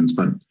amendments.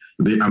 But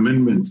the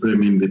amendments,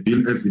 the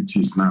bill as it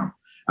is now,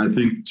 I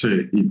think,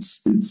 Chair,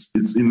 it's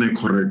in a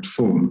correct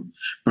form.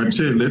 But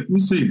Chair, let me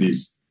say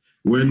this: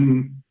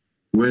 when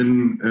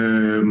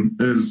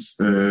as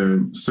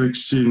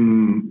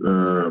section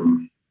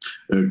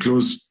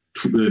clause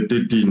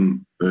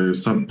 13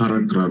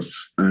 subparagraph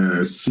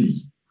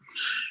C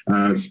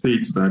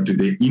states that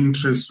the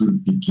interest will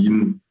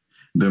begin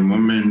the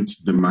moment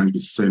the money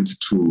is sent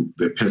to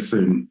the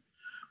person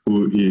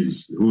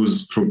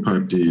whose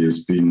property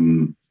has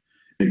been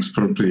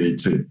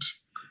expropriated.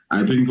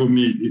 I think for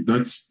me,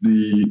 that's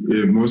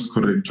the most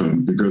correct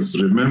one, because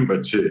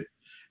remember, Chair,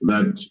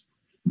 that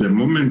the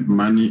moment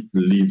money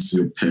leaves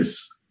your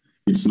purse,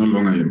 it's no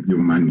longer your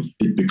money.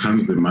 It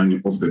becomes the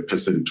money of the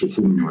person to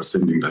whom you are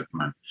sending that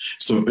money.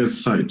 So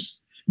as such,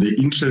 the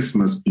interest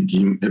must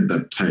begin at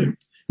that time,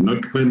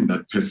 not when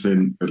that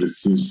person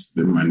receives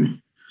the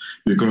money.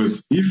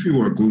 Because if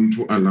you are going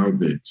to allow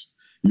that,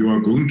 you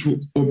are going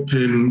to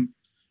open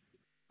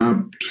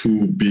up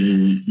to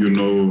be,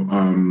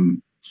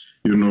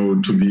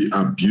 to be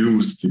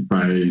abused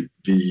by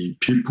the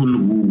people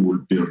who will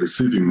be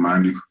receiving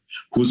money,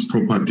 whose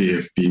property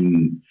have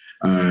been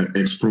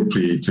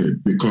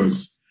expropriated.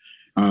 Because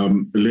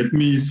let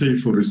me say,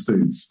 for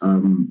instance,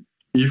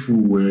 if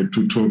we were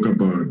to talk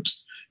about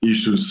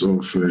issues of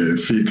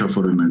FICA,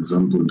 for an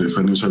example, the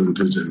Financial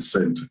Intelligence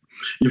Center,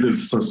 if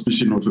there's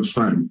suspicion of a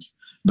fund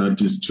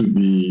that is to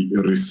be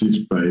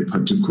received by a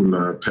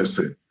particular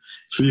person,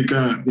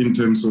 FICA, in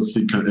terms of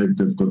FICA Act,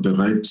 they've got the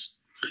right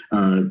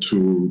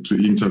to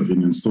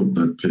intervene and stop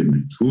that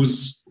payment.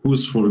 Whose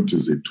fault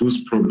is it?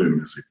 Whose problem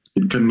is it?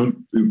 You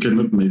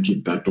cannot make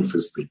it that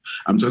obviously.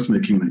 I'm just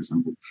making an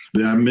example.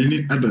 There are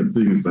many other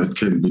things that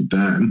can be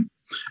done,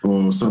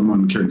 or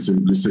someone can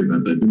simply say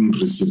that I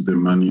didn't receive the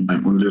money, I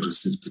only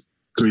received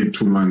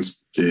 2 months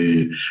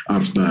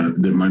after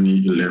the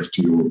money left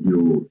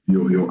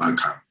your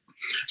account.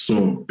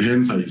 So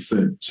hence I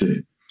said,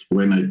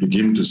 when I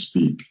begin to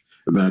speak,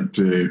 that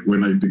to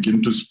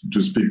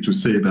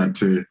say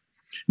that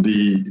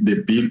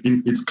the bill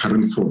in its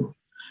current form,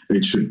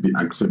 it should be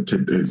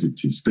accepted as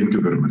it is. Thank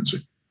you very much.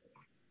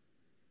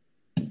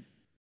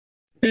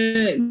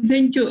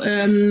 Thank you,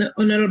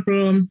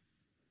 Honorable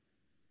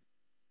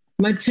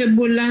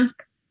Matebula.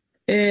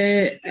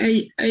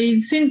 I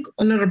think,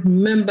 honorable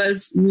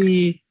members,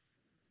 we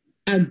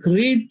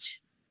agreed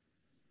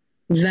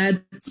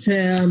that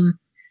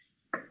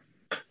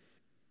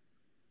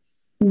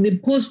the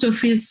post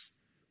office,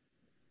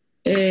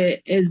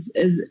 as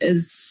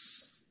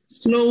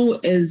slow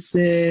as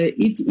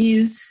it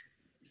is,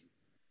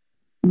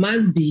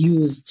 must be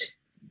used,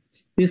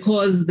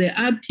 because there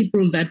are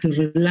people that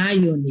rely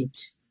on it.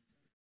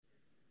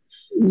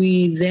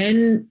 We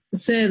then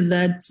said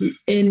that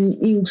an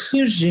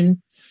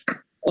inclusion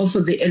of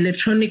the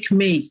electronic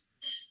mail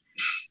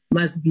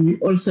must be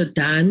also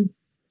done.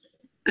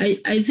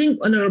 I think,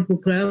 Honorable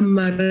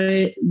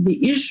Mare,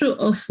 the issue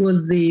of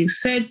the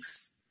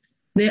fax,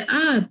 there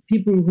are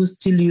people who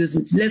still use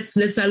it.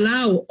 Let's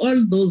allow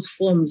all those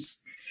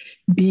forms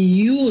be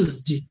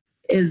used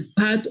as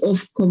part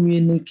of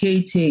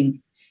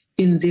communicating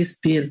in this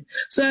bill,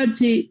 so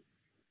that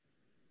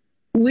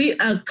we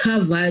are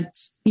covered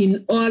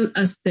in all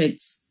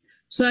aspects,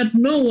 so that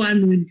no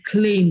one will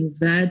claim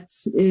that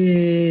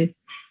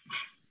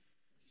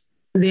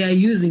they are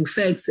using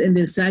fax and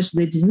as such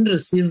they didn't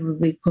receive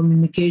the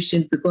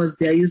communication because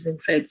they are using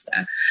fax.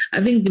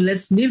 I think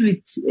let's leave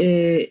it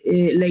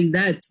like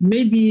that.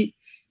 Maybe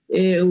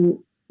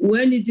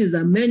when it is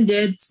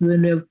amended,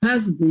 when we have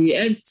passed the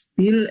Act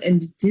bill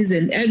and it is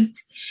an Act,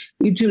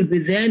 it will be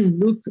then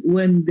look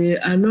when they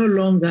are no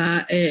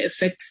longer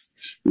fax.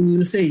 We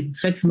will say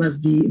fax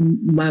must be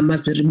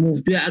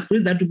removed. We agree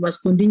that we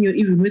must continue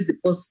even with the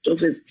post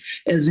office.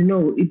 As you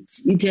know,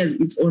 it has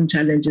its own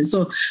challenges.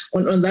 So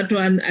on that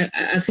one,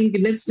 I think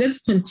let's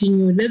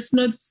continue. Let's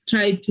not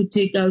try to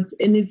take out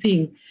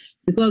anything,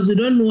 because we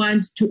don't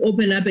want to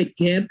open up a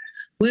gap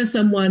where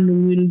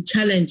someone will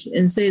challenge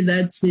and say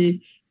that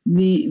the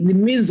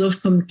means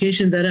of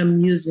communication that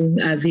I'm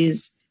using are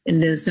these,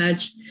 and as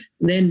such,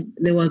 then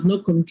there was no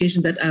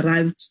communication that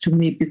arrived to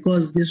me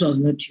because this was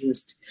not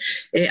used.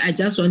 I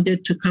just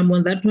wanted to come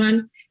on that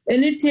one.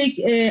 Any take,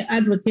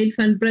 Advocate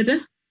Van Breda,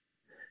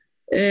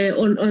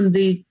 on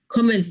the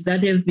comments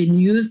that have been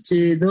used,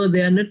 though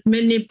there are not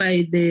many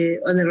by the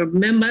honorable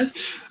members?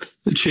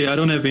 Chair, I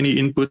don't have any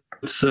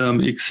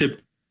inputs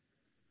except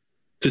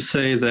to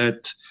say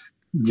that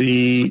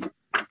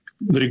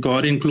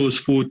regarding clause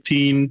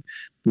 14,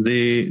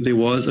 there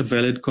was a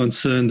valid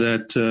concern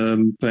that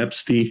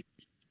perhaps the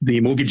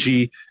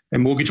mortgagee, a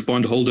mortgage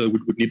bond holder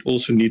would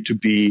also need to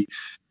be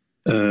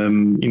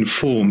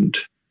informed.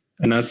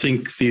 And I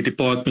think the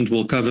department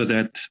will cover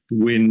that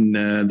when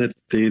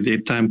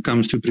their time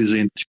comes to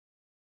present.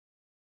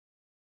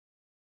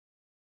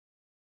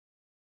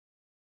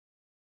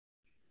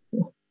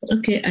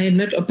 Okay, I have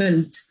not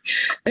opened.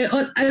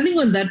 I think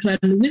on that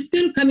one, we're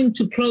still coming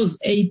to clause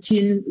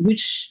 18,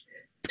 which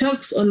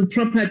talks on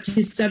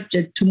property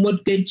subject to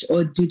mortgage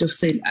or deed of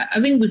sale. I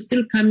think we're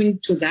still coming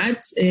to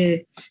that.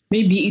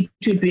 Maybe it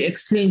will be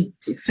explained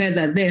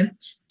further there.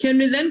 Can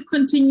we then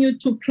continue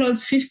to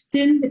clause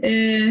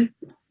 15?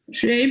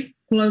 Shape,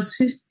 clause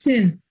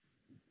 15.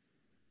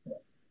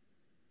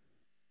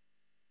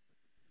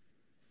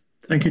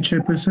 Thank you,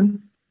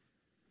 Chairperson.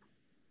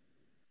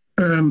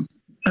 Am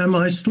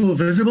I still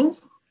visible?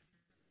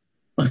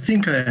 I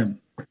think I am.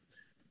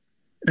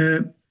 Yeah.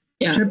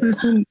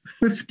 Chairperson,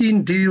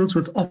 15 deals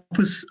with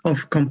Office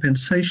of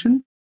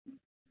Compensation.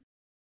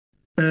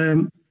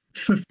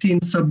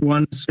 15 sub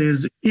 1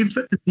 says, if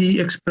the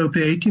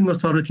expropriating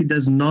authority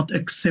does not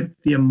accept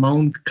the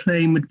amount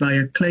claimed by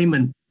a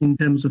claimant in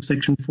terms of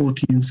section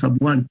 14 sub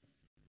 1,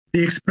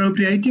 the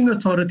expropriating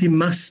authority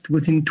must,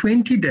 within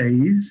 20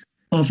 days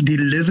of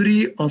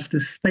delivery of the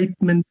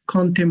statement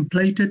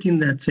contemplated in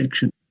that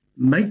section,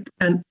 make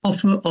an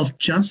offer of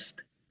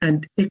just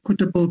and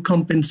equitable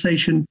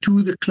compensation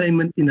to the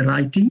claimant in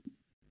writing,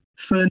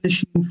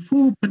 furnishing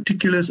full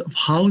particulars of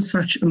how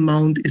such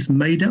amount is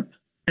made up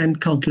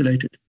and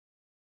calculated.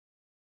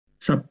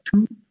 Sub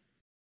 2.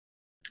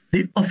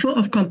 The offer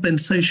of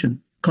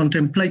compensation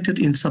contemplated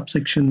in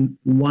subsection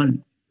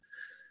 1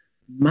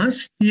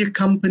 must be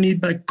accompanied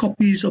by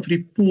copies of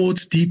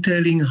reports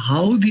detailing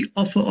how the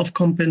offer of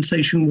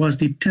compensation was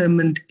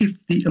determined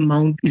if the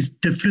amount is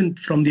different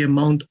from the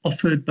amount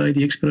offered by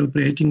the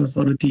expropriating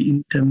authority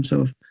in terms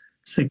of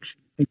section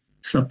 8,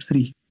 sub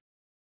 3.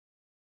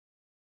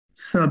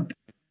 Sub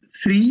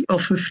 3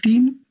 of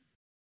 15.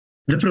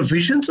 The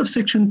provisions of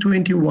section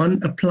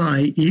 21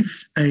 apply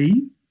if A,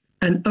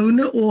 an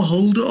owner or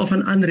holder of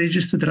an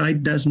unregistered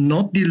right does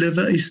not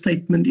deliver a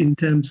statement in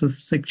terms of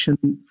section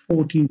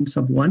 14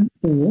 sub 1,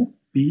 or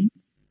B,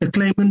 the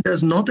claimant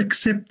does not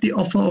accept the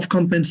offer of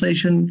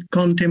compensation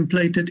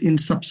contemplated in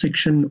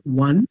subsection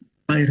 1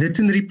 by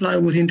written reply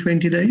within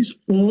 20 days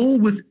or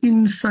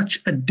within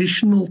such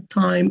additional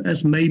time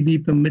as may be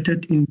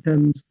permitted in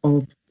terms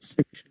of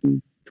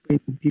section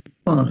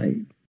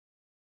 25.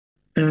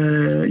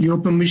 Your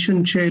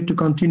permission, Chair, to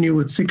continue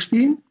with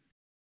 16.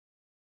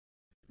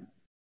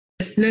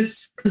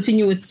 Let's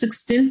continue with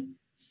 16.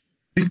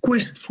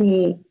 Request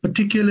for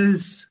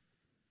particulars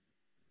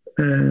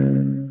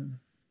and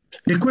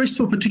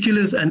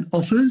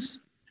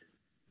offers.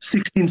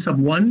 16 sub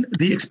 1.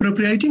 The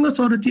expropriating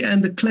authority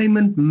and the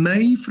claimant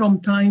may from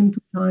time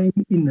to time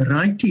in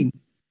writing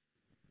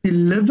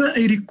deliver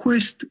a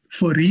request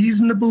for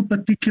reasonable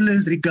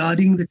particulars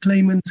regarding the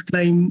claimant's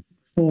claim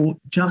for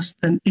just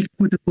and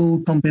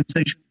equitable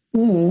compensation,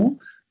 or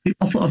the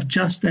offer of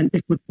just and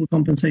equitable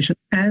compensation,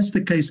 as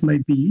the case may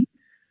be,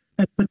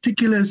 and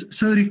particulars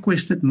so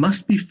requested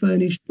must be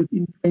furnished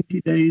within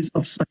 20 days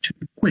of such a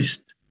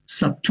request.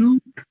 Sub 2.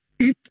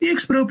 If the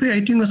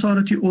expropriating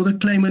authority or the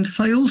claimant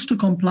fails to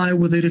comply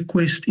with the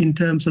request in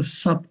terms of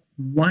sub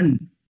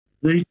 1,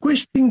 the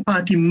requesting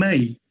party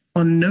may,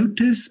 on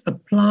notice,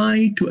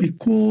 apply to a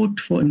court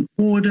for an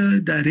order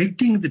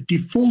directing the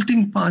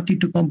defaulting party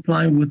to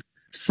comply with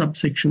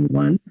subsection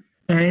 1,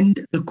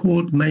 and the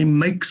court may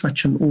make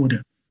such an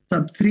order.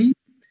 Sub 3,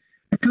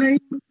 a claim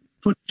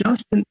for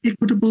just and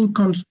equitable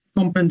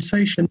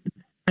compensation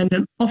and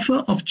an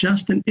offer of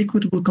just and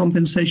equitable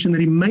compensation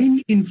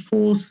remain in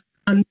force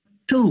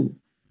until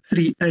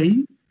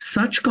 3A,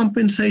 such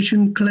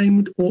compensation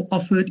claimed or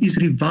offered is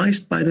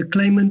revised by the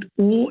claimant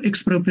or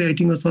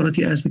expropriating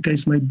authority as the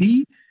case may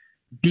be.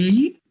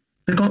 B,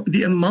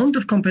 the amount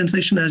of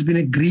compensation has been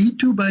agreed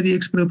to by the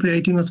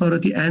expropriating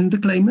authority and the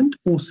claimant,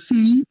 or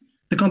C,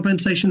 the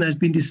compensation has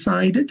been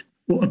decided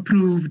or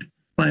approved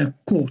by a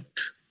court.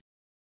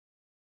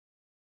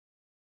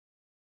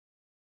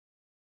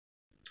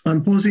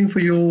 I'm pausing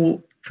for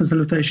your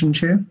facilitation,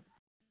 Chair.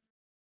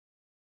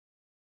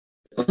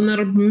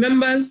 Honorable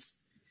members,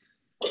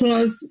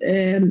 clause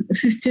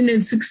 15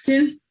 and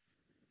 16.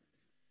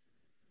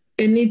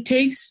 Any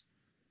takes?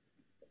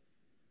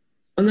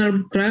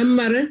 Honorable Graham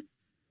Murray.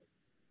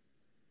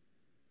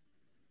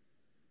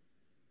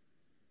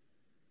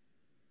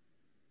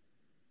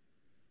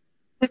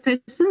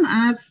 Person,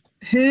 I've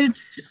heard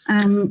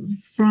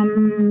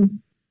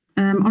from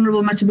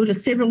Honourable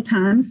Matabula several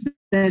times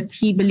that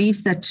he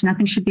believes that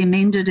nothing should be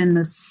amended in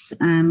this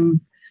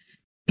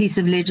piece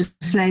of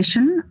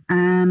legislation.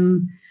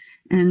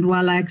 And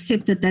while I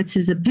accept that that's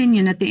his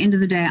opinion, at the end of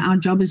the day, our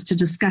job is to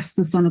discuss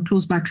this on a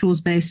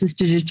clause-by-clause basis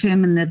to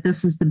determine that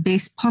this is the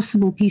best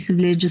possible piece of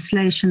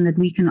legislation that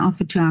we can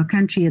offer to our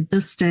country at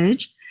this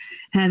stage,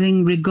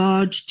 having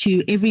regard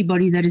to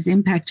everybody that is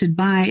impacted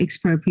by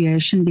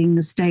expropriation, being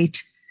the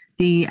state,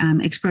 the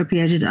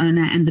expropriated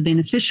owner, and the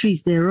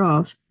beneficiaries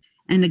thereof.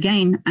 And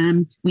again,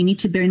 we need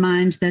to bear in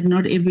mind that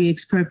not every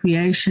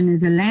expropriation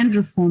is a land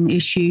reform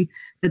issue,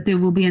 that there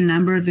will be a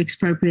number of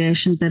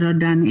expropriations that are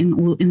done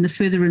in the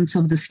furtherance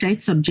of the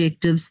state's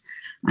objectives,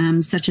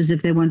 such as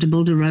if they want to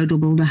build a road or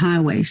build a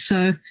highway.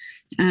 So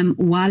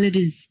while it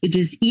is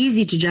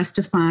easy to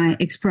justify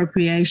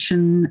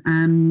expropriation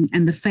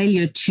and the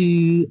failure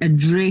to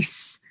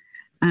address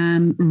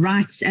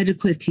rights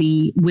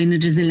adequately when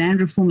it is a land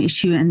reform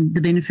issue and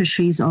the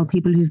beneficiaries are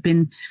people who've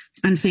been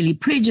unfairly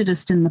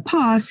prejudiced in the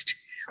past,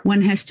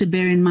 one has to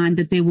bear in mind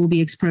that there will be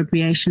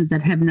expropriations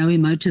that have no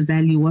emotive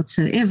value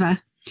whatsoever.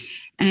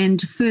 And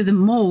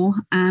furthermore,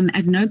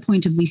 at no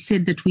point have we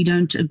said that we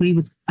don't agree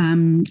with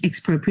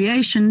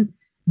expropriation.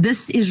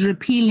 This is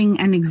repealing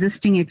an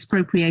existing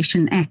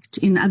expropriation act.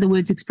 In other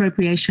words,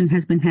 expropriation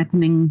has been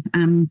happening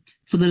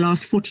for the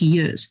last 40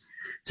 years.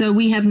 So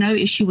we have no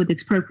issue with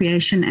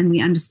expropriation, and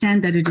we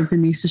understand that it is a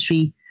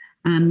necessary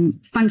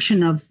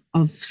function of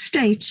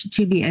state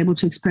to be able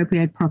to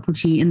expropriate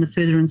property in the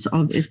furtherance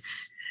of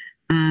its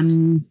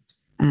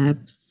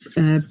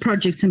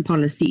projects and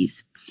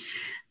policies.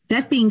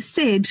 That being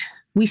said,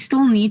 we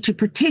still need to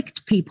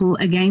protect people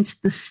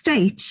against the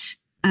state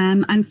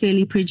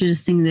unfairly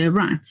prejudicing their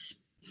rights.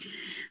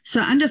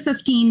 So under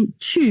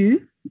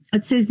 15.2,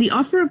 it says the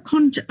offer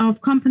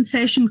of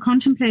compensation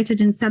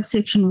contemplated in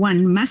subsection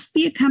 1 must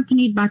be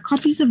accompanied by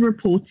copies of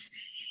reports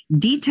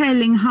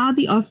detailing how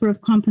the offer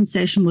of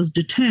compensation was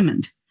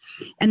determined.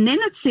 And then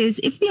it says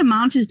if the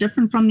amount is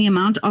different from the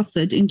amount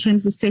offered in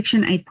terms of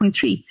section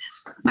 8.3.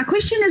 My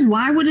question is,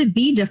 why would it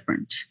be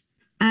different?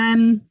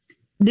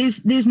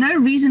 There's no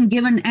reason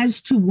given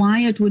as to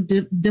why it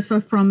would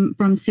differ from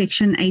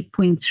section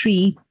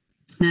 8.3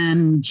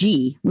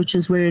 G, which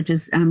is where it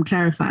is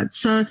clarified.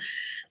 So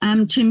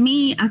to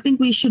me, I think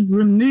we should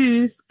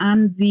remove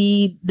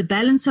the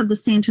balance of the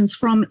sentence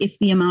from if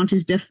the amount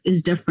is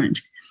different.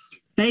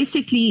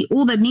 Basically,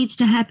 all that needs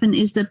to happen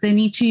is that they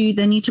need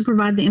to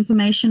provide the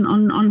information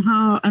on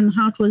how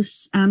it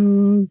was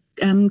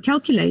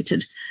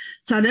calculated.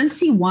 So I don't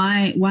see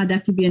why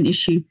that would be an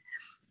issue.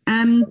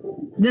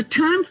 The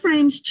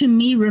timeframes to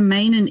me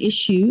remain an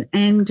issue,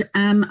 and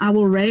I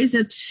will raise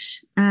it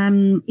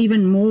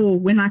even more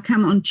when I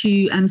come on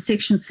to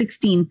section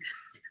 16.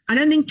 I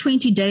don't think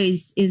 20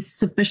 days is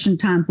sufficient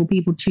time for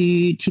people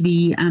to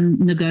be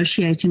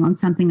negotiating on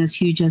something as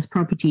huge as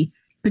property,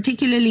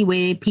 particularly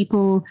where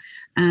people,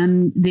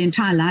 their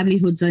entire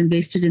livelihoods are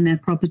invested in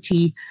that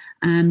property,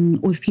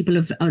 or if people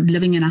are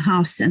living in a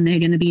house and they're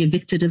going to be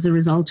evicted as a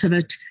result of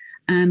it.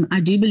 I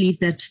do believe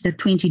that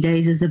 20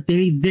 days is a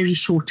very, very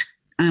short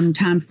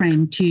time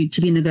frame to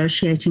be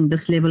negotiating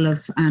this level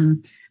of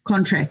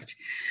contract.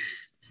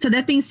 So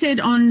that being said,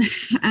 on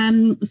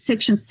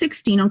section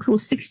 16, on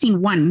clause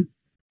 16.1,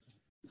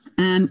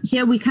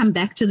 here we come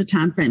back to the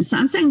time frame. So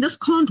I'm saying this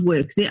can't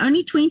work. There are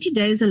only 20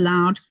 days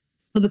allowed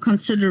for the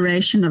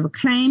consideration of a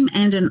claim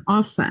and an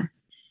offer.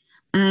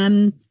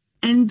 And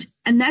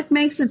that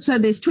makes it so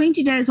there's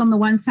 20 days on the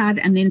one side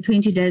and then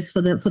 20 days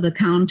for the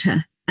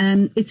counter.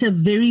 It's a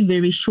very,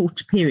 very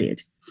short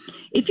period.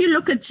 If you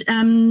look at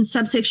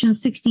subsection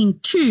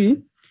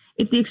 16.2,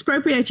 if the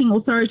expropriating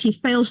authority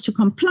fails to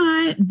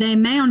comply, they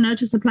may on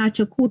notice apply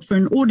to a court for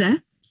an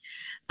order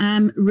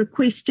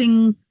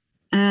requesting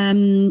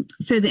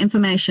further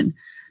information.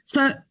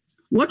 So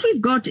what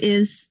we've got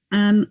is,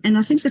 and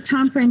I think the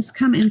timeframes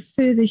come in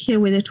further here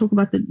where they talk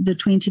about the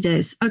 20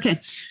 days. Okay,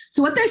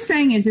 so what they're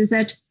saying is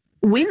that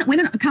when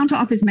a counter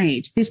offer is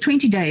made, there's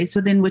 20 days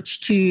within which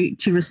to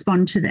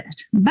respond to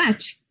that.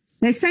 But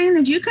they're saying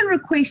that you can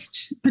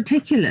request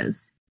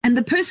particulars, and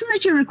the person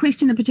that you're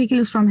requesting the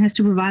particulars from has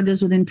to provide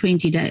those within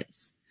 20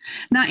 days.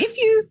 Now, if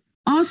you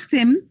ask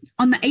them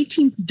on the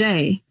 18th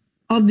day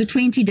of the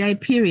 20-day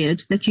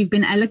period that you've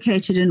been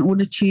allocated in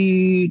order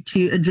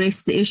to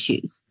address the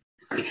issues,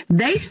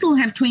 they still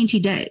have 20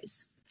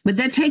 days. But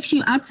that takes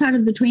you outside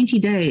of the 20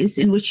 days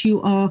in which you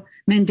are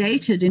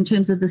mandated in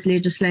terms of this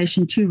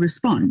legislation to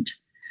respond.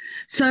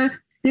 So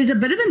there's a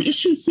bit of an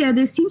issue here.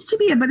 There seems to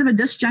be a bit of a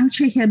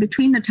disjuncture here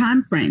between the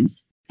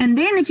timeframes. And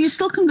then if you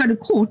still can go to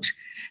court,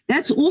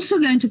 that's also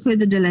going to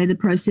further delay the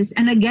process.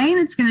 And again,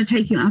 it's going to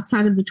take you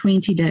outside of the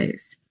 20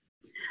 days.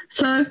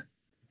 So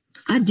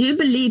I do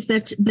believe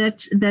that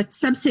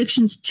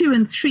subsections 2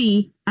 and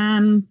 3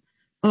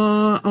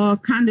 are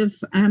kind of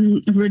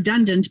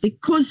redundant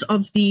because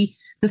of the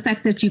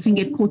fact that you can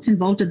get courts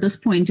involved at this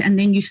point, and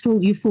then you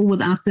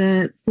fall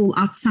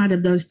outside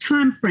of those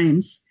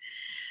timeframes.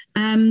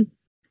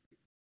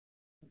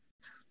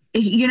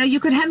 You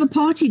could have a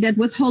party that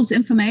withholds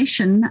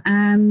information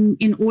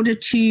in order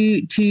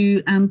to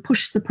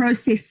push the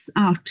process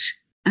out.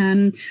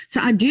 So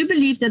I do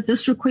believe that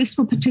this request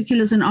for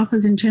particulars and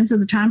offers in terms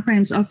of the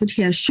timeframes offered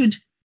here should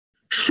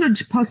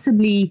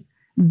possibly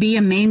be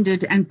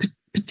amended and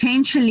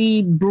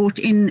potentially brought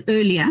in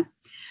earlier.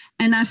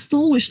 And I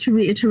still wish to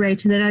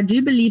reiterate that I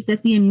do believe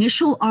that the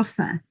initial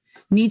offer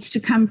needs to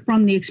come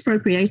from the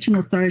expropriating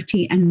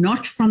authority and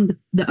not from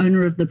the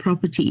owner of the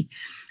property.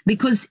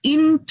 Because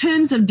in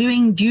terms of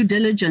doing due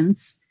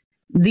diligence,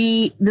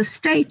 the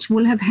state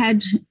will have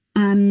had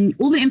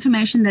all the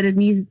information that it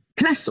needs,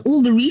 plus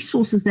all the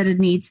resources that it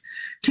needs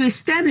to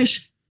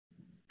establish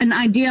an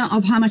idea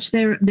of how much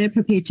they're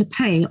prepared to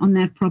pay on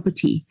that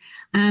property.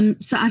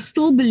 So I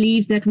still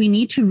believe that we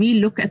need to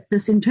relook at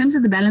this in terms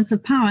of the balance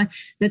of power,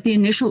 that the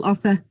initial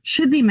offer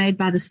should be made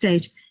by the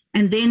state.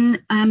 And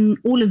then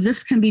all of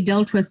this can be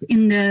dealt with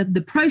in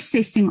the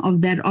processing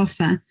of that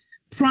offer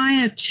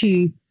prior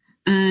to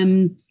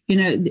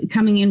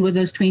coming in with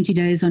those 20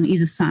 days on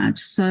either side.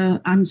 So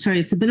I'm sorry,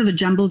 it's a bit of a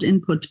jumbled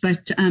input,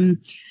 but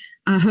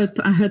I hope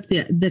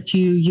that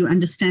you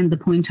understand the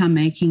point I'm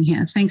making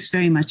here. Thanks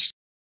very much.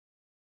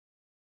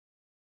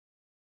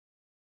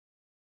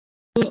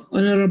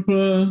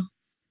 Honorable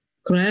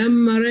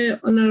Graham Murray,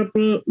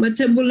 Honorable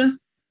Matebula.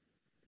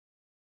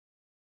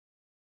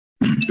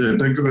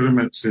 Thank you very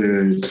much,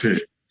 Chair.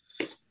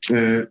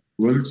 Chair,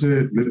 let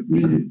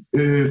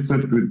me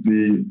start with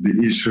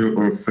the issue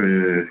of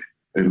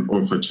an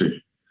offer, Chair.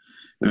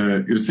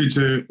 You see,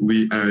 Chair,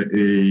 we are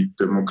a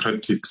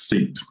democratic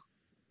state.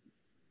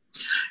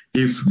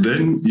 If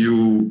then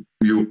you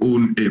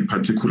own a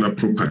particular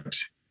property,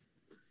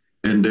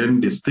 and then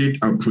the state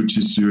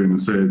approaches you and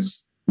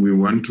says, we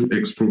want to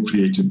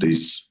expropriate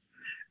this,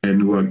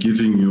 and we are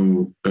giving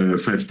you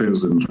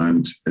 5,000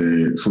 rand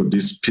for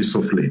this piece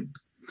of land,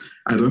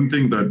 I don't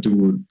think that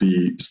would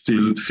be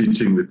still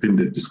fitting within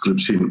the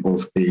description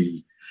of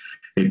a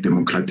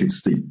democratic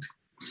state.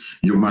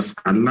 You must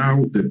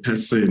allow the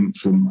person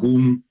from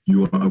whom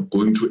you are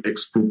going to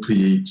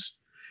expropriate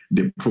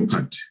the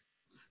property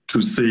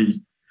to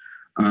say,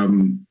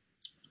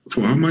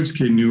 for how much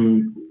can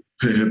you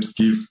perhaps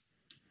give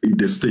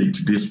the state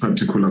this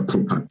particular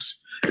property?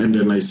 And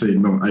then I say,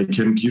 no, I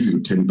can give you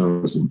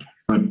 10,000.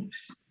 But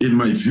in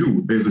my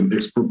view, there's an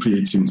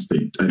expropriating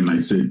state. And I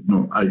say,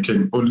 no, I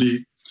can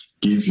only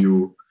give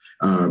you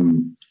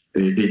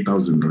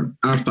 8,000 rand.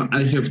 After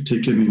I have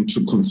taken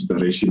into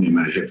consideration and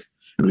I have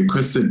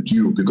requested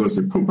you, because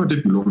the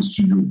property belongs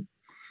to you,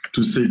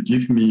 to say,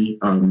 give me,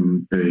 how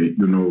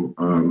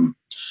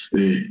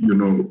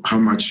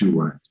much you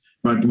want.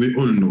 But we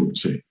all know,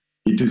 Che,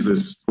 it is an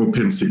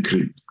open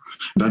secret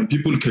that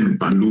people can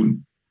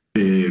balloon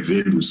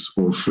values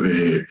of,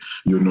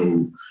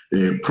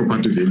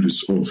 property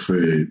values of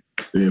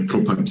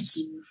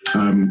properties.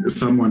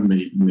 Someone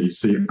may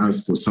say,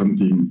 ask for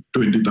something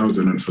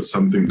 20,000 and for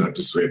something that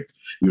is worth,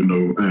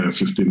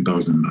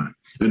 15,000 rand.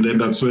 And then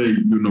that's where,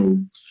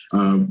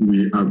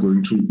 we are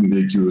going to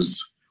make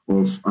use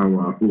of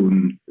our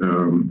own,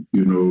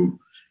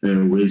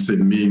 ways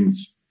and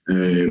means,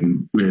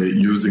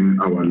 using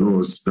our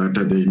laws that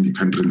are there in the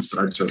country,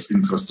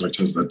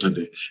 infrastructures that are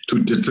there,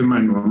 to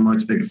determine how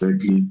much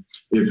exactly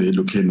a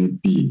value can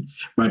it be.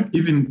 But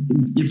even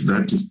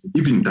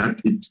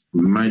that it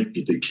might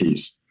be the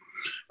case,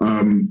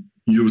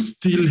 you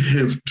still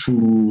have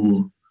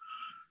to,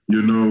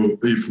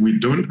 if we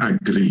don't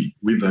agree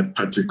with that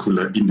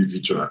particular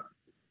individual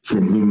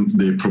from whom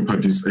the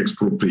property is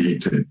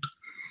expropriated,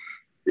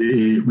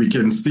 we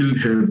can still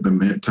have the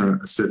matter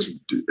settled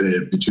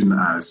between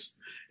us,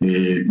 by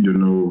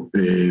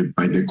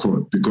the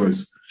court.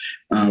 Because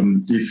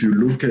if you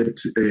look at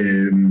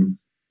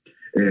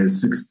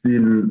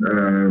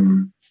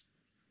 16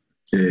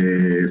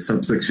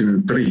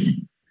 subsection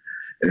 3,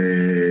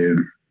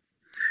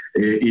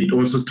 it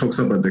also talks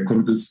about the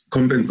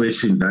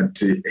compensation that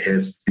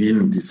has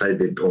been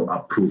decided or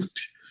approved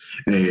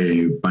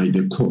by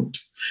the court.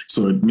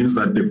 So it means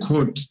that the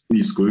court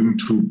is going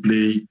to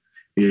play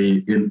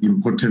an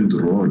important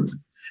role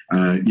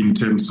in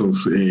terms of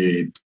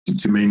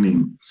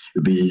determining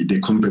the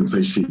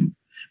compensation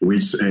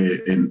which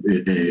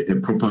a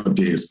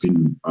property has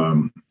been,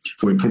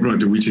 for a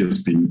property which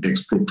has been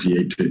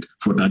expropriated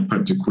for that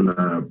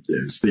particular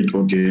state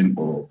organ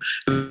or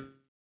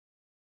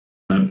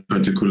that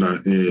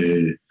particular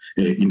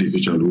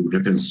individual who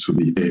happens to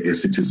be a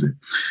citizen.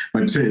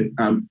 But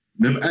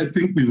I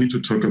think we need to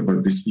talk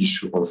about this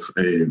issue of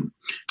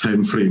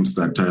time frames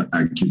that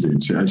are given.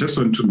 I just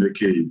want to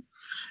make a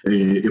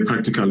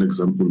practical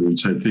example,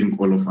 which I think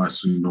all of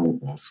us know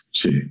of,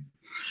 Chair.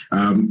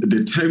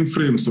 The time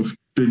frames of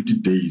 20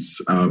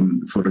 days,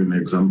 for an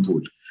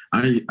example,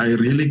 I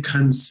really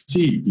can't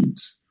see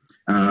it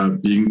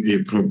being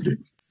a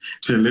problem.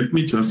 So let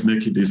me just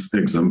make this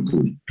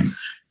example.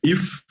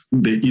 If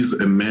there is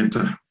a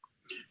matter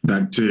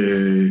that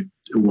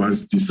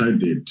was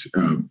decided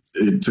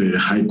at a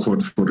high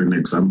court, for an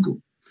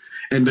example,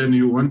 and then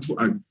you want to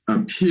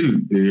appeal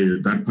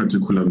that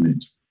particular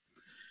matter,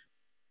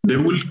 they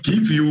will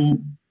give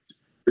you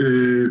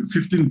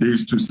 15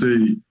 days to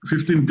say,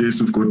 15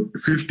 days, you've got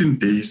 15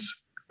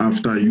 days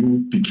after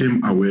you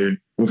became aware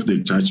of the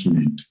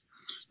judgment,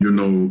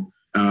 to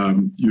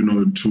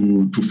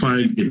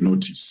file a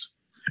notice.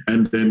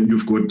 And then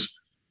you've got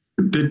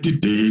 30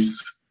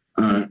 days,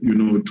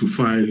 to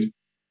file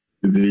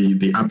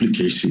the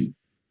application,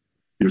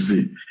 you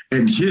see.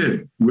 And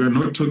here, we are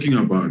not talking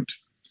about,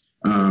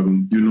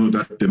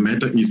 that the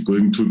matter is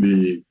going to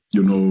be, to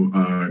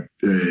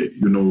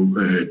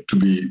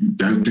be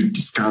dealt with,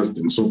 discussed,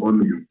 and so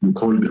on. You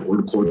call the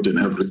whole court and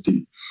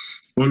everything.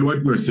 All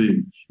what we're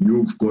saying,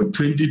 you've got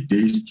 20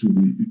 days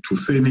to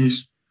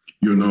finish,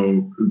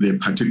 the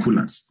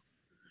particulars,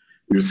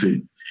 you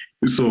see.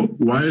 So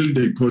while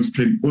the courts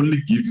can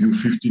only give you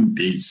 15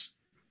 days,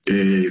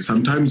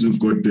 sometimes you've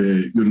got,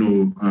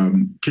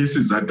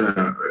 cases that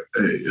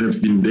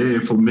have been there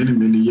for many,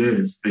 many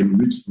years and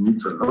which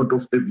needs a lot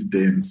of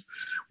evidence,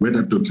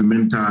 whether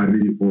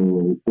documentary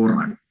or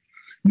oral,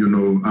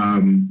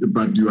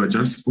 but you are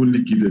just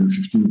only given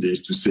 15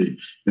 days to say,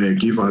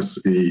 give us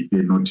a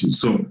notice.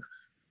 So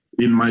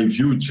in my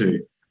view,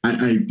 Chair,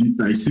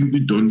 I simply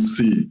don't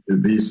see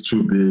this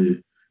to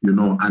be,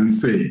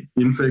 unfair.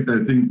 In fact,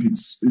 I think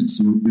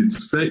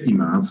it's fair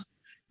enough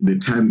the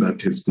time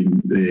that has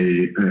been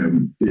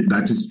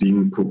that is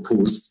being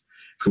proposed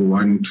for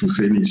one to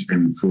finish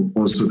and for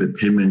also the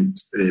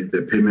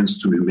payments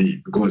to be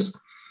made. Because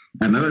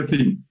another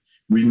thing,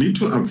 we need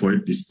to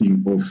avoid this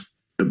thing of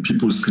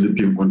people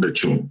sleeping on the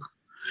job.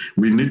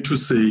 We need to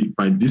say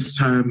by this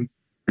time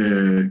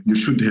you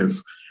should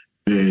have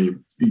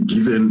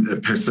given a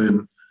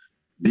person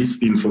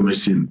this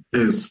information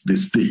as the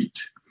state,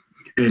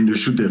 and you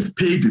should have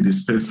paid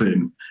this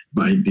person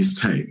by this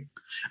time.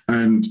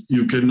 And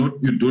you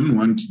don't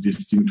want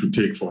this thing to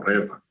take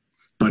forever.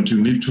 But but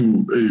you need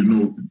to,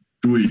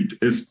 do it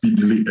as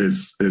speedily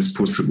as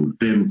possible.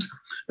 And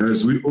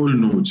as we all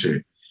know,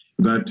 Chair,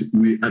 that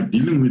we are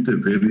dealing with a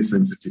very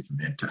sensitive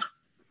matter.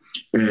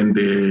 And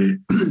the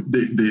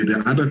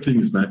other thing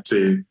is that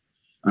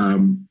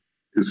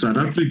South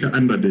Africa,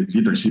 under the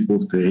leadership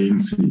of the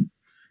ANC,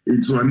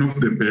 it's one of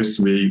the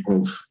best way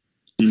of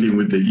dealing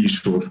with the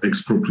issue of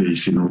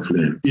expropriation of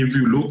land. If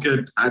you look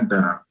at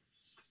other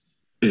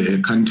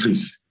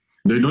countries,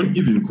 they don't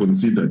even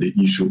consider the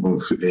issue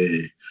of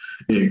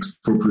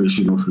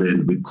expropriation of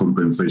land with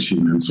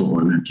compensation and so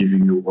on, and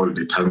giving you all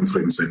the time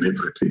frames and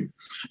everything.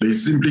 They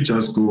simply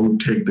just go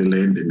take the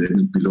land and then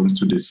it belongs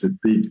to the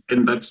state,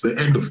 and that's the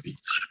end of it.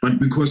 But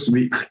because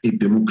we are a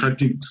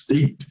democratic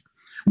state,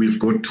 we've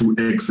got to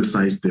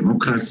exercise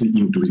democracy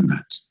in doing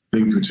that.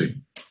 Thank you, Chair.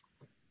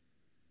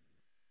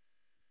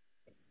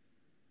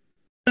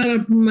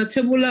 Honorable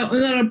Matebula,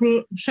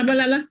 Honorable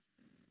Shabalala.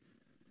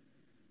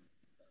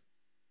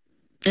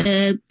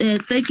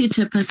 Thank you,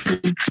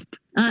 Chairperson.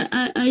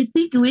 I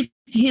think with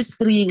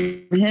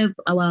history, we have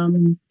our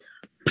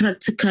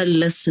practical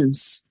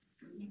lessons.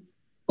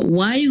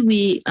 Why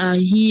we are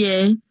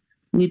here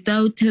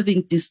without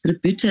having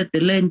distributed the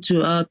land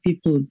to our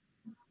people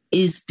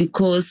is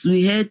because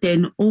we had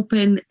an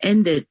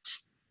open-ended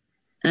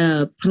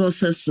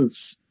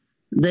processes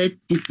that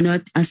did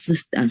not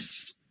assist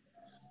us.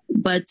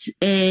 But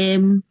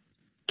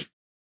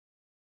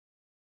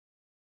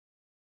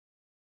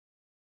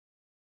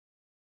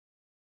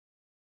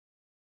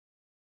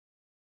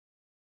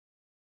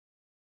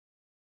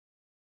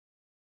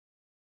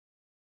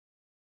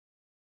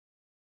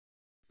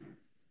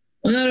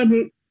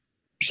Honorable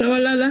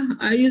Shawalala,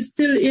 are you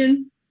still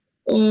in,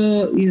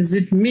 or is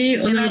it me?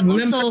 And I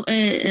also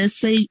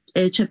say,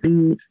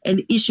 an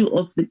issue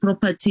of the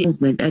property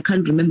movement. I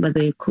can't remember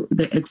the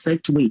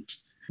exact weight,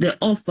 the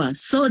offer,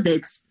 so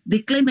that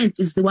the claimant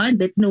is the one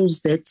that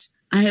knows that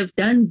I have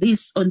done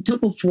this on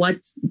top of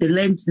what the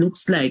land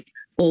looks like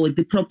or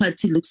the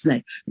property looks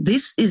like.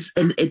 This is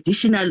an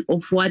additional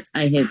of what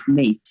I have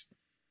made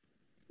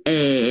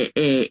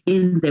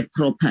in the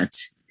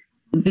property.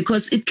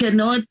 Because it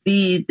cannot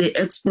be the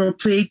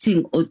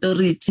expropriating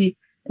authority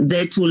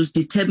that will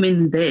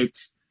determine that,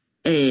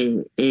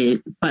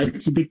 but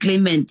the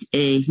claimant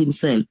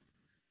himself.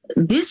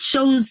 This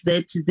shows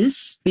that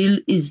this bill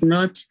is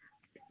not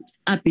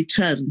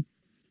arbitrary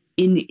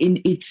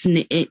in its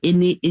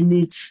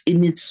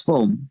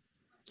form.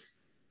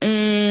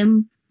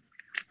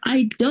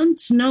 I don't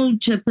know,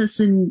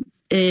 Chairperson,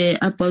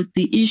 about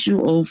the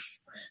issue of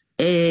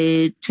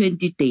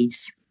 20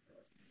 days.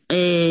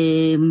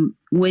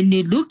 When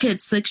you look at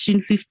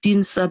section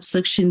 15,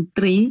 subsection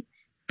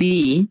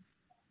 3B,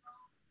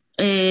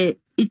 it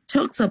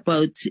talks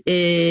about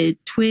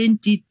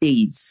 20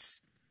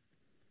 days.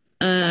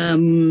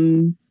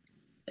 But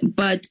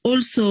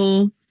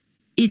also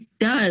it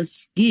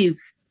does give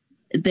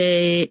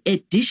the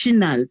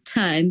additional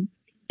time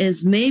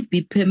as may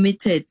be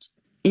permitted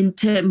in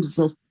terms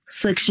of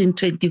section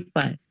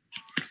 25.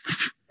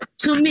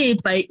 To me,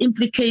 by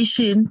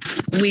implication,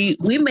 we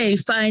may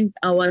find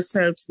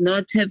ourselves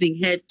not having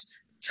had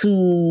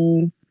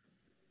to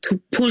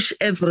push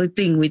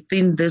everything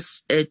within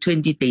this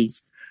 20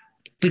 days,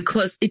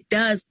 because it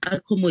does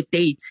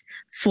accommodate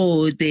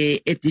for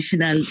the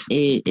additional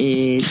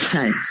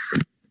time.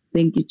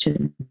 Thank you,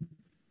 Chair.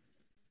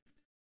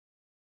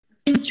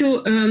 Thank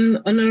you,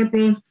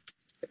 Honorable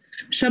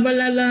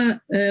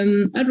Shabalala.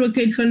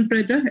 Advocate Van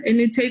Preda,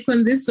 any take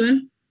on this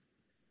one?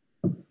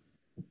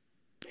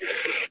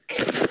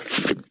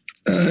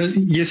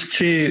 Yes,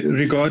 Chair.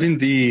 Regarding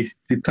the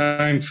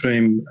time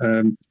frame,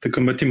 the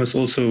committee must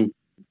also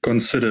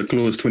consider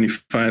clause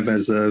 25,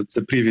 as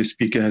the previous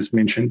speaker has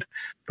mentioned.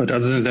 But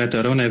other than that,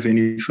 I don't have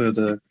any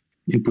further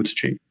inputs,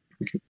 Chair.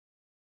 Thank you.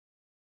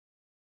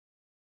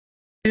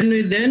 And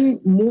we then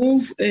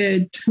move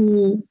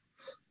to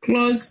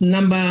clause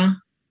number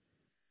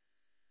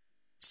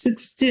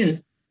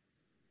 17.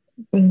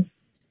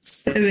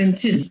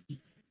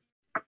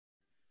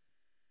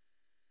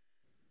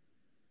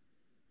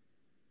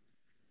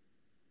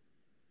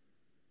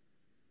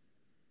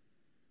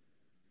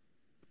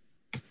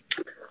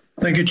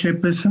 Thank you,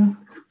 Chairperson.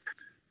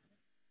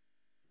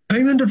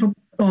 Payment of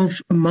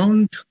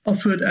amount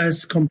offered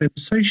as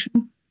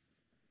compensation.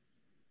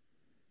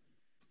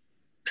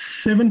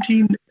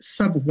 17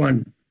 sub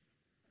 1.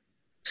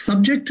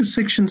 Subject to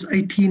sections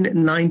 18,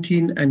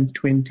 19, and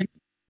 20,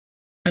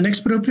 an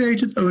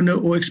expropriated owner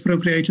or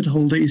expropriated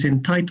holder is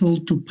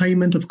entitled to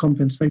payment of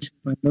compensation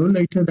by no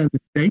later than the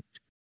date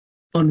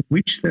on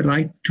which the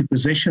right to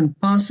possession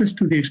passes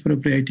to the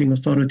expropriating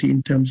authority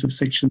in terms of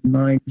section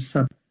 9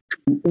 sub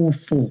 2 or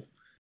 4.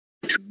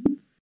 2.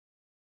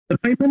 The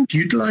payment,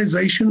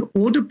 utilization,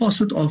 or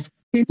deposit of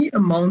any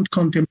amount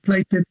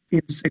contemplated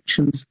in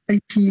sections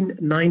 18,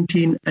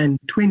 19, and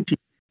 20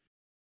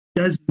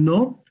 does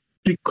not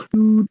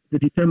preclude the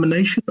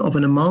determination of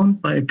an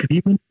amount by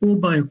agreement or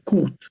by a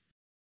court,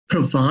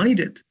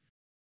 provided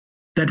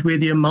that where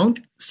the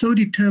amount so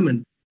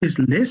determined is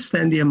less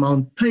than the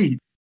amount paid,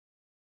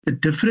 the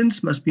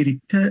difference must be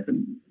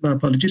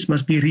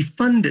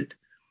refunded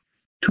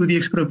to the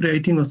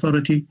expropriating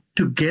authority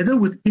together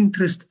with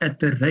interest at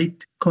the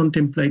rate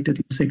contemplated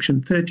in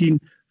Section 13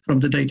 from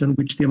the date on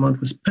which the amount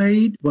was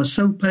paid,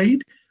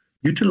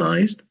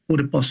 utilized, or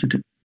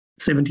deposited.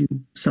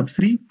 17 sub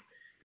 3.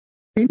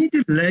 Any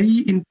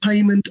delay in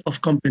payment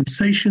of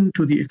compensation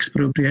to the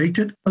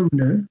expropriated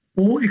owner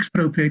or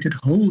expropriated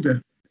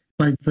holder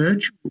by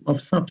virtue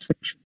of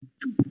subsection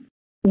 2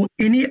 or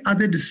any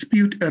other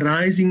dispute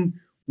arising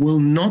will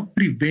not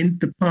prevent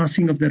the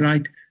passing of the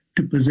right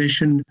to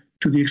possession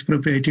to the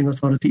expropriating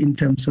authority in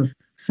terms of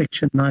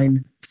Section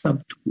 9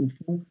 sub 2 or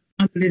 4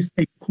 unless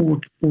a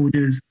court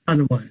orders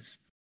otherwise.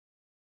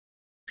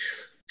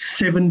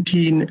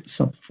 17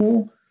 sub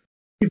 4.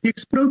 If the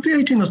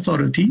expropriating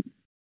authority,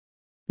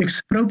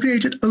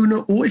 expropriated owner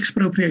or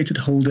expropriated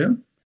holder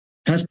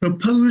has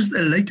proposed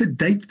a later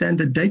date than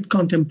the date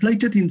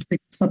contemplated in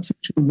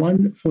subsection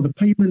 1 for the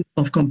payment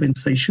of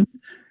compensation,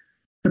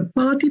 the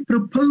party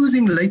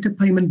proposing later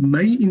payment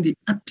may, in the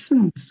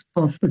absence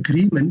of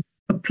agreement,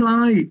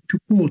 apply to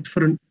court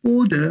for an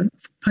order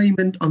for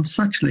payment on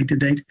such later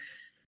date,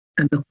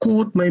 and the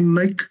court may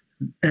make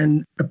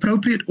an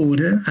appropriate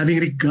order having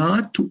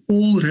regard to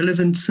all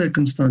relevant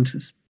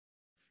circumstances.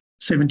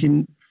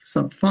 17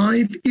 sub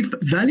 5. If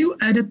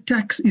value-added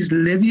tax is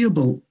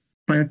leviable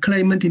by a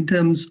claimant in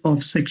terms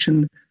of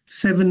Section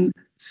 7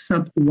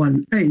 sub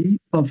 1A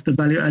of the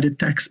Value-Added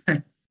Tax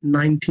Act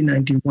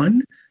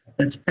 1991,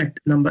 that's Act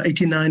number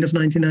 89 of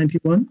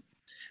 1991,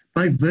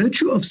 by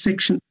virtue of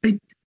Section 8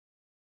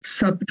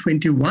 sub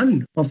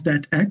 21 of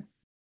that Act,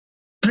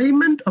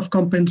 payment of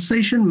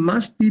compensation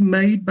must be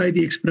made by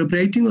the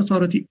expropriating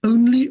authority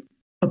only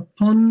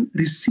upon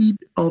receipt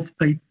of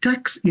a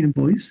tax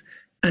invoice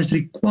as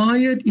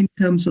required in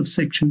terms of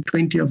Section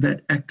 20 of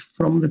that Act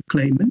from the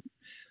claimant,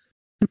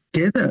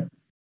 together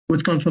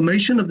with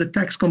confirmation of the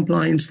tax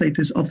compliance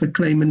status of the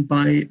claimant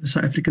by the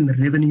South African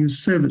Revenue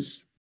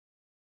Service.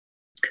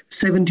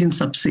 17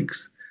 sub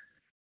 6.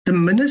 The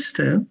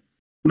Minister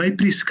may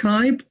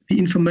prescribe the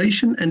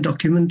information and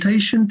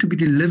documentation to be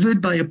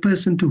delivered by a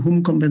person to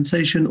whom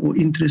compensation or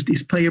interest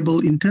is payable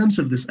in terms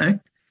of this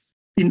Act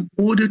in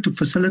order to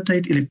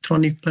facilitate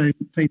electronic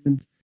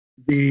payment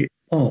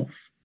thereof.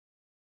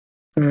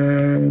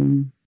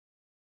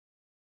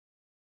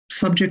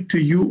 Subject to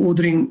you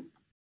ordering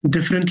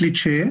differently,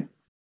 Chair,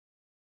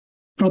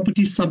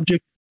 property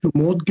subject to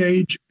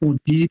mortgage or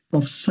deed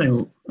of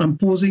sale. I'm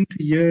pausing to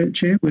hear,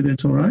 Chair, whether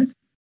it's all right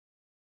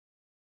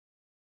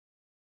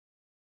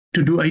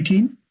to do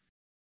 18.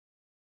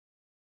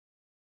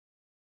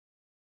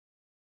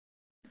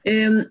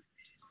 18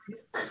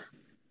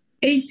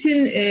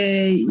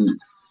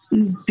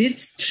 is a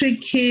bit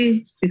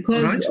tricky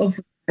because of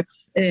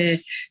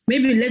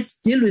maybe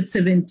let's deal with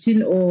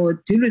 17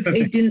 or deal with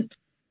 18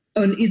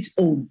 on its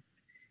own.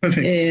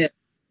 Perfect.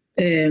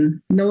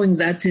 Knowing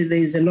that there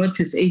is a lot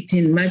with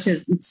 18, much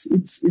as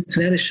it's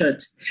very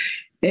short.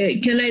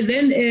 Can I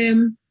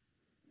then,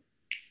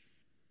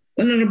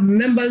 honorable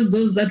members,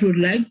 those that would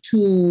like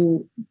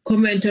to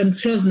comment on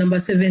clause number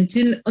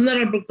 17,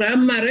 Honorable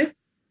Graham Murray.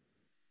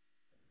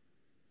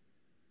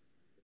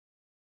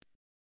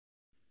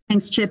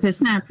 Thanks,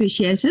 Chairperson. I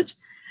appreciate it.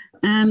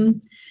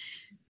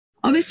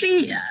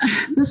 Obviously,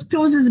 this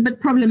clause is a bit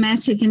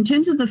problematic in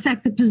terms of the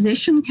fact that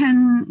possession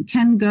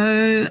can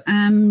go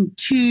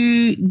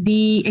to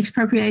the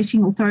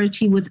expropriating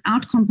authority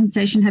without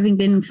compensation having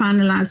been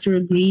finalised or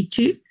agreed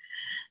to.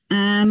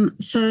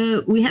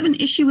 So we have an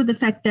issue with the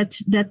fact that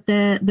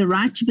the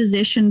right to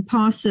possession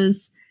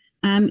passes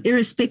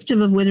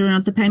irrespective of whether or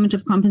not the payment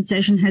of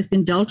compensation has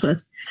been dealt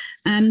with.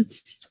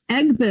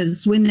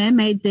 AGBIS, when they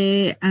made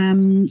their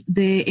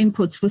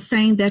inputs, was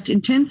saying that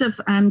in terms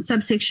of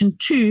subsection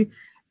 2,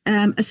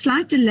 a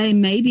slight delay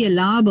may be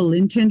allowable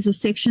in terms of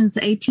sections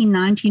 18,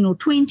 19, or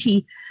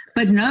 20,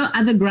 but no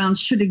other grounds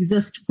should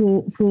exist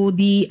for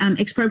the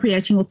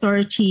expropriating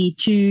authority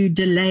to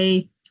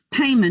delay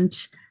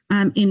payment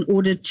in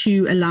order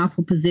to allow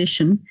for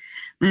possession.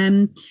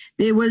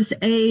 There was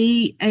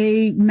a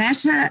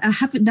matter,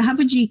 the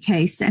Havaji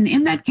case, and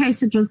in that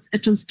case, it was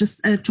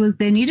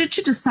they needed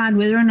to decide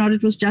whether or not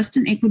it was just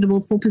and equitable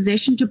for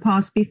possession to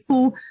pass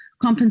before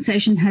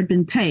compensation had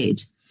been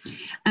paid.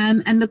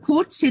 And the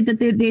court said that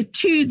there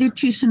are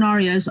two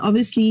scenarios.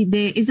 Obviously,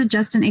 there is it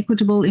just and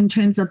equitable in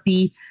terms of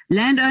the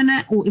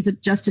landowner, or is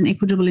it just and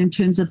equitable in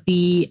terms of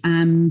the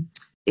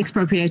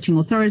expropriating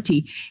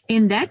authority?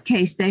 In that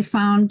case, they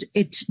found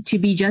it to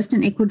be just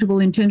and equitable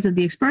in terms of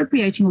the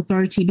expropriating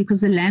authority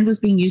because the land was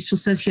being used for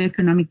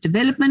socioeconomic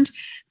development,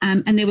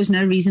 and there was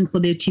no reason for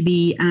there to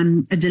be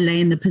a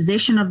delay in the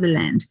possession of the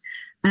land.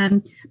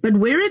 But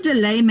where a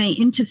delay may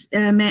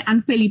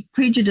unfairly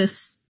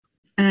prejudice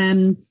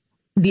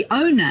the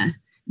owner,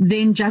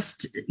 then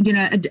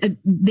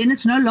then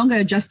it's no longer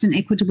a just and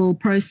equitable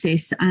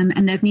process,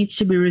 and that needs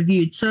to be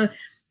reviewed. So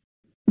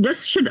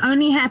this should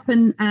only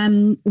happen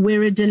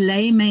where a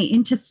delay may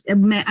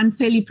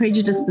unfairly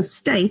prejudice the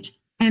state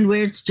and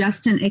where it's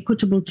just and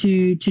equitable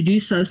to do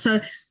so. So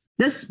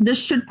This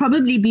should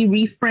probably be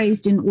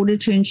rephrased in order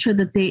to ensure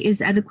that there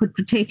is adequate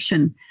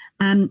protection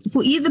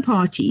for either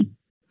party.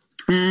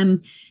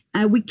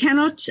 We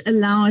cannot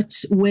allow it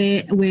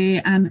where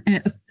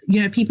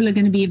people are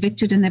going to be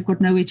evicted and they've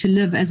got nowhere to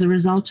live as a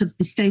result of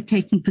the state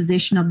taking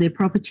possession of their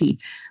property.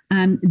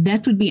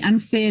 That would be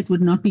unfair. It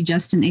would not be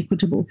just and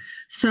equitable.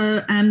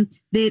 So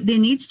there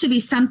needs to be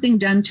something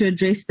done to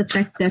address the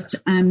fact that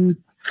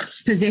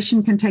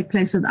possession can take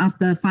place without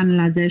the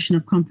finalization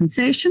of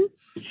compensation.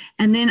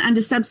 And then under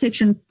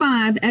subsection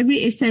 5,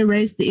 Agri SA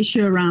raised the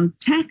issue around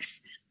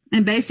tax.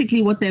 And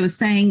basically what they were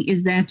saying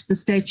is that the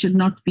state should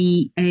not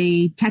be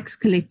a tax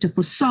collector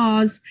for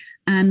SARS.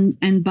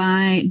 And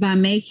by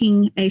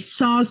making it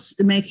SARS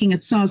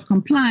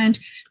compliant,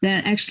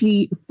 they're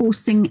actually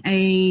forcing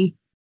a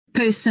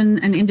person,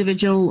 an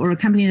individual, or a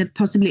company that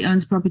possibly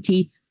owns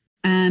property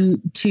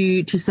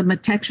to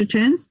submit tax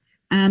returns.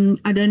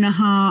 I don't know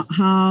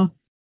how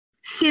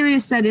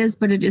serious that is,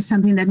 but it is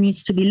something that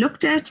needs to be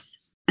looked at.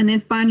 And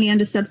then finally,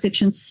 under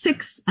subsection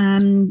 6,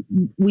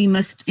 we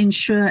must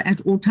ensure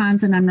at all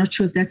times, and I'm not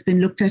sure if that's been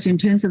looked at in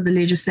terms of the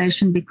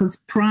legislation,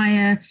 because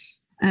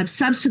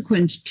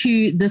subsequent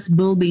to this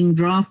bill being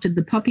drafted,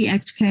 the POPI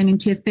Act came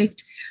into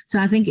effect. So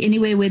I think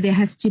anywhere where there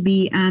has to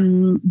be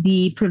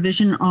the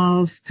provision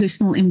of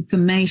personal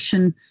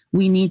information,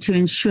 we need to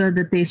ensure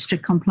that there's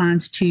strict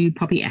compliance to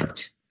POPI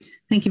Act.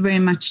 Thank you very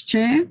much,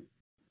 Chair.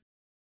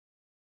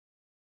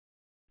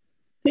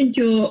 Thank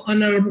you,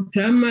 Honorable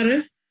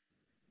Primary.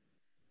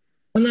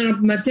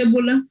 Honorable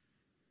Matebula.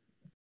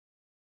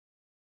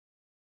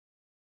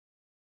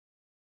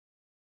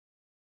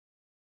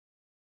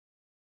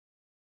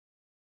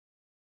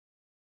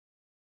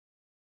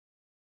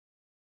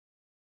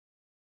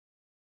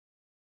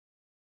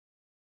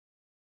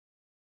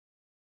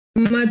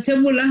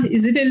 Matebula,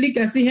 is it a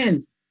legacy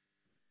hand?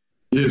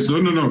 Yes,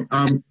 no.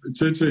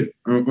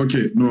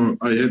 Okay, no,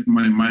 I had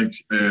my mic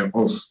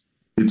off.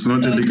 It's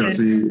not a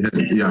legacy.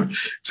 Yeah.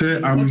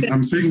 Chair,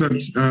 I'm saying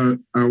that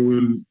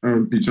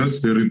I'll be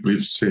just very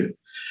brief, Chair.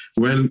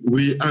 Well,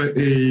 we are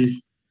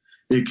a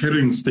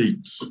caring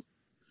state.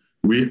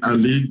 We are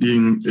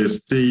leading a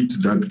state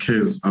that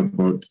cares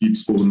about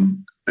its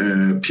own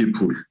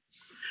people.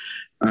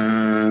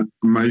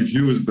 My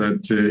view is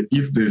that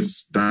if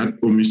there's that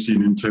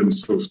omission in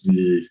terms of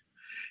the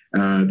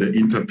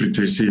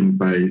interpretation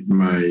by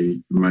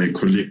my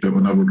colleague, the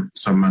Honorable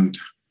Samantha,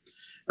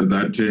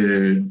 that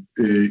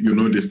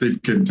the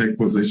state can take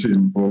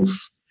possession of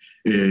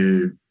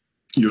a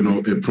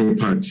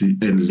property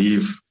and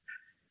leave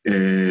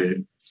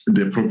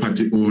the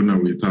property owner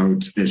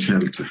without a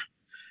shelter.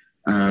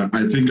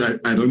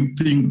 I don't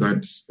think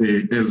that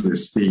as a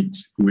state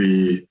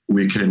we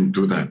can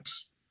do that.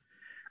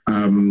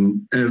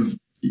 As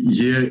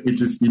here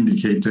it is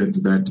indicated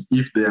that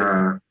if there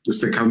are the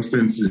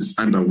circumstances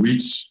under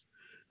which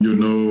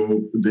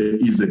there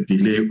is a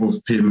delay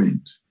of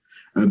payment,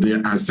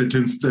 there are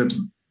certain steps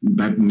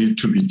that need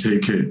to be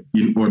taken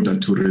in order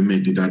to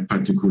remedy that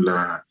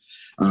particular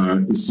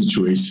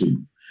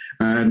situation.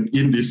 And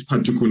in this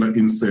particular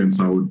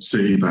instance, I would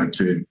say that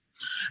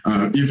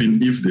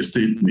even if the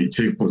state may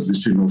take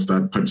possession of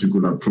that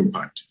particular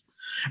property,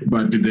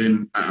 but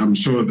then I'm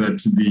sure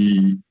that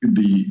the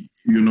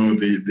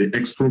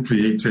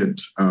expropriated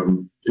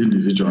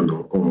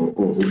individual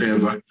or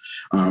whoever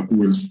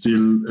will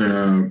still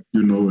have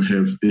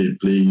a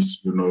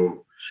place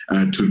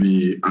to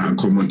be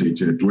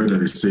accommodated, whether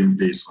the same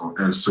place or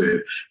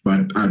elsewhere.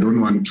 But I don't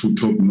want to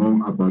talk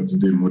more about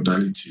the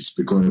modalities,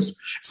 because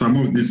some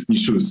of these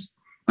issues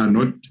are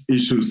not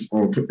issues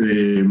of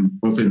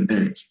an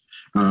act,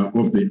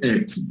 of the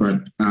act,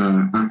 but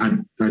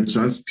are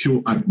just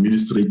pure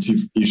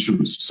administrative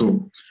issues.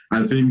 So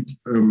I think,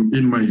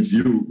 in my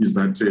view, is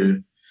that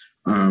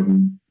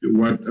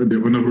what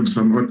the Honorable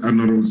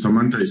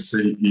Samantha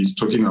is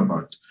talking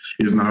about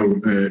is now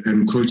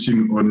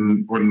encroaching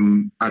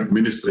on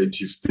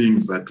administrative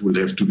things that will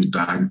have to be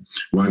done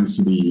once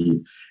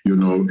the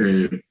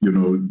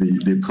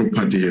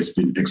property has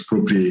been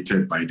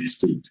expropriated by the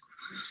state.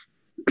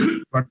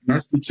 But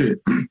lastly, Chair,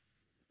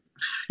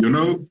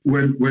 when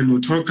we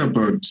talk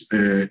about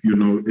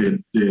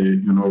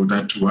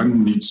that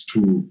one needs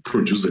to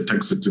produce a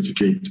tax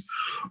certificate,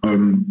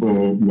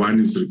 or one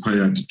is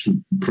required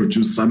to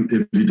produce some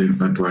evidence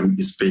that one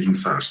is paying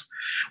SARS.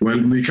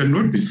 Well, we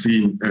cannot be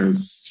seen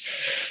as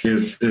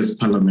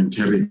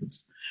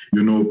parliamentarians,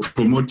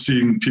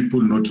 promoting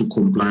people not to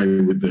comply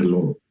with the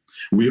law.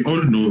 We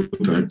all know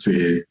that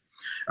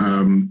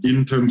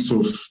in terms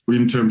of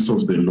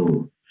the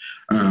law,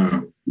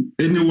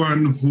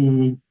 anyone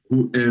who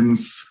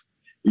earns,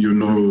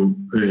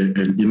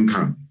 an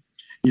income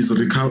is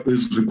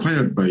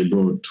required by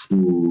law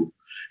to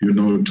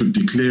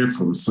declare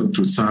to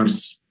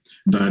SARS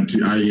that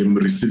I am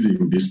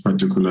receiving this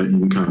particular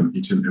income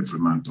each and every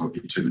month or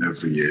each and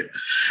every year.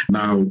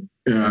 Now,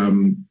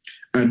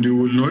 and you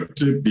will not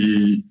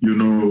be, be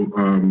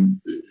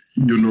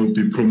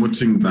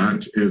promoting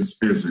that as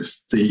a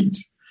state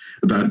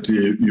that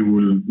you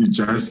will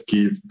just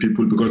give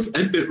people, because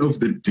at the end of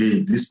the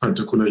day, this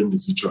particular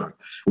individual,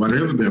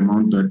 whatever the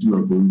amount that you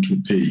are going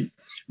to pay,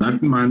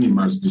 that money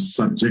must be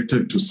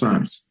subjected to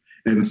SARS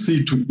and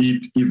see to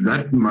it if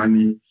that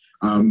money,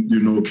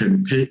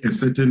 can pay a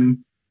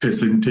certain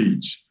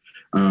percentage,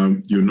 by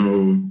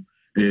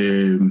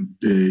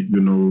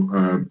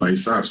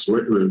SARS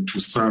to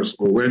SARS,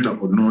 or whether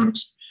or not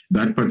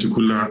that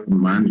particular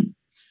money,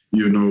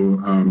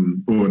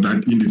 or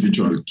that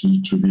individual,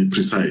 to be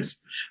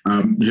precise,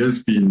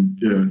 has been,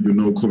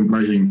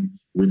 complying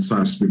with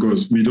SARS,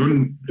 because we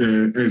don't,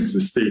 as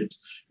a state,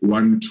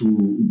 want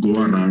to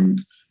go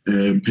around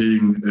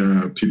paying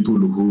people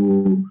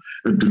who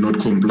do not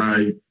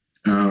comply,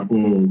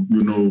 or,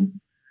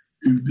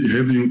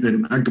 having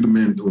an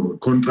agreement or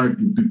contract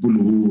with people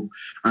who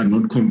are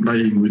not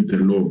complying with the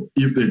law.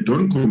 If they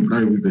don't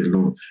comply with the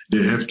law,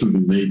 they have to be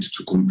made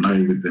to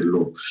comply with the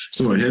law.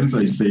 So hence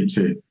I say,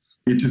 Chair,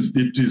 it is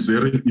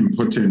very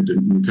important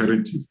and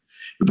imperative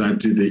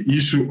that the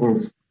issue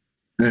of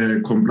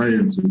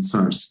compliance with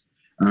SARS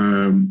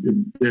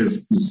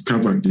is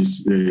covered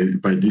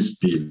by this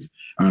bill.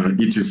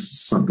 It is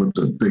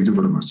supported. Thank you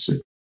very much, sir.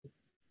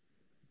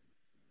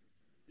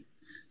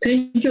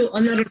 Thank you,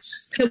 Honorable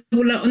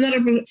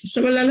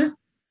Shabalala.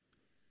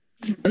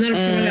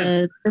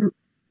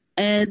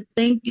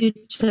 Thank you,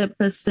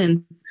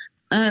 Chairperson.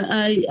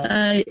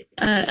 I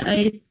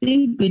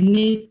think we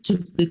need to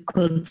be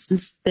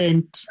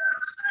consistent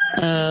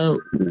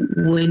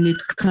when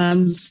it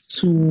comes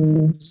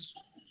to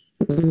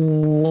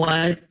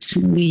what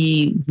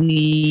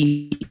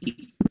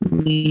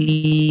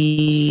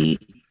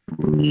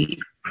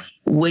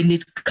when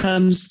it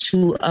comes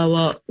to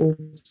our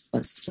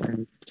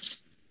oversight.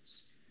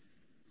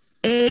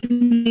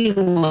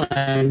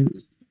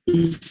 Anyone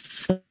is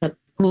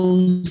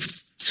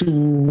supposed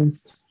to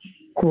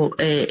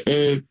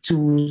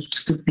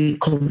be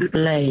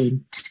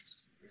compliant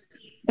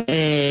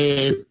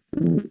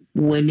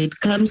when it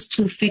comes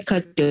to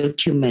FICA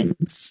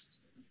documents.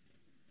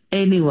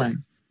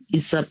 Anyone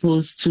is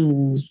supposed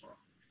to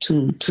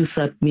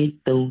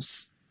submit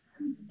those.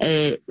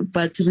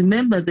 But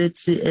remember that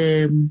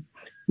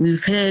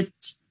we've had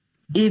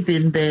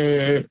even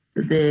the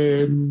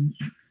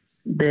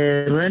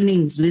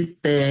runnings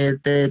with the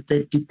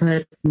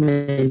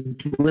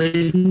department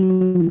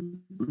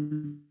when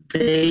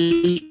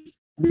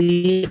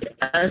we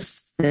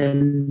asked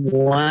them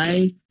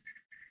why,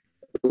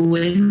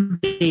 when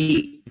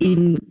they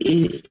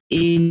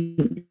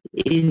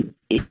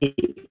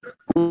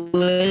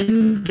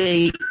when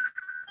they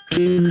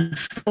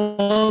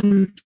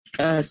informed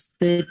us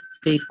that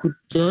they could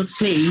not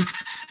pay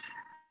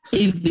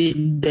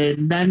even the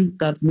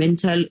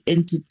non-governmental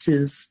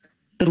entities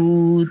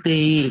through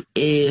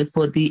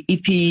for the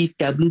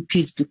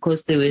EPWPs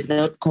because they were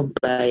not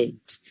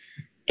compliant.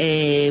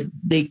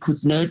 They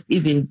could not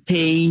even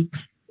pay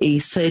a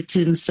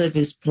certain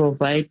service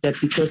provider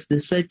because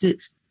they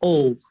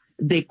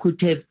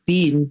could have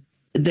been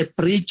the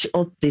breach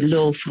of the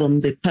law from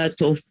the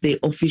part of the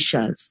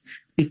officials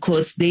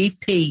because they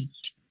paid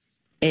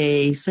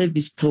a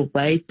service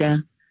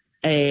provider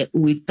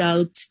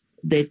without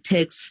the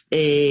tax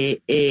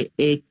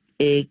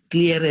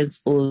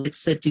clearance or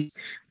certificate.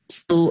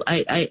 So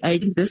I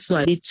think this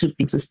one needs to be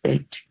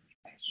consistent.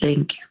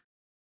 Thank you.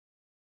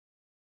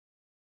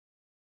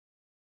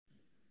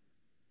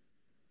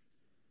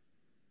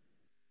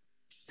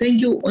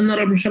 Thank you,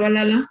 Honorable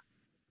Shabalala.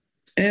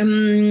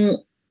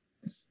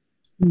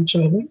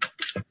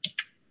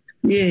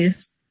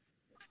 Yes.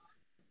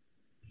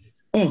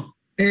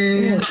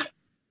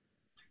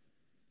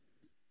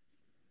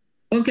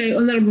 Okay,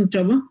 Honorable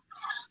Joba.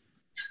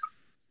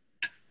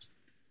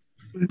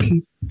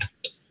 Okay.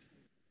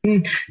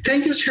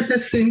 Thank you,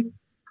 Chairperson,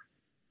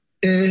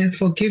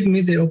 for giving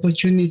me the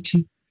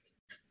opportunity.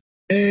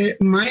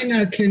 Mine,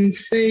 I can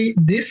say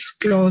this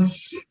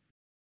clause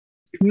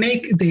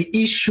make the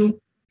issue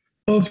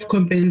of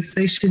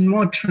compensation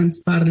more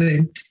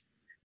transparent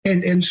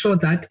and ensure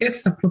that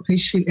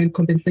expropriation and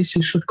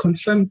compensation should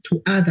conform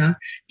to other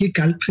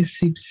legal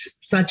precepts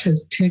such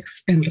as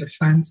tax and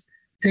refunds.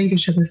 Thank you,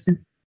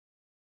 Chairperson.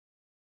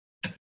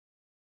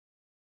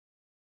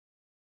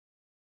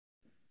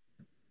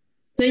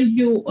 Thank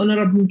you,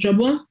 Honorable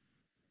Jobo.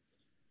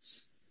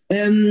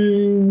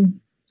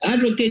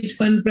 Advocate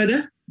Van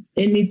Brother,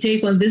 any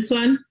take on this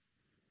one?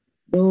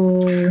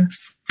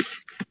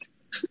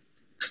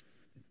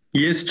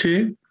 Yes,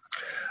 Chair.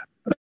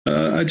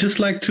 I'd just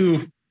like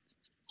to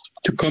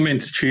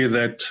comment, Chair,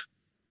 that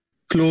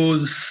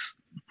clause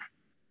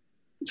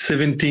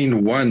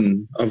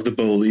 17.1 of the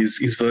bill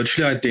is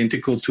virtually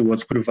identical to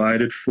what's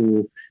provided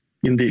for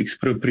in the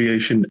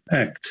Expropriation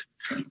Act.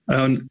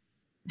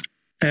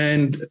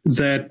 And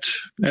that,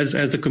 as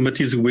the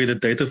committee is aware, the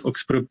date of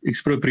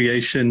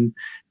expropriation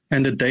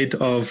and the date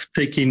of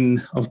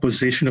taking of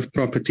possession of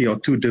property are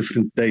two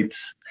different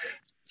dates.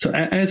 So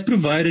as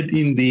provided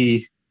in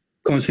the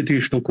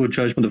Constitutional Court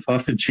judgment of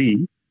Hartford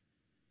G,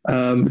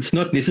 it's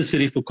not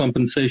necessary for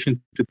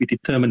compensation to be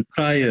determined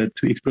prior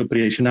to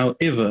expropriation.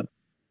 However,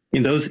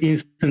 in those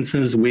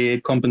instances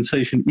where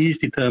compensation is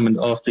determined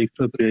after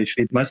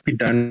expropriation, it must be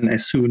done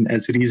as soon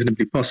as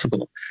reasonably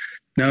possible.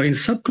 Now, in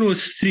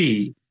subclause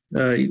 3,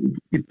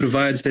 it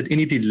provides that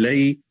any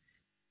delay,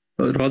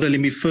 or rather, let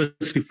me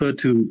first refer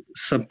to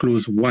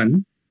subclause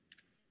 1,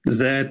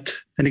 that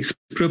an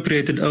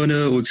expropriated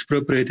owner or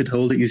expropriated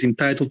holder is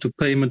entitled to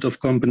payment of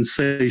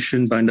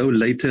compensation by no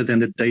later than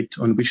the date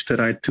on which the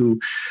right to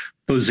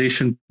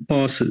possession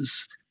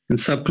passes. And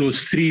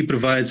subclause 3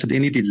 provides that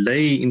any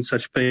delay in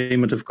such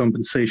payment of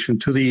compensation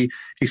to the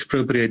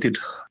expropriated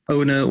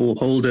owner or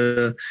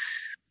holder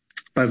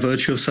by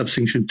virtue of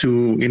subsection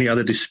 2, any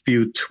other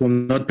dispute, will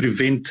not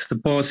prevent the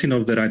passing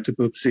of the right to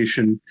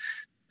possession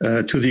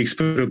to the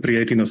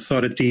expropriating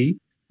authority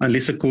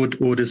unless a court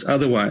orders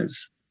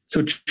otherwise.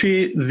 So,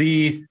 Chair,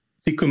 the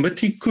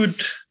committee could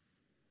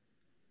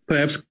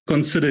perhaps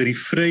consider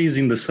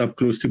rephrasing the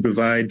subclause to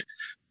provide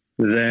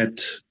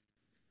that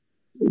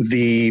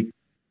the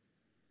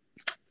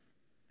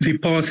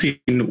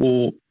passing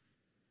or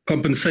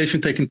compensation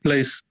taking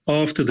place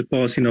after the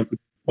passing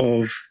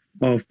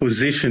of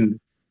possession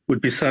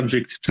would be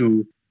subject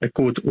to a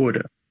court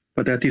order.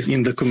 But that is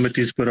in the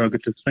committee's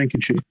prerogative. Thank you,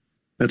 Chair.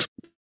 That's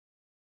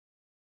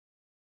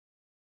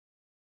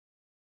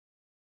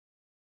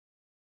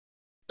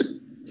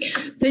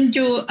Thank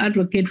you,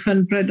 Advocate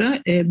Van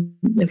Breda,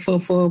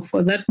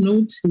 for that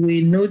note.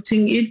 We're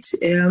noting it.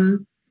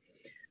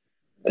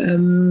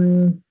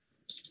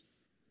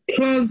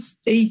 Clause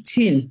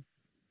 18.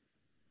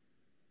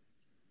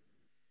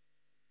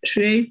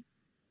 Shrey.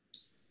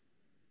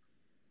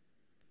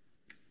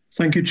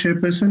 Thank you,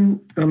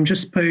 Chairperson. I'm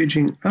just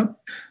paging up.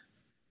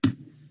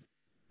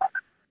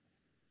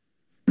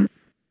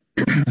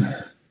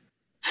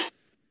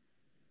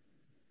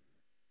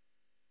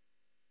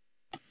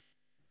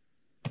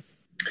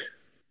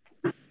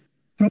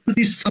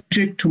 Property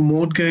subject to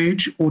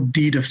mortgage or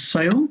deed of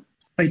sale,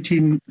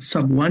 18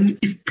 sub 1.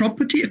 If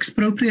property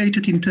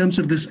expropriated in terms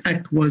of this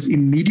Act was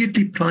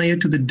immediately prior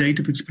to the date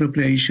of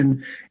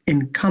expropriation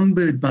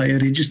encumbered by a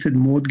registered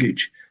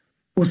mortgage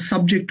or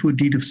subject to a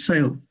deed of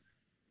sale,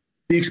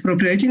 the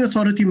expropriating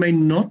authority may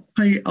not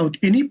pay out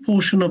any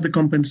portion of the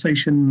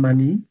compensation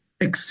money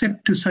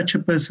except to such a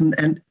person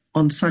and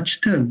on such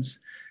terms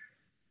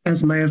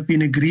as may have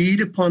been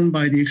agreed upon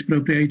by the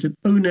expropriated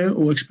owner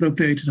or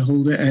expropriated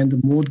holder and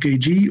the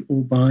mortgagee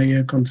or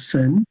buyer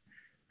concerned,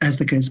 as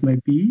the case may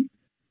be,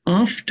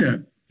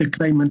 after the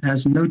claimant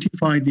has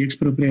notified the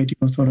expropriating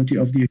authority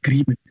of the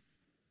agreement.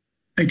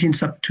 18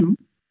 sub 2.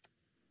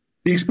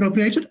 The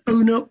expropriated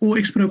owner or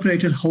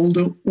expropriated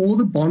holder or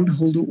the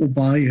bondholder or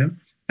buyer,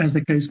 as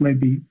the case may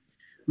be,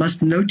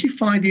 must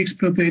notify the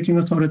expropriating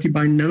authority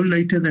by no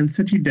later than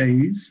 30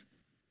 days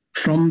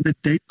from the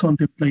date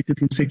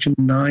contemplated in section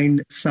 9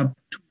 sub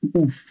 2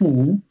 or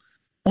 4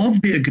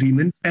 of the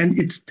agreement and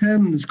its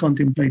terms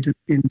contemplated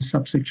in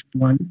subsection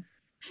 1,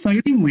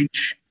 failing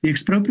which the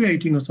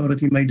expropriating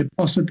authority may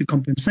deposit the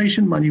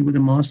compensation money with the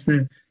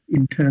master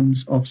in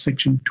terms of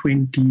section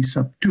 20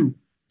 sub 2.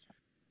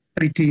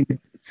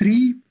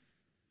 18.3.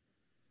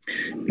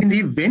 In the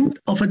event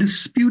of a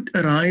dispute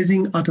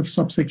arising out of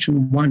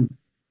subsection 1,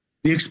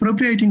 the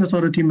expropriating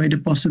authority may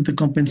deposit the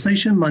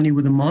compensation money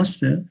with the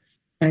master,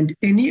 and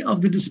any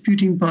of the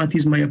disputing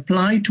parties may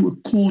apply to a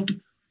court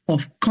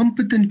of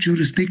competent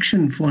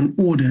jurisdiction for an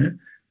order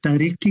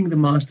directing the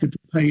master to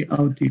pay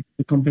out the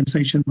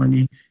compensation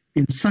money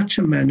in such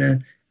a manner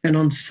and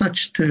on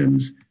such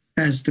terms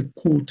as the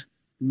court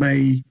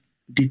may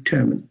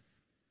determine.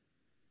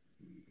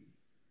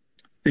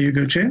 There you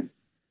go, Chair.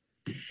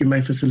 You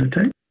may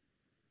facilitate.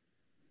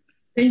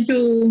 Thank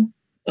you,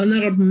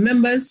 honorable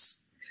members.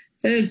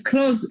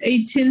 Clause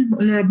 18,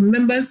 honorable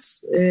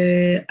members,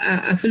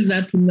 I feel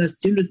that we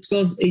must deal with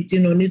clause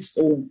 18 on its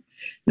own,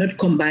 not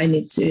combine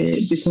it,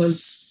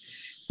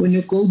 because when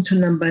you go to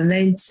number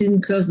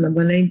 19, clause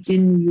number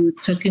 19, you're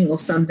talking of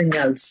something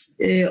else.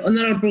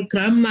 Honorable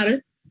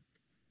Graham-Murray.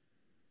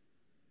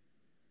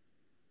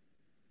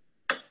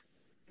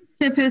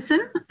 Chairperson.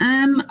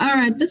 All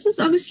right, this is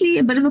obviously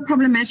a bit of a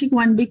problematic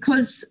one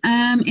because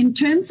in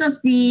terms of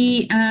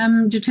the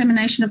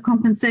determination of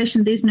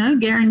compensation, there's no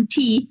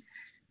guarantee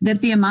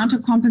that the amount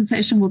of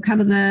compensation will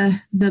cover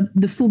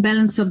the full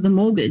balance of the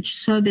mortgage.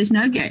 So there's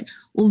no guarantee.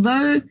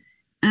 Although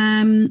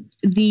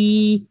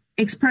the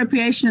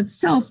expropriation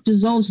itself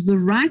dissolves the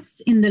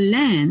rights in the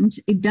land,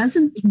 it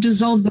doesn't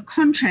dissolve the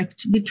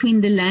contract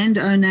between the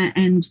landowner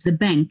and the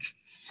bank.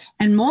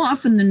 And more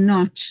often than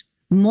not,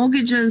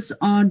 mortgages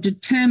are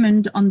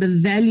determined on the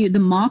value, the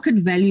market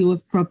value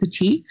of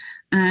property,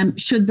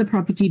 should the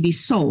property be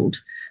sold.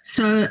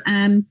 So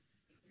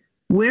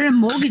where a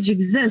mortgage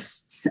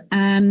exists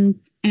and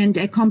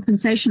a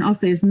compensation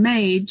offer is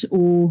made,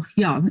 or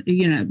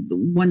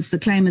once the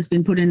claim has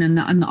been put in and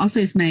the offer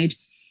is made,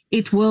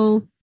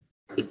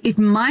 it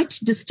might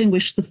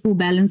distinguish the full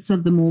balance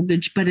of the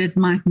mortgage, but it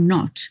might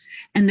not.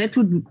 And that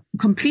would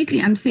completely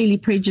unfairly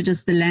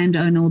prejudice the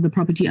landowner or the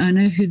property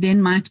owner, who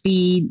then might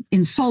be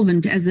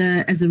insolvent as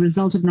a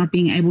result of not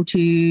being able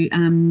to,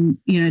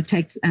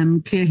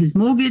 clear his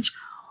mortgage,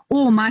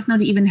 or might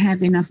not even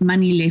have enough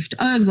money left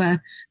over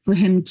for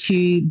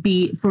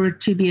it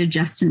to be a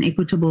just and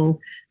equitable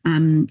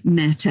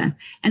matter.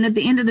 And at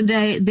the end of the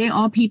day, there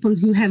are people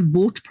who have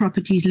bought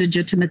properties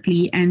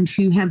legitimately and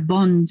who have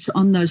bonds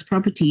on those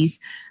properties,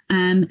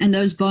 and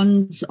those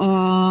bonds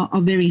are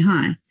very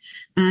high.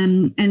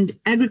 And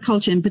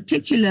agriculture in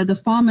particular, the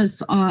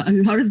farmers a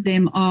lot of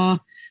them are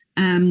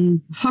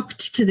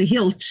hooked to the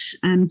hilt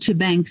to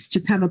banks to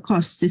cover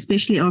costs,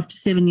 especially after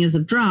 7 years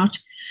of drought.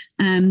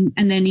 And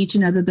they need to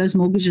know that those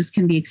mortgages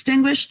can be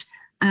extinguished,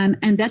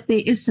 and that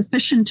there is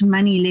sufficient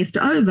money left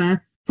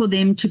over for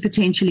them to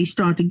potentially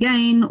start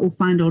again or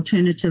find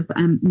alternative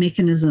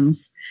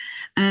mechanisms.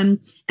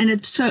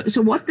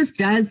 So what this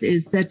does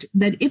is that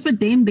if it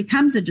then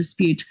becomes a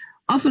dispute,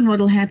 often what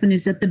will happen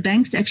is that the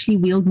banks actually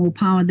wield more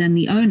power than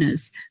the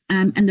owners,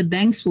 and the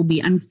banks will be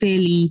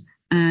unfairly,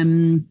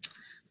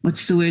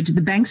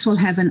 the banks will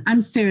have an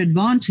unfair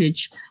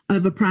advantage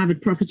over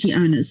private property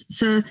owners.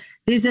 So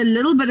there's a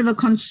little bit of a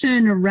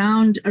concern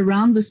around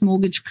this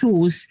mortgage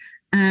clause,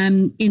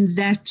 in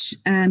that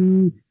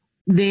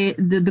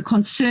the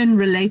concern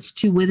relates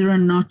to whether or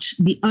not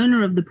the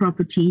owner of the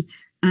property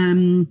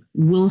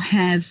will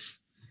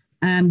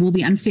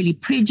be unfairly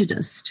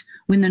prejudiced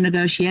when the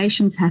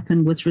negotiations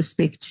happen with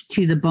respect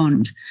to the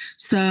bond.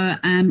 So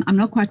I'm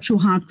not quite sure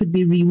how it could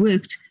be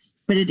reworked,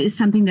 but it is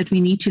something that we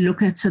need to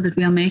look at so that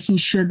we are making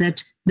sure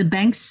that the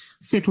bank's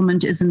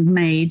settlement isn't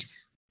made,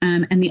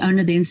 and the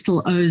owner then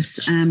still owes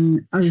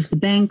the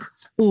bank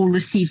or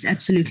receives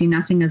absolutely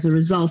nothing as a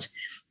result.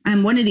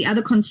 One of the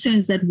other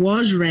concerns that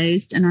was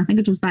raised, and I think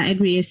it was by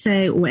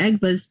Agri-SA or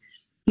Agbas,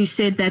 who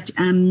said that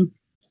in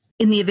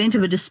the event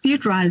of a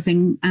dispute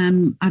rising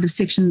out of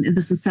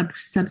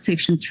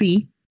subsection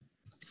 3,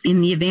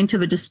 in the event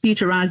of a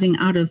dispute arising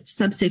out of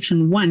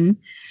subsection 1,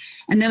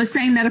 and they were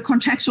saying that a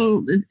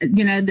contractual,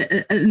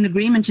 an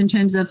agreement in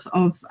terms of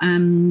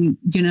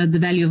the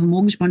value of a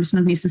mortgage bond is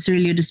not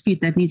necessarily a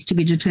dispute that needs to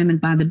be determined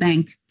by the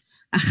bank,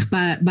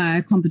 by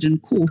a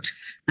competent court.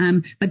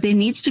 But there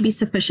needs to be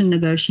sufficient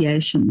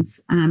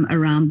negotiations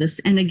around this.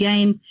 And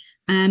again,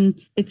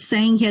 it's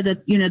saying here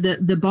that,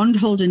 the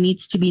bondholder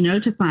needs to be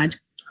notified,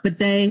 but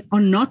they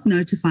are not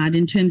notified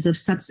in terms of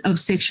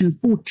Section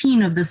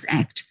 14 of this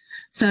Act.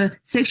 So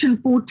Section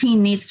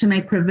 14 needs to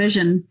make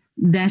provision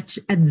that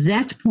at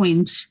that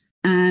point,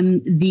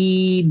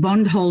 the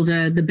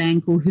bondholder, the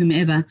bank or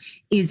whomever,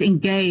 is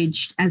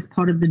engaged as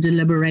part of the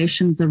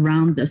deliberations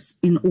around this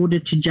in order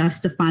to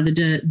justify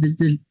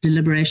the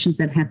deliberations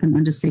that happen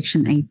under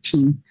Section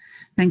 18.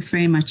 Thanks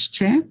very much,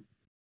 Chair.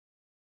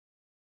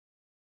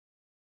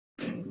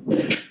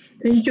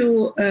 Thank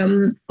you,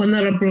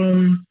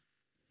 Honorable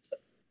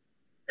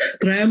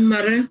Graham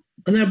Murray,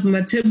 Honorable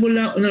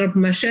Matebula,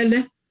 Honorable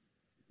Mashele.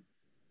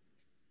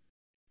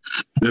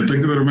 Yeah,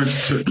 thank you very much,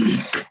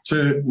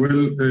 Chair.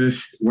 Well,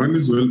 one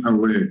is well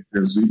aware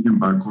as we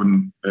embark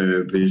on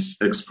this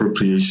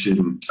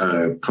expropriation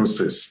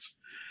process,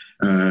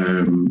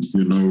 that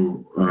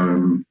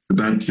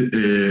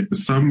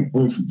some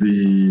of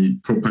the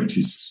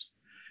properties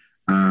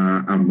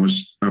are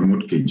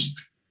mortgaged.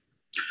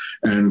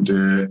 And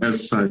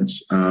as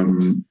such,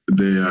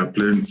 there are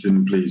plans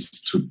in place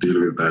to deal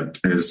with that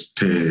as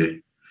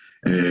per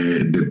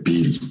the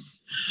bill.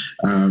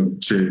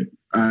 Chair,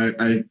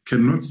 I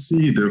cannot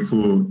see,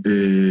 therefore,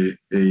 a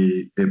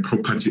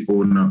property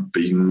owner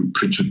being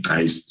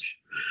prejudiced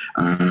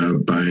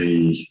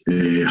by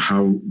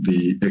how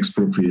the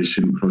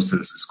expropriation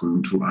process is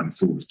going to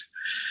unfold.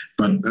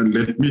 But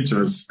let me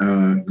just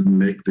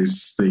make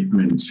this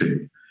statement,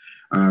 Chair.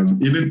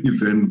 In an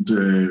event,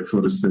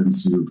 for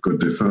instance, you've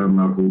got a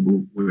farmer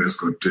who has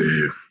got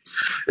a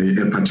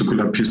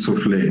particular piece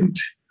of land,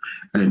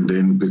 and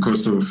then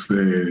because of,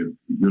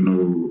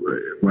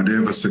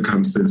 whatever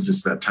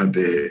circumstances that are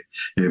there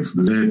have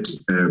led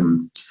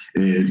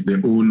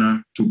the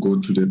owner to go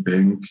to the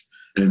bank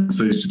and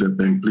say to the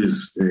bank,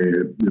 please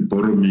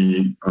borrow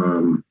me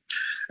 9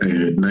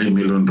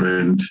 million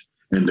rand,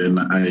 and then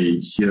I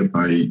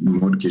hereby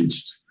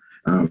mortgaged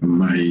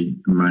my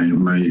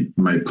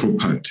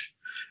property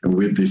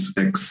with this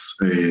X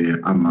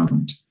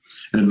amount.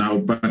 And now,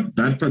 but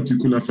that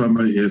particular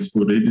farmer has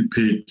already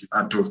paid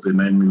out of the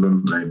 9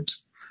 million rand,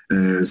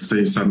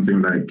 say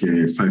something like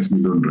 5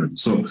 million rand.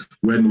 So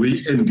when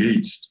we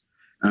engaged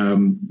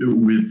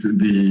with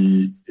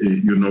the,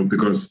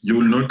 because you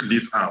will not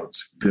leave out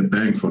the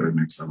bank, for an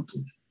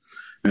example,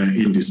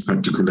 in this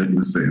particular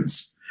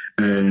instance,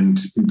 and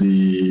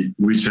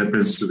which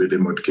happens to be the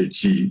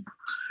mortgagee,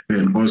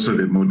 and also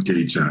the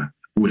mortgager,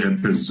 who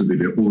happens to be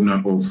the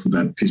owner of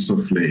that piece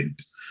of land.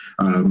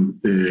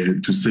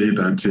 To say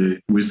that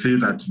we say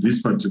that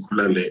this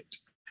particular land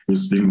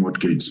is being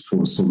mortgaged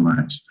for so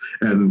much,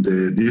 and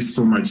this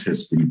so much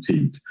has been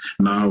paid.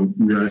 Now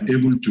we are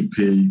able to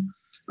pay,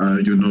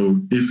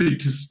 if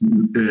it is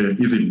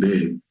even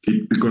there,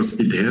 because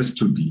it has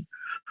to be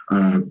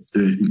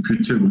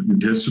equitable,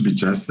 it has to be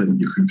just and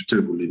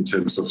equitable in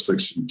terms of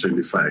Section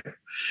 25.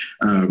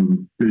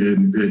 And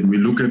we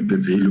look at the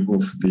value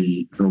of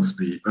the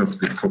property,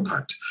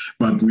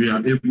 but we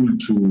are able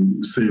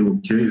to say,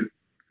 okay,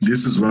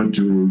 this is what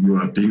you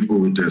are being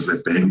owed as a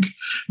bank,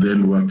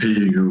 then we are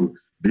paying you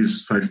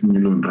this 5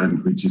 million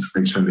rand, which is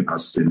actually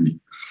outstanding.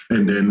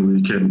 And then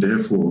we can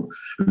therefore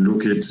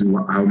look at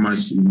how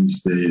much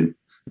is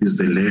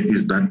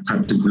that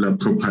particular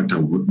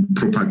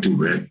property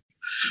worth.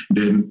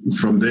 Then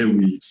from there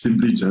we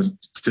simply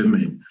just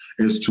determine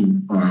as to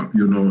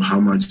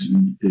how much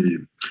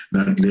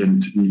that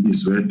land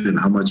is worth and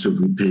how much have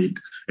we paid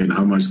and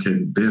how much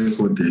can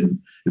therefore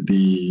then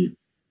the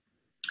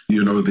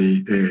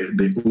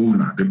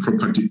owner, the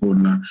property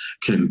owner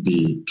can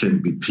be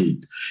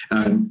paid.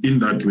 And in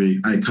that way,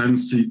 I can't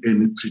see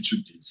any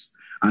prejudice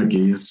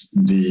against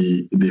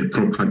the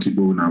property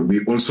owner.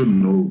 We also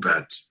know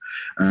that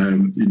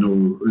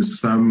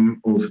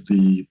some of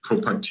the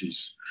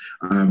properties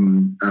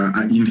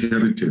are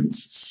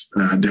inheritances.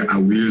 There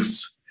are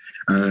wills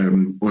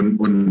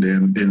on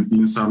them, and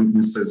in some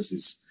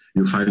instances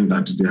you find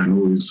that there are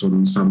no wills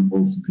on some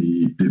of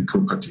the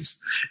properties,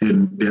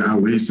 and there are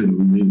ways and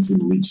means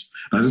in which.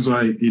 That is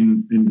why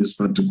in this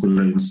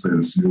particular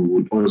instance you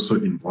would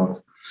also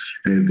involve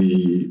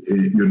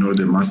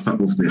the master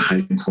of the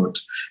High Court,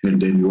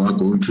 and then you are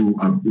going to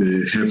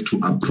have to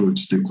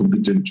approach the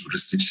competent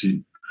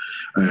jurisdiction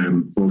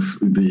of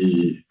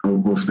the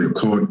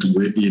court,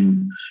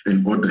 wherein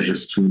an order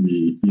has to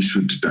be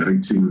issued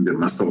directing the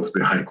master of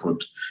the High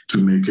Court to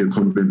make a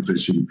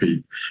compensation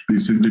paid,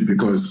 simply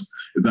because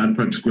that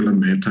particular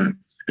matter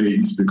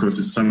is because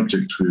it's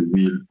subject to a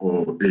will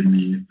or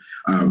any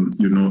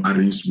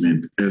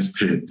arrangement as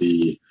per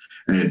the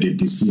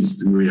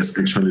deceased who has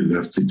actually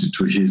left it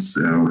to his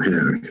or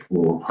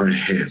her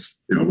hers.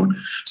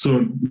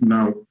 So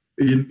now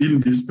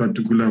in this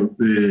particular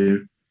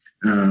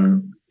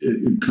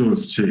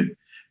clause, Chair,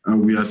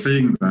 we are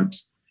saying that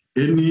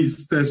any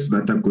steps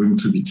that are going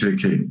to be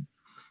taken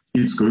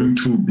is going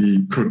to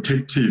be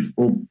protective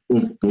of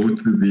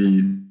both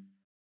the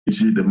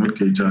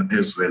mortgager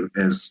as well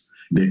as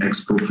the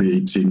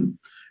expropriating,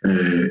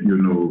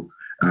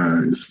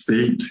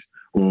 state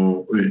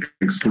or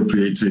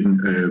expropriating,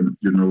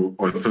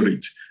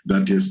 authority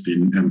that has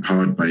been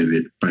empowered by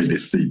the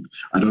state.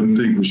 I don't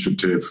think we should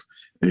have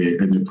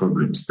any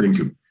problems. Thank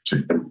you,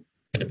 Chair.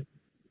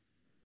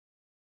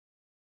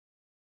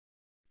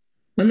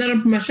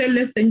 Honorable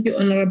Mashele, thank you,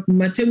 Honorable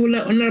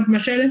Matebula. Honorable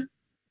Mashele.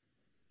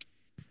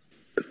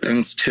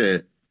 Thanks,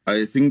 Chair.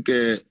 I think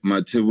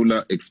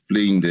Matebula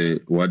explained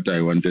what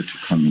I wanted to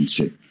come in,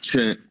 Chair.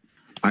 Chair,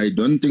 I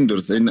don't think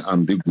there's any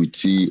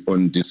ambiguity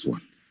on this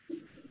one.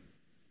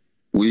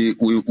 We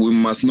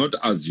must not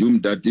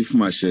assume that if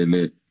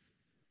Mashele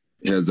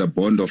has a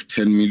bond of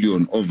 10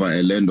 million over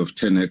a land of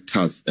 10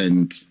 hectares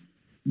and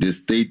the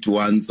state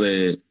wants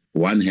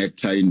 1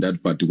 hectare in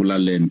that particular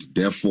land,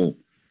 therefore,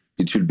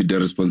 it should be the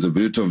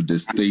responsibility of the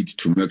state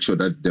to make sure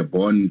that the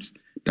bond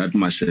that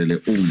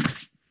Mashele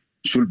owns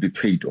should be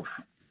paid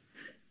off.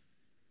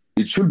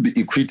 It should be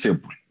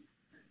equitable.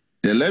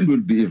 The land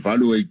will be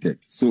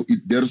evaluated. So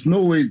there's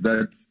no way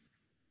that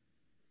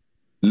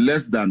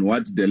less than the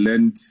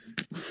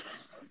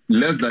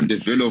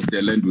value of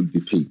the land will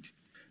be paid.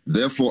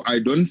 Therefore, I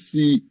don't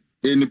see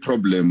any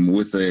problem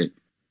with the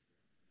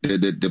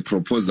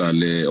proposal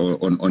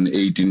on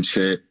 18,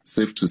 Chair.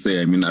 Safe to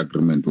say I'm in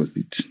agreement with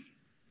it.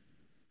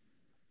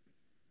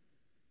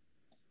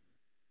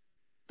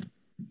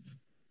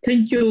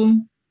 Thank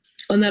you,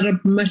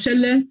 Honorable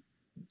Mashele.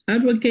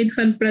 Advocate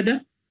Van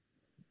Breda.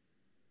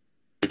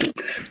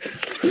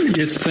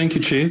 Yes, thank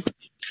you, Chair.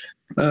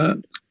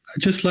 I'd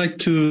just like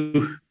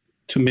to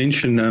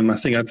mention, I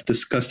think I've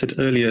discussed it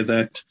earlier,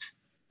 that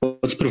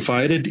what's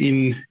provided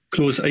in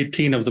Clause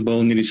 18 of the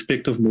bill in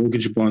respect of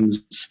mortgage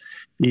bonds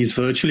is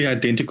virtually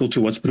identical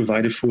to what's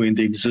provided for in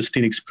the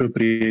existing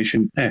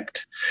Expropriation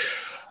Act.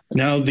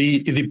 Now,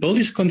 the bill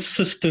is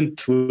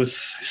consistent with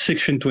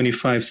Section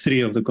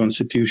 25(3) of the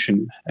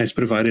Constitution, as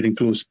provided in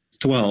Clause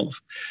 12,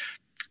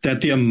 that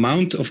the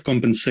amount of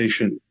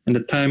compensation and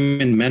the time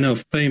and manner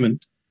of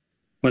payment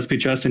must be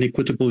just and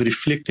equitable,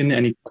 reflecting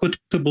an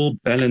equitable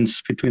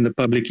balance between the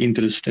public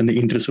interest and the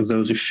interests of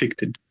those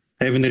affected,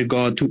 having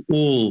regard to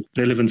all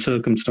relevant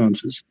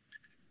circumstances.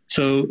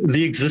 So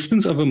the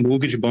existence of a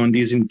mortgage bond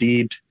is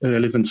indeed a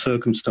relevant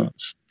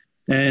circumstance.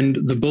 And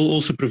the bill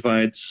also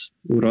provides,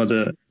 or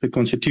rather the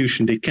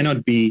Constitution, there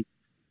cannot be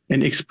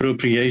an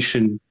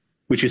expropriation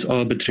which is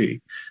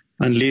arbitrary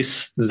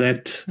unless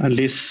the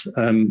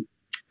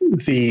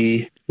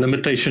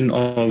limitation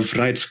of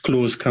rights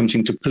clause comes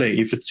into play,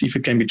 if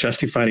it can be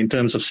justified in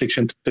terms of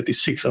Section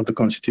 36 of the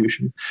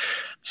Constitution.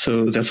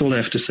 So that's all I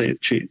have to say,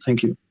 Chair.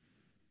 Thank you.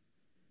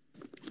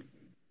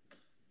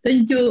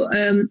 Thank you,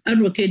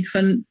 Advocate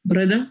Van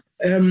Breda.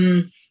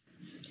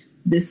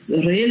 This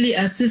really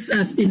assists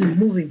us in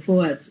moving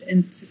forward,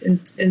 and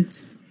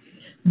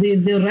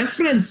the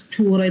reference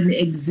to an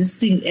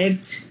existing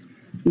act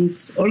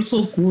is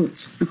also good,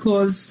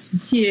 because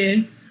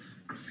here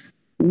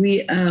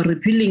we are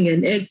repealing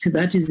an act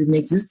that is in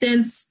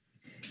existence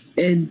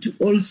and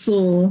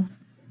also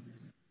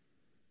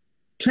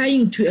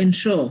trying to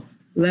ensure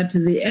that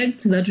the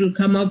act that will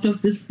come out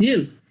of this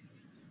bill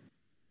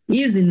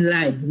is in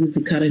line with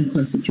the current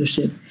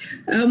constitution.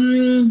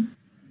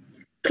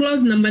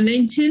 Clause number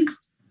 19.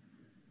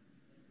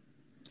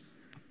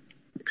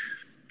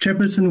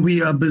 Chairperson,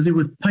 we are busy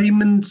with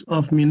payments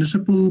of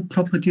municipal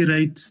property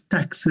rates,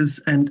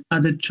 taxes, and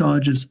other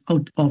charges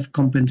out of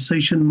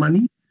compensation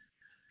money.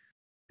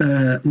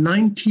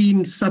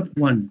 19 sub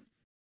 1.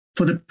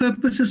 For the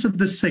purposes of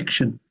this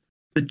section,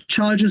 the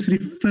charges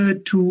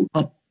referred to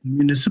are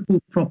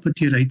municipal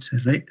property rates,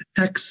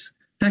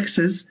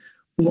 taxes,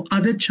 or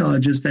other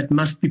charges that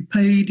must be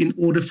paid in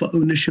order for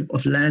ownership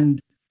of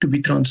land to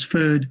be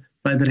transferred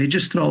by the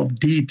Registrar of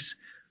Deeds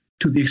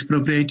to the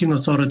expropriating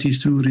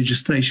authorities through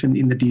registration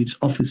in the Deeds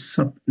Office.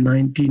 Sub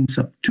 19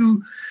 sub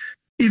 2.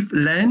 If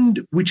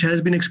land which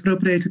has been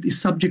expropriated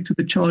is subject to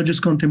the charges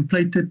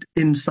contemplated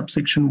in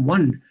subsection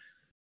 1,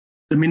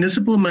 the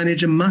municipal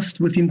manager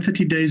must, within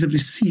 30 days of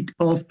receipt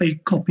of a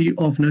copy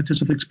of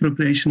notice of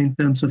expropriation in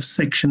terms of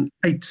section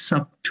 8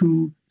 sub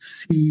 2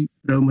 C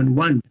Roman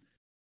 1,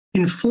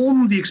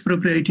 inform the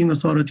expropriating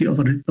authority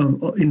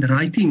in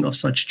writing of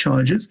such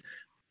charges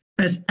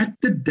as at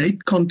the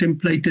date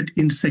contemplated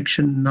in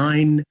section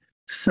 9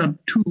 sub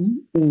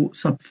 2 or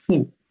sub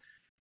 4,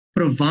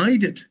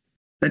 provided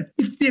that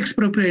if the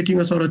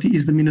expropriating authority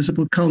is the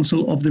municipal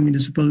council of the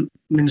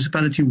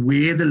municipality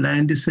where the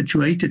land is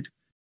situated,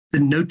 the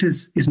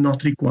notice is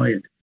not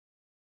required.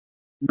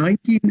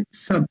 19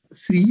 sub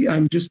 3,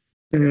 I'm just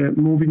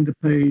moving the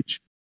page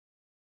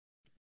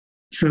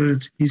so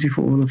it's easy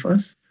for all of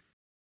us.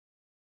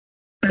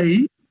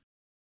 A,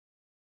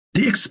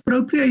 the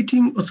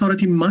expropriating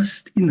authority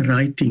must, in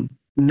writing,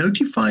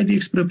 notify the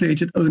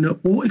expropriated owner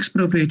or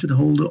expropriated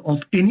holder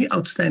of any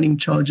outstanding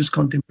charges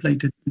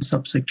contemplated in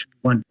subsection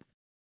 1.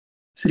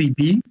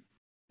 3b,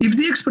 if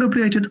the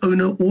expropriated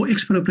owner or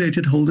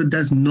expropriated holder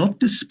does not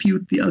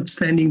dispute the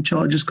outstanding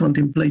charges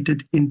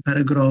contemplated in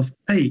paragraph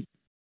A,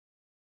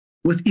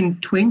 within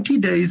 20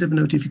 days of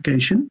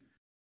notification,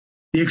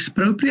 the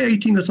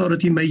expropriating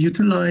authority may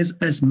utilize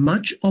as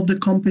much of the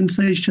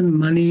compensation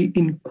money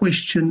in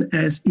question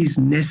as is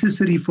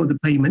necessary for the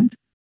payment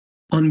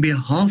on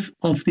behalf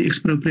of the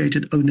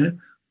expropriated owner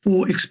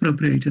or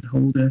expropriated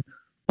holder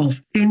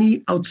of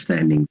any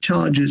outstanding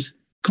charges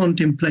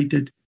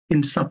contemplated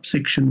in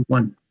subsection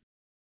 1.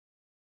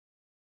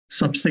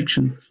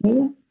 Subsection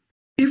 4,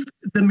 if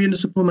the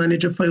municipal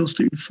manager fails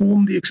to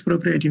inform the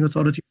expropriating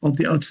authority of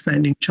the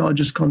outstanding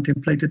charges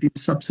contemplated in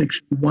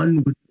subsection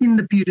 1 within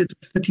the period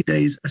of 30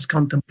 days as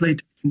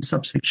contemplated in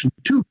subsection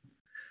 2,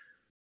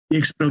 the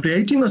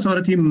expropriating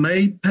authority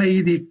may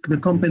pay the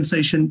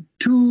compensation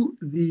to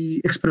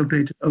the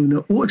expropriated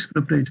owner or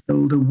expropriated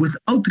holder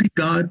without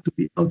regard to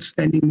the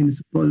outstanding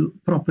municipal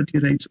property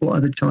rates or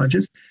other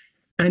charges,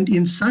 and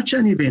in such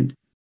an event,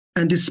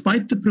 and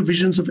despite the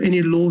provisions of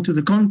any law to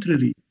the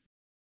contrary,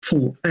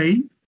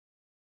 4a,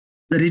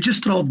 the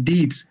Registrar of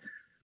Deeds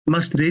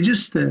must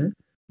register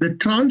the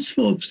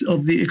transfer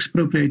of the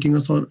expropriating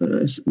authority.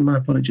 My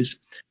apologies.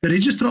 The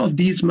Registrar of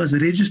Deeds must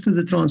register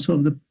the transfer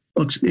of the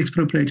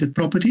expropriated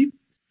property.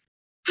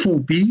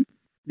 4b,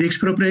 the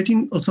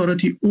expropriating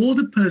authority or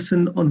the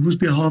person on whose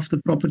behalf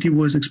the property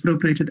was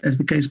expropriated, as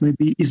the case may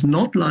be, is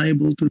not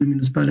liable to the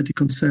municipality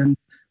concerned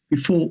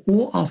before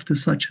or after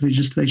such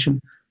registration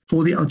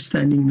for the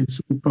outstanding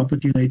municipal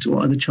property rates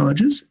or other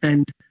charges.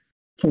 And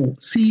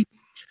 4c,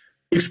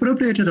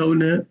 expropriated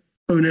owner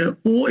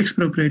or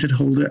expropriated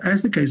holder,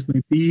 as the case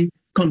may be,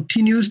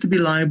 continues to be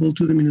liable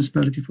to the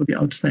municipality for the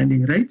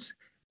outstanding rates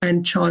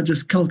and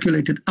charges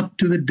calculated up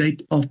to the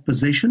date of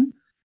possession,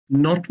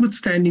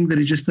 notwithstanding the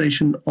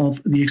registration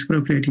of the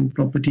expropriating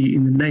property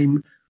in the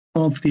name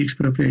of the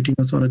expropriating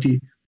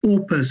authority or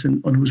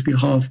person on whose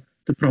behalf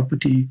the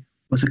property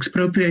was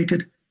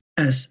expropriated,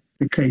 as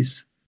the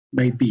case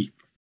may be.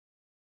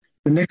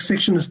 The next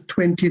section is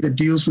 20 that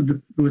deals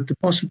with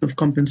deposit of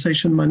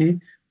compensation money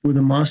with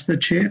the Master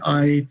Chair.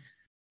 I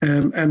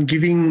am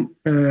giving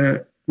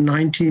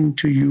 19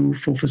 to you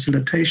for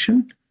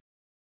facilitation.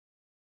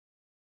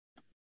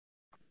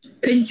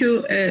 Thank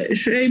you,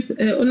 Shoaib.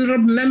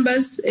 Honorable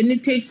members, any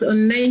takes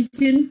on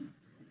 19?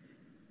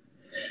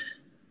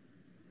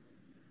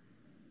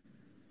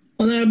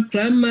 Honorable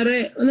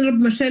Primary, Honorable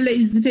Mashele,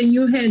 is it a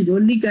new hand or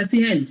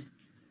legacy hand?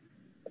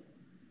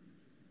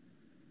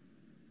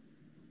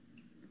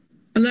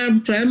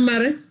 Honorable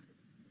Primary.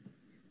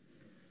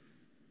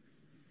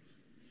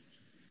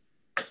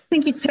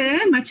 Thank you, Chair.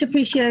 Much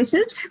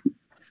appreciated.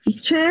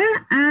 Chair,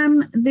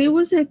 there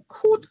was a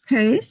court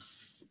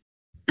case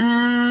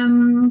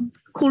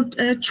called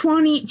City of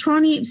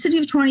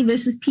Tshwane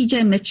versus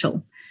PJ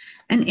Mitchell.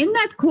 And in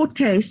that court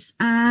case,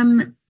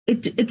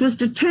 it was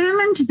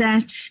determined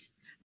that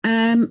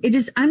it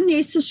is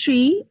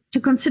unnecessary to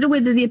consider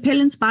whether the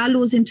appellant's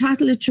bylaws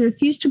entitle it to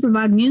refuse to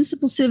provide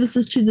municipal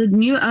services to the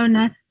new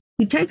owner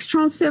who takes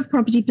transfer of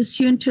property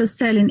pursuant to a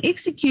sale in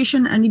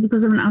execution only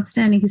because of an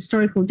outstanding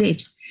historical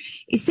debt.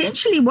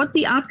 Essentially, what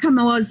the outcome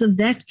was of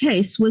that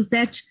case was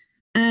that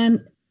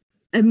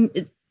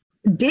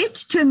debt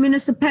to a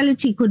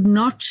municipality could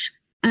not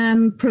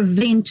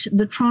prevent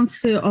the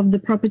transfer of the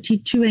property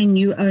to a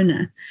new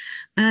owner.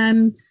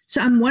 So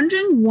I'm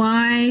wondering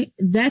why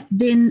that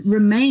then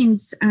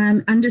remains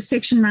under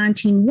Section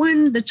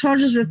 19.1. The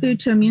charges refer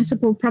to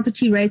municipal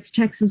property rates,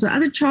 taxes, or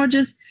other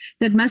charges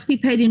that must be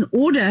paid in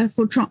order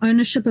for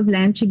ownership of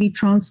land to be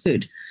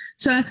transferred.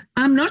 So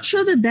I'm not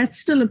sure that that's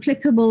still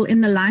applicable in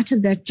the light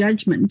of that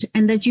judgment,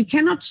 and that you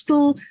cannot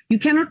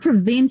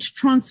prevent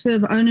transfer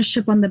of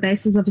ownership on the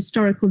basis of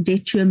historical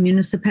debt to a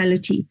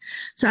municipality.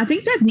 So I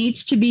think that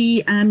needs to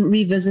be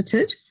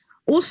revisited.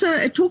 Also,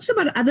 it talks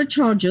about other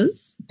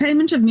charges,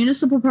 payment of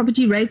municipal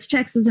property rates,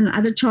 taxes, and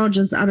other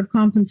charges out of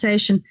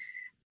compensation.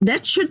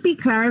 That should be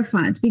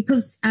clarified,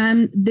 because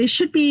there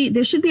should be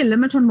a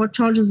limit on what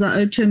charges are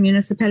owed to a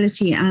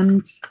municipality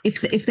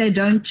if they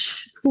don't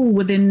fall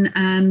within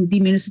the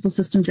Municipal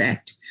Systems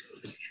Act.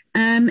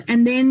 And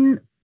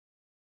then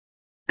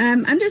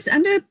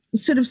under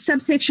sort of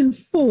subsection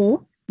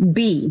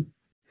 4B,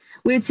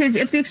 where it says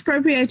if the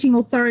expropriating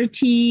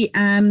authority,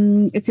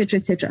 et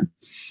cetera,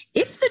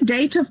 if the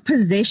date of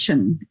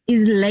possession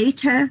is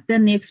later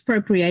than the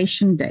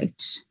expropriation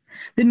date,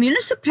 the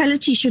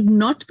municipality should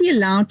not be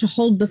allowed to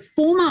hold the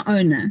former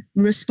owner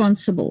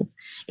responsible.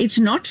 It's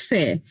not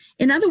fair.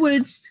 In other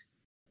words,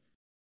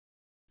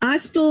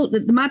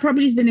 my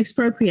property has been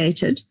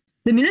expropriated.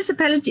 The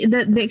municipality,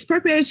 the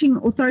expropriating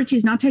authority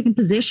has now taken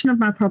possession of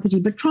my property,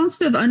 but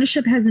transfer of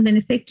ownership hasn't been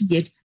effected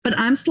yet, but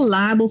I'm still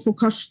liable for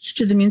costs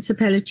to the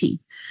municipality.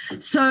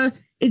 So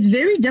it's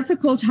very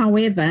difficult,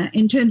 however,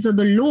 in terms of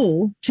the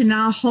law, to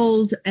now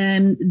hold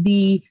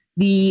the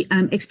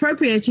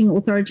expropriating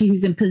authority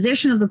who's in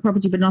possession of the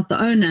property but not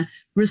the owner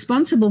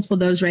responsible for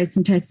those rates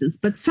and taxes.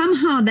 But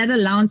somehow that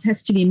allowance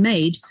has to be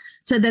made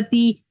so that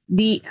the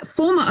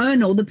former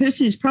owner, or the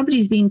person whose property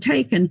is being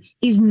taken,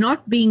 is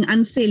not being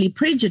unfairly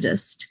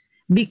prejudiced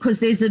because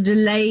there's a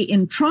delay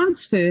in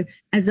transfer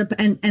and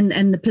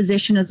the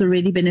possession has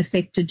already been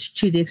effected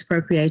to the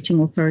expropriating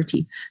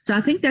authority. So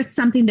I think that's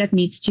something that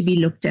needs to be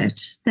looked at.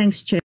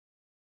 Thanks, Chair.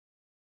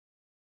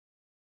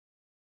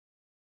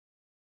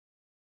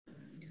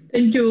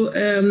 Thank you,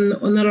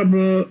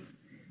 Honorable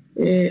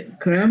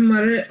Graham.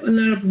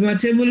 Honorable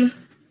Matebula.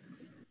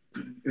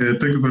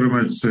 Thank you very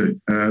much, Chair.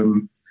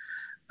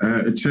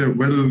 Chair,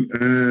 well,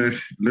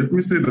 let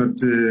me say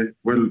that,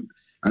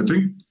 I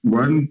think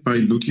by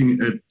looking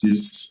at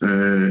this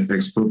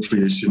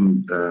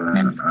expropriation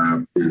bill,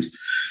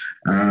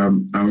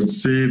 I would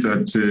say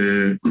that,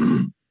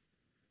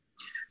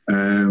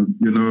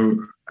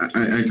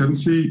 I can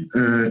see,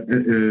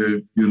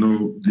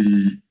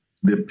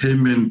 the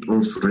payment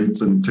of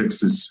rates and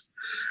taxes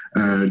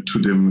to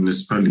the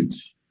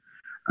municipality,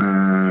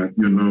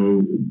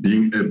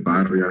 being a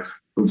barrier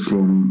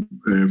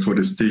for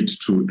the state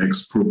to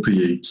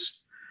expropriate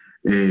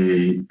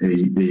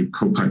a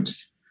property.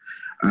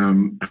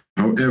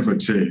 However,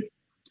 Chair,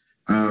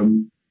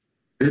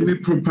 any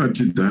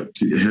property that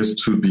has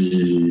to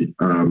be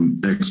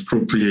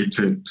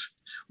expropriated,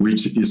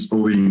 which is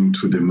owing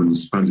to the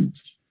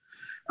municipality,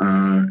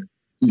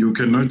 you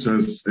cannot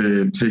just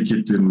take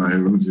it, in my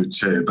own view,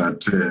 Chair,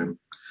 that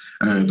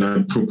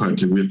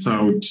property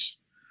without,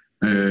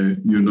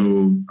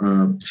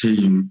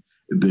 paying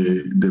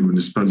the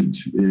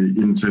municipality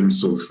in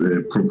terms of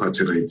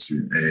property rights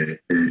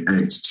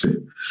act. Chair.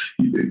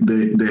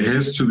 There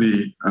has to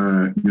be,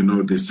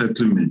 the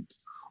settlement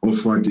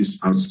of what is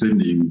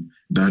outstanding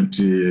that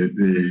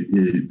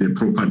the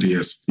property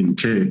has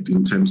incurred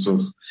in terms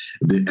of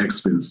the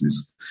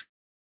expenses.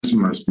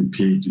 Must be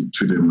paid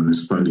to the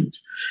municipality.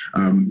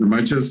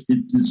 Much as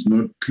it is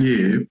not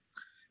clear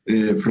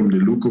from the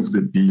look of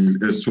the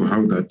bill as to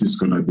how that is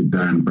going to be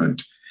done,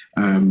 but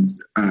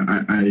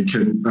I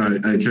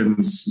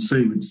can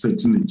say with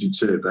certainty,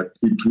 Chair, that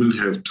it will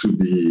have to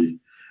be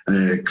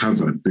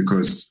covered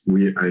because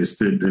we are a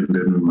state and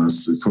then we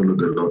must follow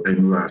the law,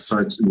 and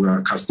we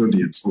are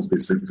custodians of the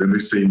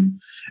very same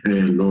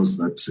laws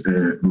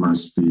that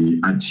must be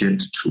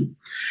adhered to.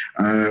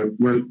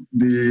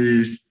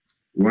 The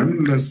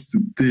one last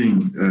thing,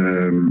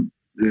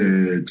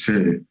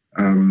 Chair,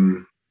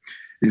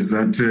 is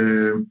that,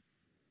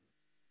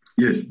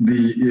 yes,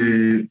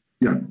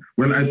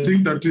 I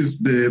think that is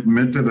the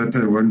matter that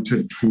I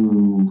wanted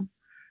to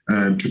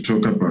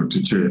talk about,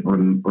 Chair,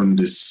 on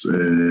this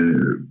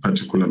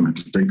particular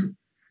matter. Thank you.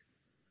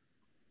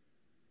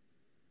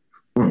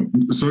 Oh,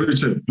 sorry,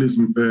 Chair, please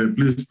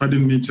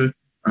pardon me, Chair.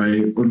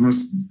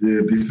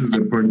 This is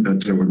the point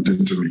that I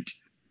wanted to make.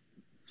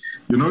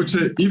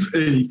 Chair, if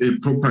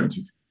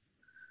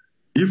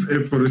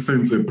for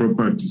instance, a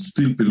property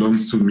still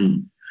belongs to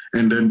me,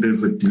 and then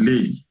there's a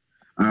delay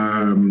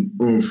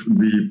of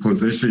the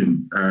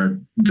possession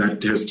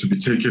that has to be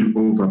taken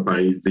over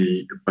by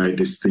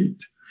the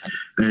state,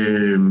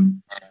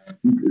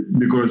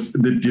 because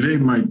the delay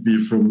might be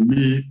from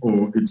me,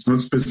 or it's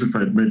not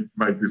specified,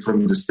 might be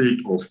from the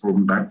state or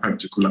from that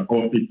particular,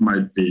 or it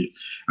might be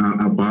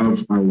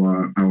above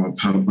our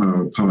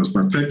powers.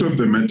 But fact of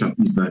the matter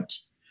is that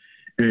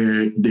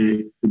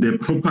the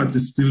property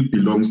still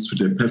belongs to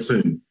the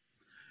person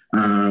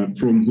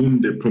from whom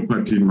the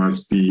property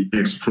must be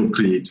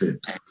expropriated.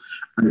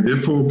 I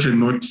therefore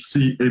cannot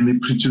see any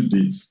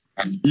prejudice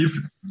if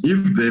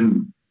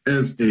then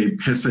as a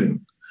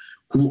person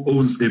who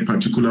owns a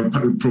particular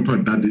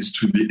property that is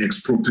to be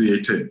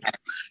expropriated,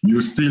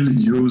 you still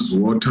use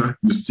water,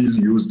 you still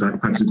use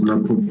that particular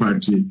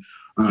property,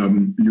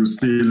 you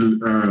still,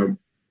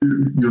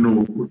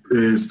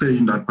 stay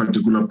in that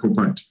particular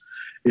property,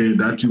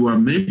 that you are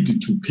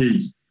made to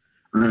pay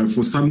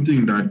for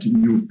something that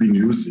you've been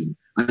using.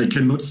 I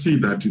cannot see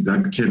that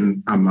that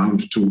can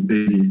amount to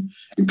any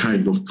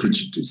kind of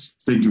prejudice.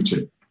 Thank you,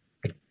 Chair.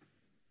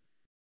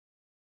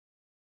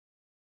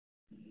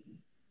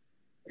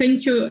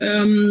 Thank you,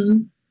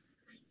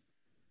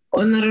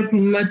 Honorable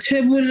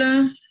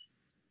Matebula.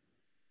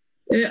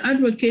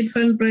 Advocate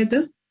Van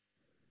Breda.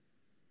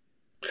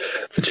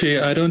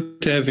 Chair, I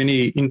don't have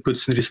any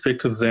inputs in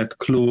respect of that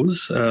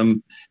clause.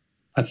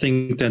 I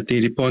think that the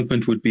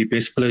department would be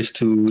best placed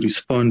to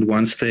respond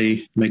once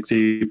they make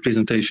the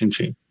presentation,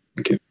 Chair.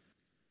 Thank you.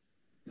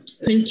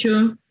 Thank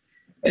you.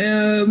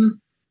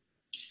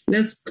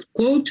 Let's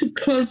go to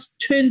clause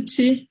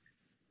 20.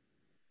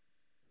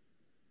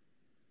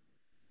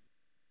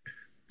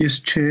 Yes,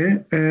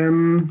 Chair.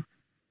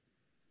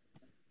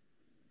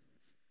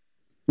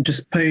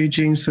 Just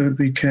paging so that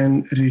we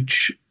can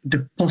reach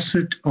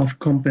deposit of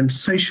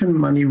compensation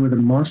money with the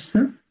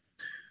master.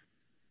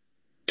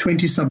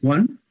 20 sub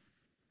 1.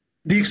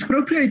 The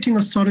expropriating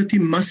authority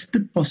must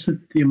deposit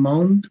the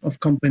amount of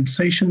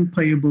compensation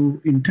payable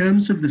in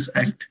terms of this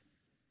act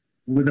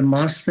with the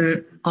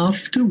master,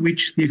 after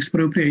which the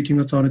expropriating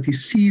authority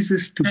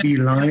ceases to be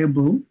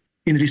liable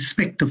in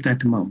respect of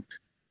that amount.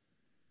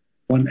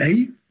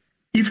 1A.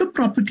 If a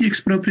property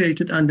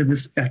expropriated under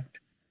this act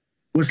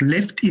was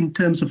left in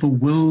terms of a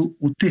will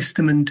or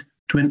testament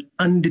to an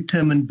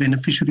undetermined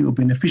beneficiary or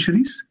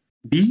beneficiaries.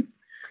 B.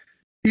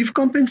 If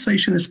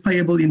compensation is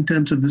payable in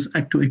terms of this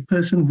act to a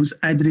person whose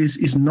address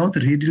is not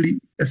readily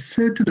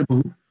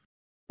ascertainable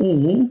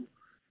or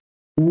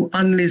who,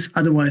 unless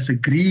otherwise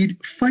agreed,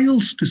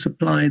 fails to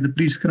supply the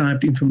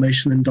prescribed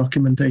information and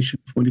documentation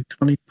for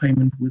electronic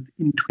payment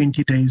within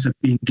 20 days of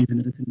being given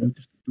written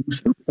notice to do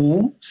so.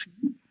 Or C.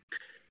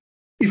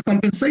 If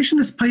compensation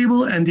is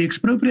payable and the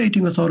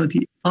expropriating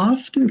authority,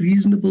 after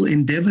reasonable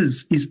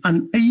endeavors, is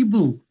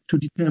unable to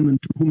determine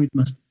to whom it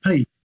must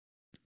pay.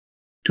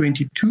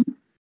 22.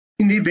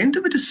 In the event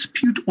of a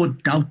dispute or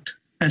doubt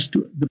as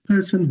to the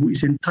person who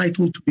is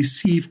entitled to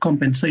receive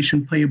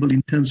compensation payable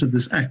in terms of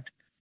this act,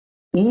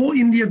 or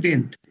in the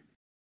event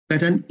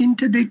that an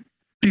interdict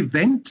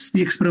prevents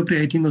the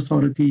expropriating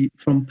authority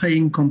from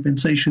paying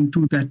compensation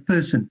to that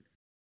person,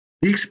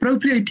 the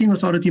expropriating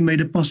authority may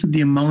deposit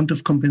the amount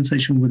of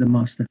compensation with the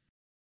master.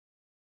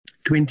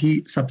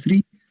 20 sub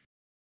 3.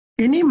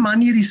 Any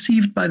money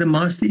received by the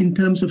master in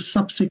terms of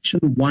subsection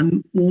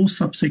 1 or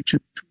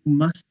subsection 2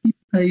 must be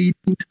paid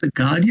into the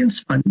Guardian's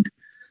Fund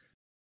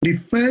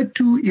referred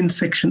to in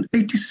section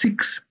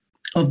 86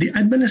 of the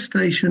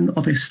Administration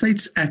of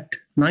Estates Act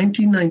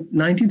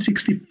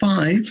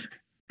 1965,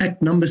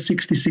 Act number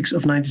 66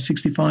 of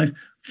 1965,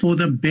 for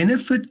the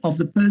benefit of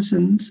the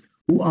persons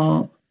who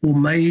are or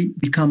may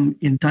become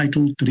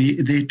entitled to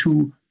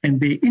thereto and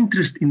bear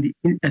interest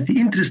at the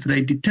interest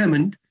rate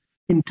determined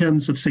in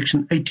terms of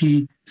Section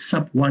 80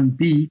 sub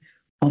 1B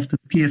of the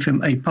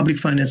PFMA, Public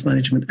Finance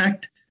Management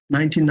Act,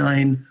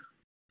 99,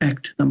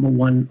 Act number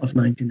 1 of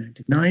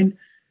 1999.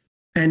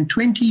 And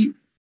 20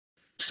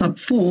 sub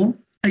 4,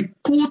 a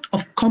court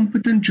of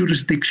competent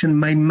jurisdiction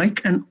may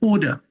make an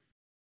order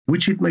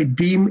which it may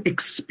deem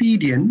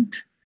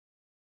expedient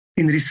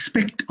in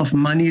respect of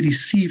money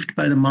received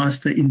by the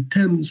master in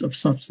terms of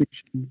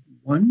subsection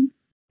 1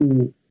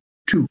 or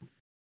 2.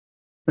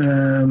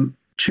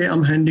 Chair,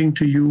 I'm handing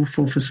to you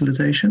for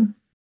facilitation.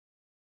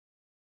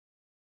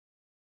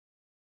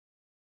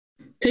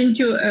 Thank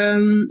you,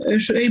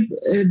 Shoaib.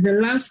 The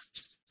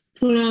last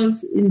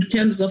clause in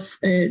terms of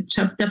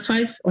Chapter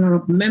 5,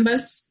 honorable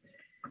members,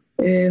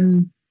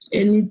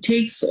 any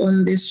takes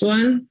on this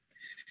one?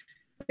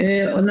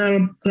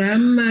 Honorable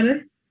Graham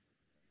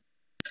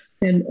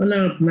and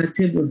Honorable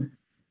Matebula.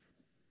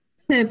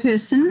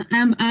 Chairperson,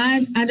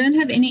 I don't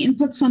have any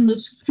inputs on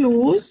this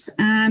clause,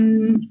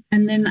 and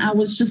then I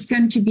was just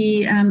going to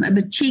be a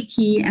bit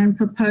cheeky and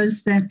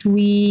propose that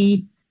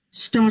we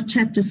start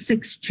Chapter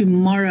 6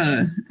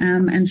 tomorrow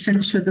and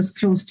finish with this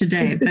clause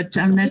today. But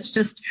that's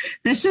just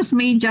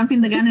me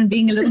jumping the gun and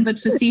being a little bit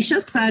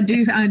facetious. So I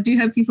do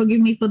hope you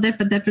forgive me for that,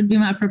 but that would be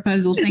my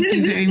proposal. Thank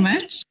you very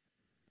much.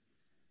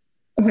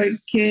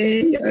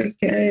 Okay.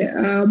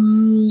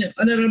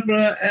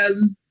 Honorable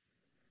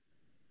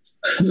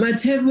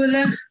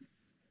Matebula.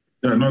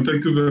 Yeah, no,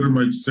 thank you very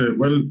much, sir.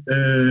 Well,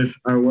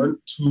 I want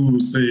to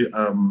say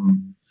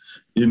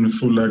in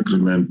full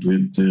agreement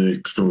with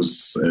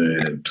clause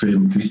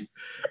 20,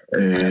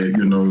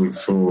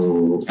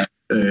 for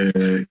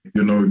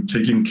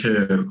taking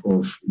care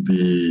of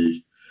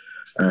the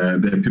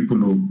people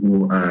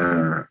who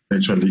are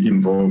actually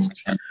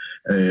involved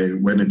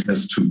when it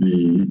has to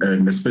be,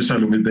 and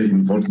especially with the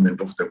involvement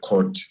of the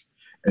court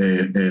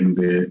and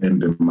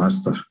the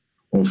master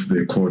of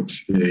the court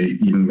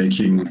in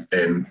making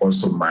and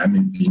also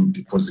money being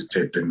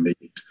deposited and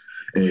made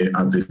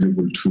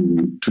available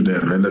to the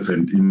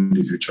relevant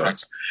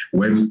individuals.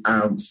 When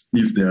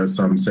if there are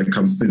some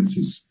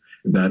circumstances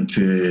that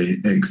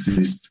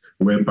exist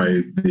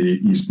whereby there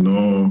is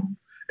no,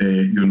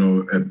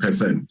 a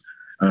person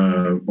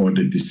or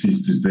the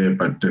deceased is there,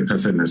 but the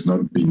person has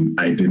not been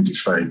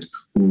identified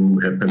who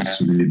happens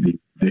to be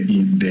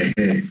the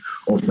heir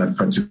of that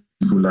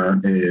particular,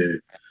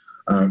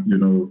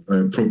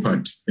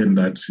 property, and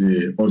that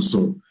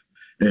also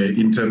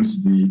in terms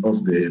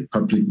of the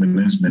Public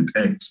Management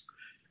Act,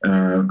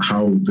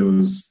 how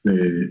those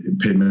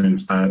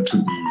payments are to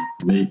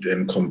be made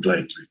and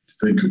complied with.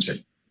 Thank you, Chair.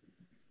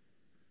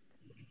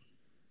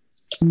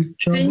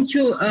 Thank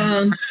you.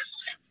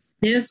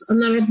 Yes,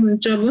 Honorable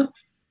Njobo.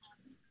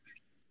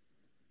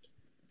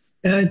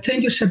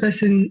 Thank you,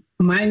 Chairperson.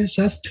 Mine is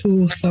just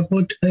to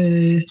support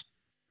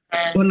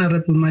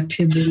Honorable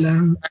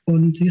Mathebula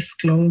on this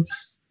clause.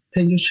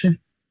 Thank you, Chair.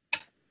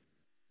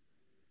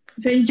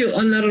 Thank you,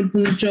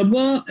 Honorable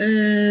Njobo.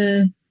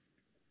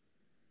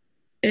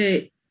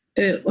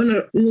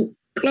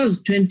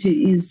 Clause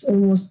 20 is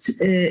almost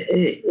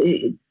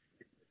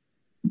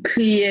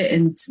clear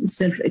and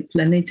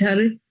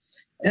self-explanatory.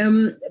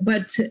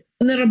 But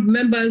honorable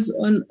members,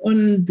 on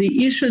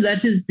the issue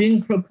that is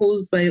being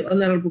proposed by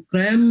Honorable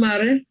Graham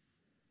Murray,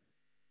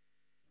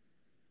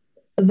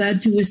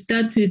 that we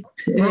start with.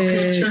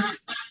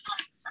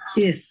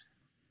 Yes.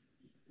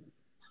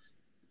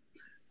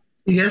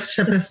 Yes,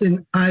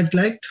 Chairperson, I'd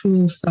like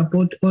to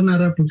support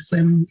Honorable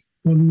Sam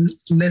on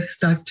let's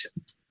start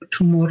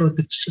tomorrow,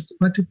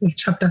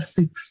 chapter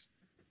 6.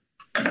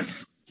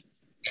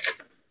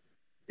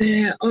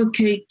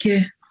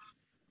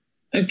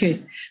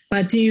 Okay,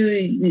 but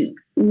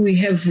we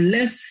have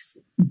less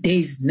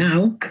days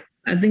now.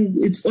 I think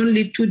it's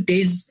only 2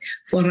 days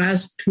for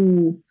us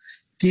to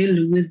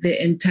deal with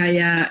the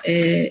entire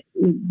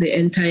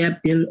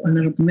bill,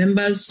 honorable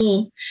members.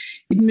 So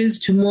it means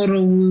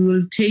tomorrow we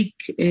will take.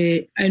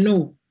 I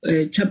know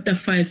chapter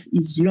 5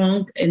 is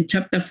long, and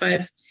chapter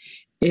 5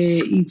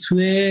 it's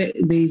where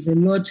there is a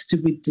lot to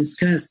be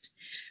discussed.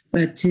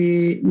 But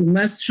we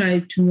must try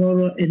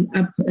tomorrow and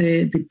up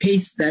the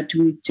pace that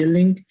we're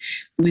dealing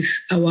with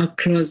our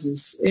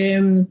clauses.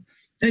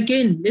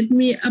 Again, let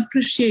me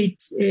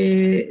appreciate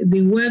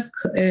the work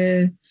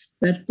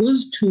that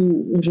goes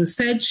to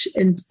research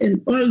and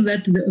all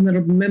that the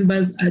honorable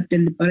members are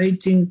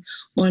deliberating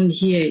on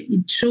here.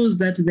 It shows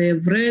that they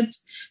have read,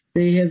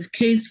 they have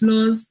case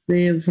laws,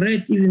 they have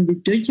read even the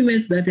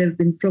documents that have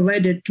been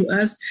provided to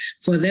us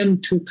for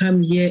them to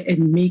come here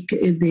and make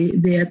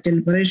their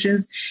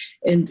deliberations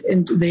and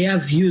their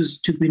views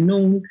to be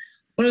known.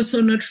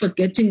 Also not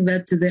forgetting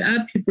that there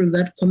are people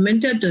that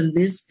commented on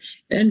this,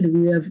 and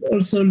we have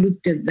also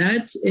looked at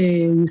that.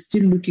 We're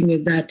still looking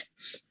at that.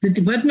 The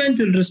department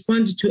will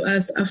respond to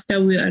us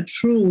after we are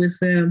through with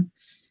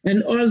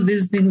and all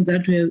these things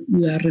that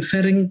we are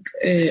referring,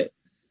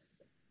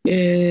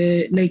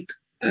 like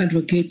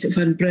Advocate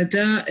Van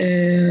Breda,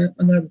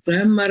 Honorable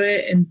Graham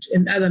Murray,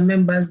 and other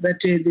members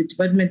that the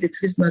department at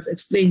least must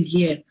explain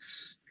here,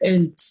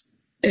 and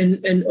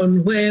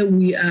on where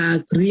we are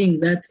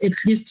agreeing that at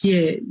least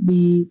here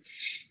the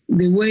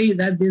way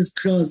that this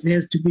clause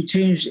has to be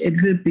changed a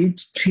little bit,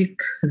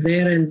 tweak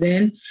there and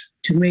then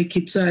to make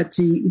it so that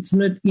it's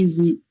not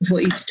easy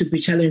for it to be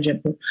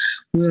challengeable.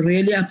 We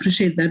really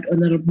appreciate that,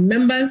 honorable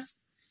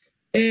members.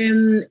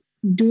 Do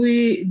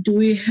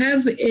we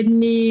have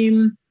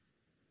any?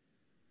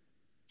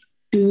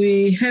 Do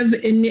we have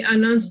any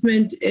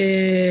announcement?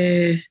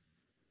 Do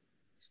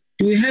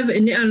we have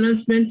any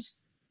announcement,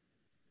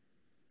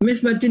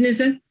 Ms.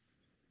 Martinez?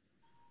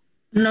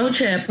 No,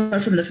 Chair,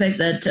 apart from the fact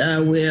that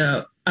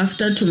we're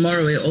after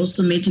tomorrow, we're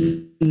also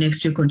meeting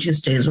next week on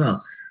Tuesday as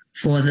well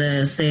for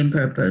the same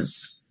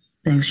purpose.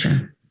 Thanks,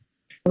 Chair.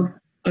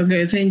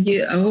 Okay, thank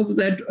you. I hope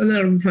that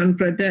Honorable Van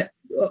Breda,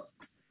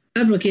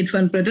 Advocate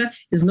Van Breda,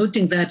 is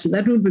noting that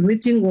will be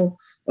meeting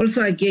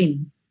also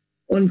again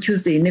on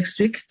Tuesday next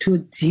week to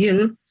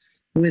deal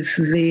with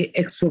the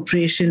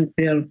expropriation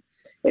bill.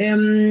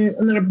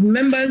 Honorable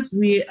members,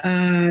 we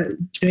are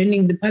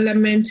joining the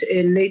Parliament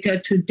later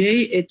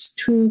today at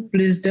 2.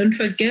 Please don't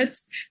forget.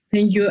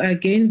 Thank you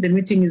again. The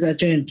meeting is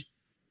adjourned.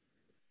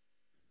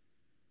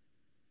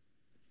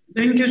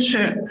 Thank you,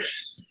 Chair.